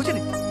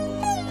కూర్చోండి.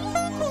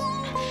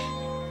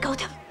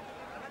 గౌతమ్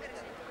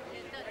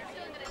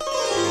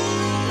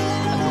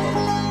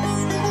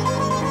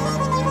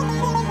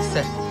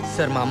సార్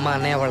సార్ మా అమ్మ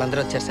అన్నయ్య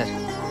వాళ్ళందరూ వచ్చారు సార్.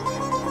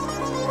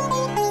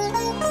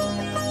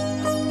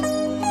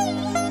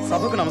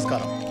 సభకు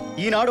నమస్కారం.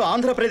 ఈనాడు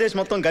ఆంధ్రప్రదేశ్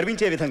మొత్తం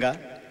గర్వించే విధంగా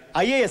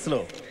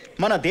ఐఏఎస్లో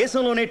మన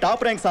దేశంలోనే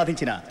టాప్ ర్యాంక్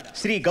సాధించిన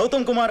శ్రీ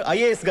గౌతమ్ కుమార్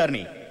ఐఏఎస్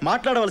గారిని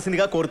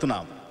మాట్లాడవలసిందిగా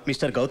కోరుతున్నాం.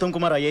 Mister Gautam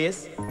Kumar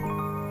IAS.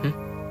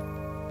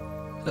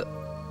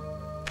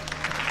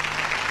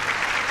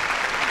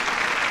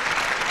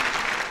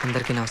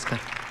 అందరికీ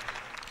నమస్కారం.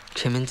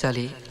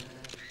 క్షమించాలి,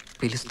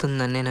 పిలుస్తుంది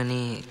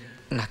నన్నేనని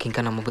నాకు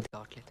ఇంకా నమ్మబుద్ధి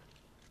కావట్లేదు.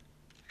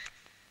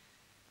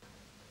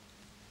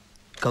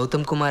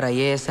 గౌతమ్ కుమార్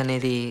ఐఏఎస్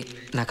అనేది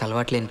నాకు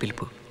అలవాట్లేని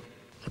పిలుపు.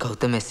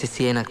 గౌతమ్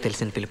SSCయే నాకు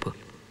తెలిసిన పిలుపు.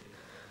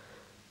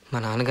 మా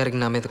నాన్నగారికి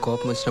నా మీద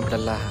కోపం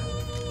వచ్చినప్పుడల్లా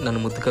నన్ను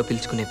ముద్దుగా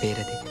పిలుచుకునే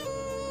పేరది.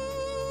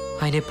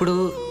 ఆయన ఎప్పుడు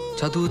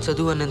చదువు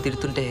చదువు అని నన్ను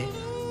తిడుతుంటే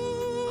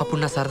అప్పుడు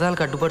నా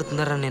సరదాలకు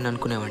అడ్డుపడుతున్నారని నేను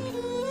అనుకునేవాడిని.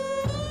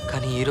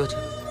 కానీ ఈరోజు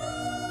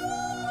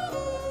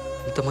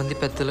ఇంతమంది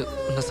పెద్దలు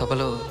ఉన్న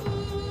సభలో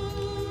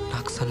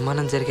నాకు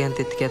సన్మానం జరిగేంత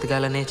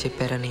ఎత్తికెదగాలనే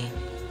చెప్పారని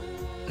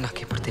నాకు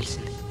ఇప్పుడు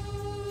తెలిసింది.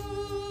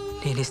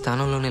 నేను ఈ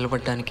స్థానంలో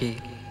నిలబడడానికి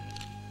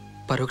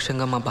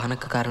పరోక్షంగా మా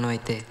బానక్క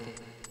కారణమైతే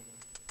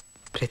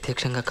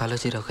ప్రత్యక్షంగా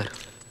కాళోజీరావు గారు.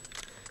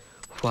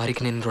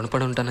 వారికి నేను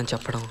రుణపడి ఉంటానని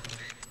చెప్పడం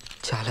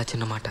చాలా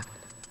చిన్న మాట.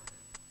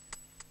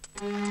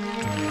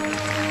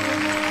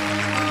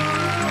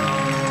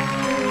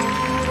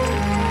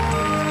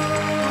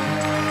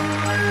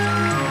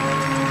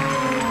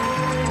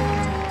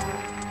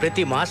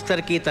 ప్రతి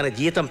మాస్టర్కి తన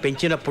జీతం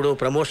పెంచినప్పుడు,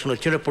 ప్రమోషన్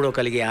వచ్చినప్పుడు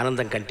కలిగే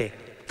ఆనందం కంటే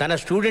తన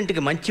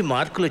స్టూడెంట్కి మంచి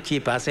మార్కులు వచ్చి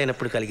పాస్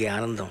అయినప్పుడు కలిగే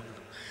ఆనందం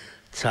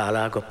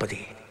చాలా గొప్పది.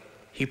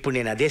 ఇప్పుడు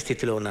నేను అదే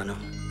స్థితిలో ఉన్నాను.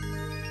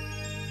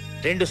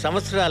 2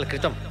 సంవత్సరాల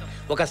క్రితం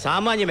ఒక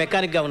సామాన్య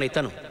మెకానిక్గా ఉన్న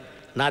ఇతను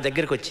నా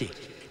దగ్గరికి వచ్చి,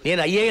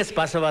 నేను ఐఏఎస్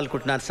పాస్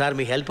అవ్వాలనుకుంటున్నాను సార్,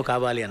 మీ హెల్ప్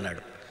కావాలి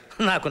అన్నాడు.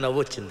 నాకు నవ్వు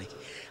వచ్చింది.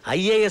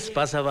 ఐఏఎస్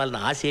పాస్ అవ్వాలని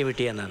ఆశ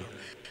ఏమిటి అన్నాను.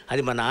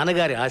 అది మా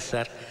నాన్నగారి ఆశ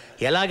సార్,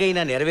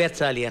 ఎలాగైనా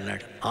నెరవేర్చాలి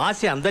అన్నాడు. ఆశ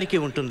అందరికీ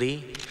ఉంటుంది,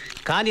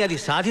 కానీ అది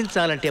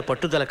సాధించాలంటే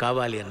పట్టుదల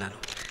కావాలి అన్నాను.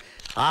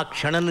 ఆ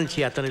క్షణం నుంచి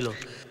అతనిలో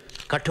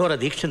కఠోర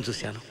దీక్షను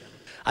చూశాను.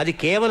 అది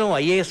కేవలం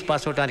ఐఏఎస్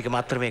పాస్ అవడానికి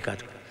మాత్రమే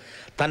కాదు,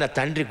 తన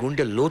తండ్రి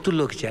గుండె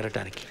లోతుల్లోకి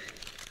చేరటానికి.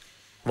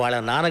 వాళ్ళ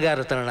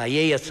నాన్నగారు తనను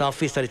ఐఏఎస్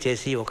ఆఫీసర్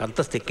చేసి ఒక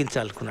అంతస్తు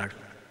ఎక్కించాలనుకున్నాడు.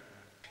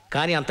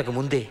 కానీ అంతకు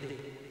ముందే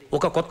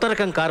ఒక కొత్త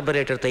రకం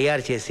కార్బొరేటర్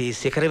తయారు చేసి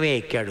శిఖరమే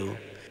ఎక్కాడు,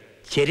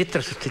 చరిత్ర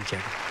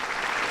సృష్టించాడు.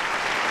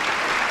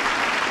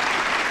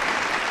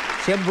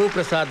 శంభు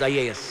ప్రసాద్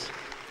ఐఏఎస్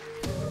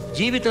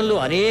జీవితంలో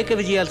అనేక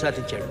విజయాలు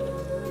సాధించాడు.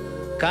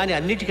 కానీ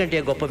అన్నిటికంటే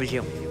గొప్ప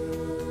విజయం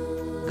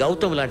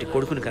గౌతమ్ లాంటి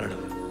కొడుకుని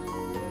కనడం.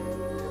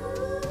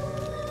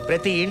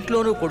 ప్రతి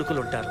ఇంట్లోనూ కొడుకులు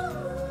ఉంటారు,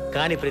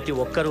 కానీ ప్రతి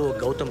ఒక్కరూ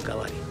గౌతమ్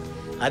కావాలి.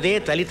 అదే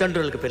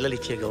తల్లిదండ్రులకు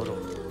పిల్లలిచ్చే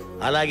గౌరవం.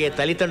 అలాగే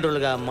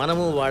తల్లిదండ్రులుగా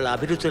మనము వాళ్ళ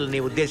అభిరుచులని,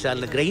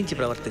 ఉద్దేశాలను గ్రహించి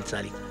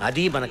ప్రవర్తించాలి.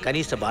 అది మన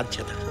కనీస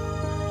బాధ్యత.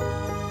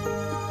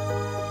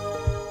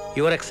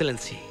 యువర్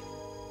ఎక్సలెన్సీ,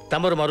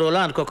 తమరు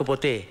మరోలా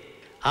అనుకోకపోతే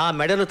ఆ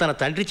మెడలు తన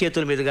తండ్రి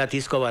చేతుల మీదుగా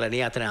తీసుకోవాలని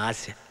అతని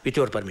ఆశ. With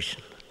your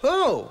permission. Oh,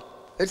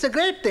 it's a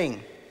great thing.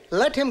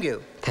 Let him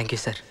give. Thank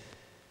you sir.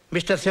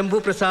 Mister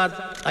Shambhu Prasad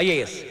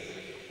IAS,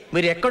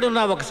 మీరు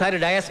ఎక్కడున్నా ఒకసారి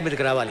డయాస్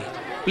మీదకి రావాలి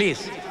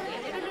ప్లీజ్.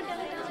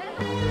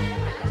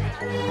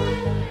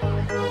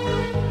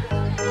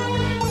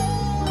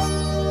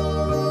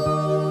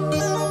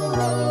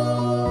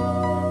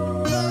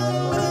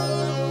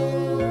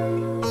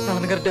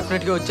 నాన్నగారు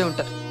డెఫినెట్గా వచ్చే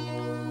ఉంటారు.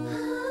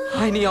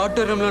 ఆయన ఈ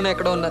ఆడిటోరియంలోనే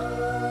ఎక్కడో ఉన్నారు.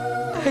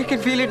 I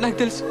can feel it. నాకు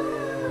తెలుసు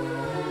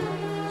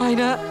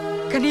ఆయన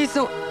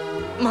కనీసం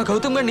మా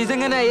గౌతమ్ గారు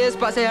నిజంగానే ఐఏఎస్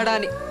పాస్ అయ్యాడా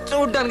అని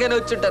చూడడానికైనా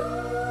వచ్చుంటారు.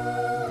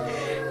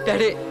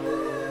 డాడీ,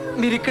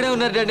 మీరు ఇక్కడే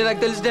ఉన్నారు డాడీ,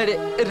 నాకు తెలుసు డాడీ.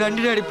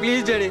 రండి డాడీ,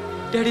 ప్లీజ్ డాడీ.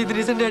 డాడీ, ఇది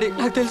నిజం డాడీ,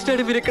 నాకు తెలుసు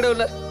డాడీ, మీరు ఇక్కడే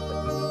ఉన్నారు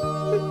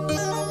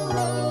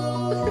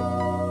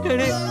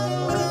daddy.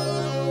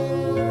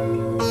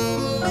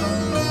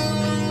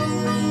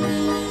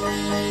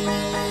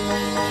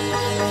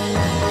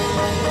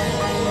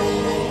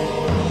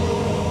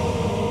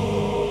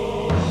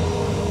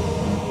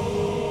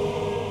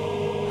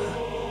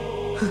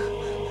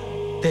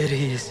 There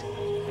he is.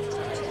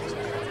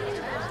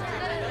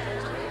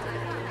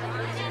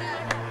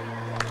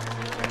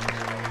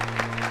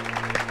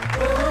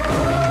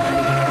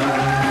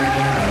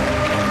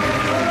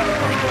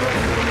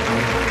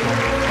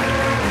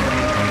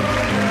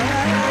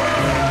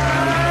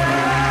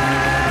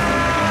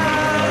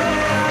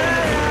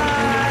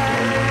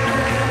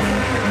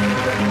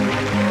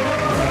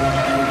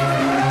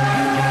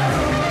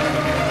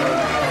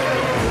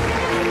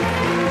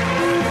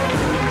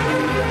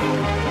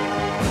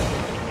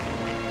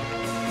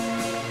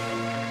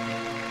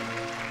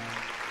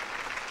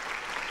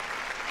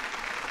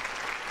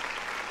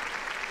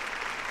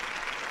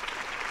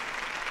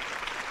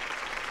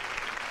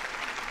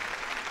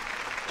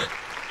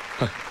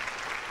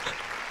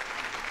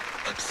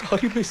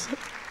 Sorry my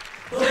son.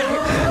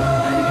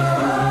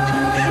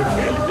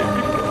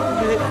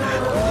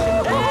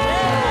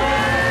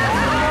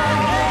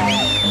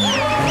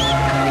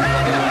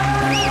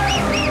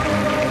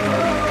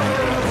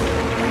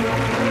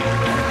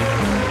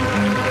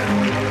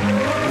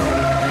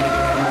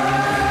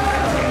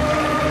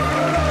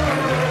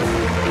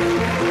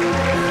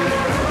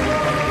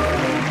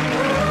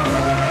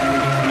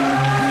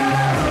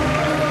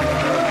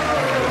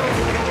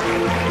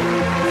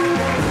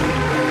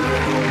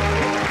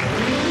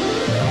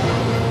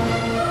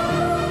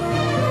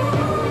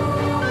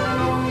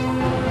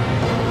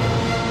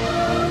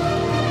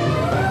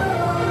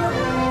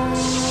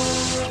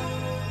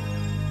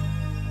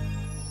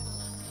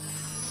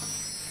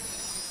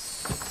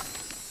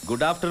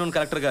 Good afternoon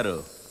collector గారు.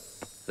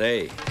 రే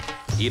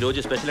ఈరోజు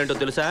స్పెషల్ ఏంటో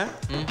తెలుసా?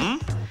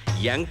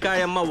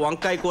 ఎంకాయమ్మ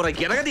వంకాయ కూర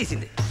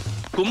ఎరగదీసింది.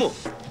 కుమ్ము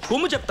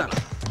కుమ్ము చెప్తాను.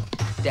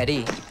 డాడీ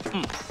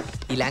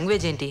ఈ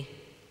లాంగ్వేజ్ ఏంటి?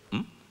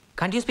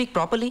 Can't you speak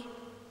properly?